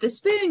whack him with the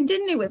spoon,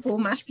 didn't he, with all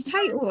mashed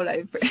potato all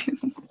over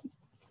him.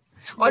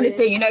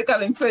 Honestly,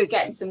 going through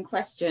getting some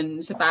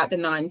questions about the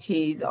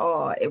 90s,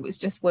 it was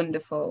just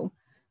wonderful.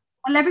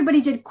 Well,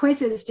 everybody did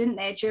quizzes, didn't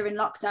they, during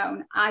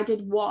lockdown? I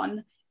did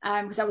one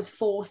because I was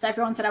forced.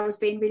 Everyone said I was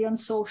being really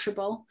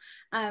unsociable.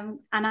 And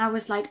I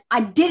was like,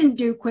 I didn't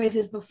do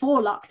quizzes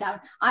before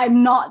lockdown.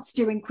 I'm not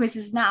doing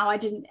quizzes now. I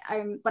didn't,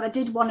 but I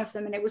did one of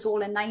them and it was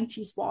all a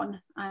 90s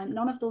one.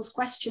 None of those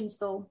questions,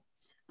 though.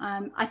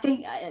 I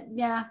think,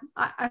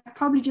 I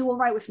probably do all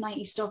right with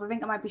 90s stuff. I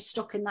think I might be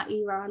stuck in that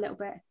era a little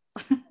bit.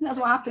 That's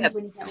what happens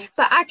when you get old.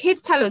 But our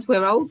kids tell us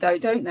we're old, though,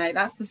 don't they?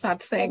 That's the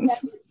sad thing.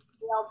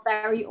 We are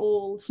very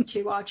old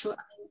to our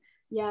children.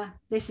 Yeah,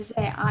 this is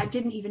it. I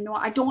didn't even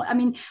know.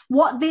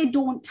 What they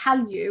don't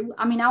tell you,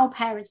 our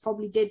parents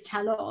probably did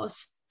tell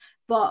us,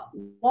 but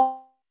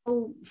what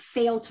people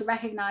fail to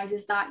recognize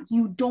is that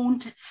you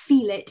don't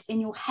feel it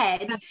in your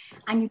head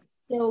and you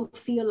still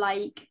feel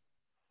like,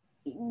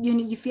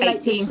 you feel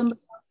 18.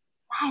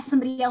 Like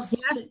somebody else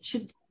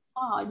should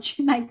charge.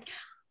 Like,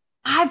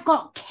 I've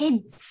got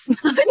kids.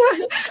 Humans,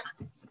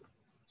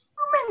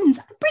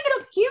 bring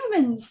it up,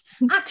 humans,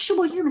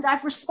 actual humans. I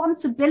have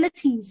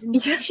responsibilities, and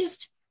it's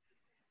just,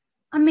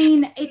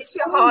 it's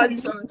hard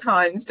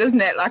sometimes,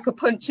 doesn't it? Like a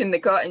punch in the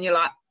gut, and you're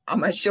like,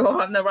 am I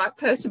sure I'm the right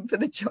person for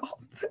the job?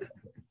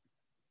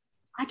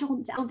 I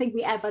don't think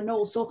we ever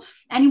know. So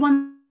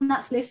anyone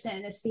that's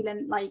listening is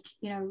feeling like,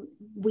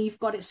 we've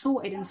got it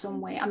sorted in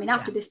some way.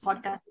 After this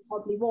podcast, we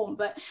probably won't.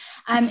 But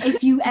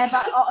if you ever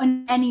are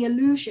on any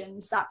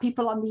illusions that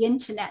people on the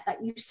internet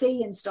that you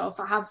see and stuff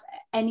have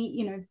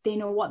any, they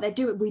know what they're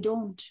doing. We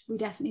don't. We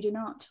definitely do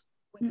not.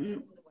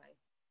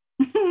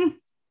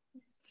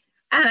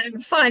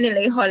 And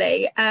finally,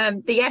 Holly,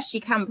 the Yes You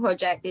Can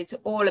project is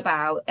all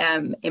about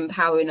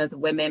empowering other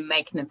women,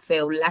 making them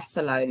feel less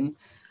alone.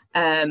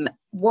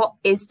 What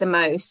is the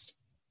most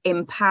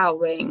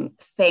empowering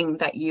thing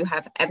that you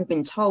have ever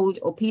been told,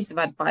 or piece of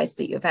advice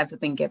that you've ever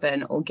been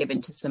given or given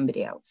to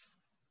somebody else?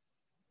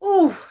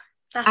 Oh,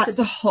 that's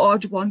a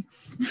hard one.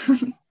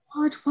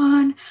 Hard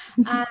one.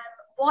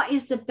 What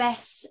is the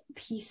best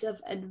piece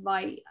of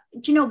advice?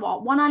 Do you know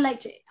what? One, I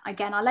like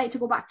to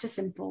go back to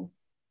simple.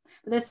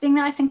 But the thing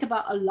that I think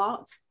about a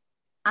lot,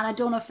 and I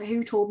don't know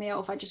who told me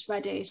or if I just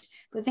read it,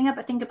 but the thing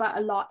I think about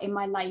a lot in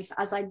my life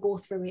as I go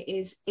through it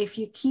is, if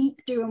you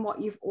keep doing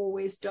what you've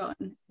always done,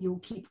 you'll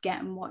keep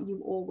getting what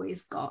you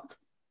always got.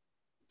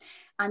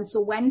 And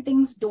so when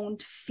things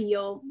don't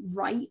feel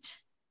right,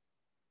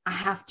 I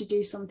have to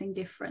do something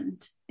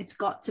different. It's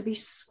got to be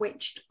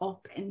switched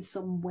up in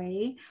some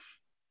way,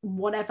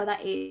 whatever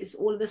that is.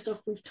 All of the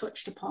stuff we've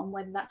touched upon,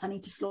 whether that's I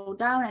need to slow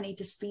down, I need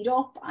to speed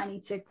up, I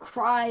need to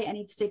cry, I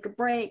need to take a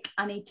break,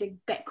 I need to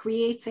get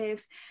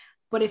creative.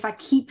 But if I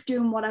keep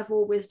doing what I've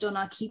always done,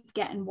 I keep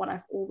getting what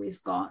I've always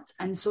got.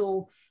 And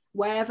so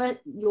wherever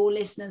your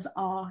listeners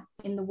are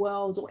in the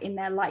world or in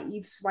their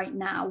lives right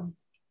now,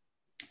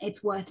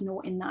 it's worth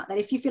noting that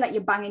if you feel like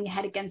you're banging your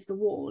head against the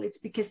wall, it's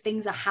because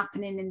things are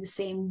happening in the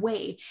same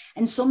way.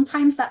 And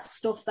sometimes that's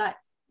stuff that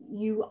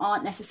you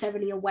aren't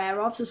necessarily aware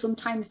of. So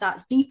sometimes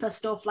that's deeper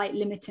stuff like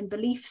limiting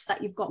beliefs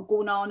that you've got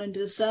going on under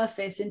the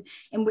surface, and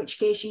in which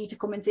case you need to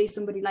come and see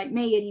somebody like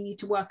me, and you need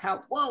to work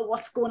out, whoa,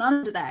 what's going on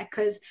under there?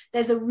 Because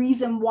there's a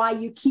reason why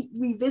you keep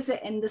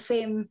revisiting the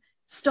same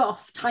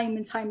stuff time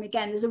and time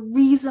again. There's a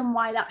reason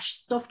why that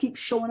stuff keeps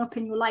showing up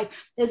in your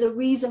life. There's a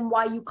reason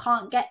why you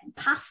can't get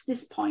past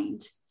this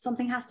point.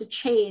 Something has to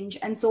change.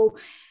 And so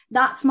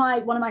that's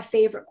one of my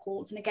favorite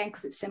quotes. And again,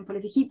 because it's simple,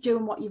 if you keep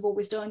doing what you've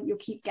always done, you'll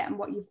keep getting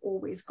what you've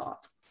always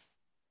got.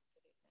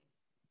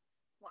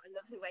 What a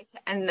lovely way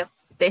to end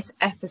this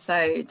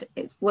episode.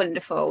 It's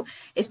wonderful.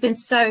 It's been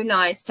so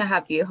nice to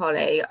have you,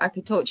 Holly. I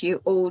could talk to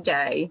you all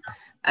day.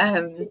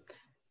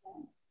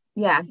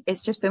 Yeah,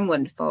 it's just been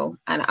wonderful,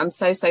 and I'm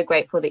so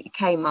grateful that you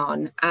came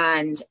on.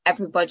 And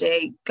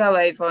everybody, go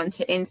over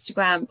onto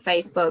Instagram,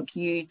 Facebook,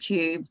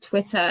 YouTube,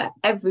 Twitter,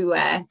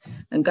 everywhere,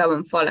 and go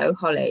and follow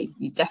Holly.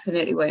 You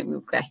definitely won't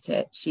regret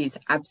it. She's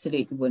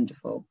absolutely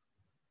wonderful.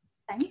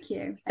 Thank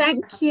you.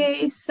 Thank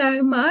you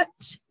so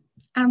much,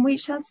 and we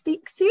shall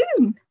speak soon.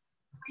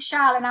 We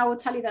shall, and I will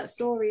tell you that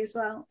story as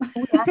well.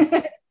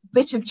 Yes.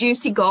 Bit of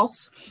juicy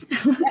goss.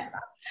 Yeah.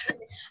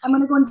 I'm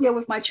going to go and deal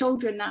with my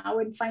children now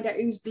and find out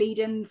who's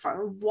bleeding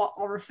from what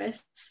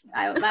orifice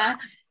out there.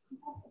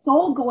 It's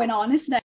all going on, isn't it?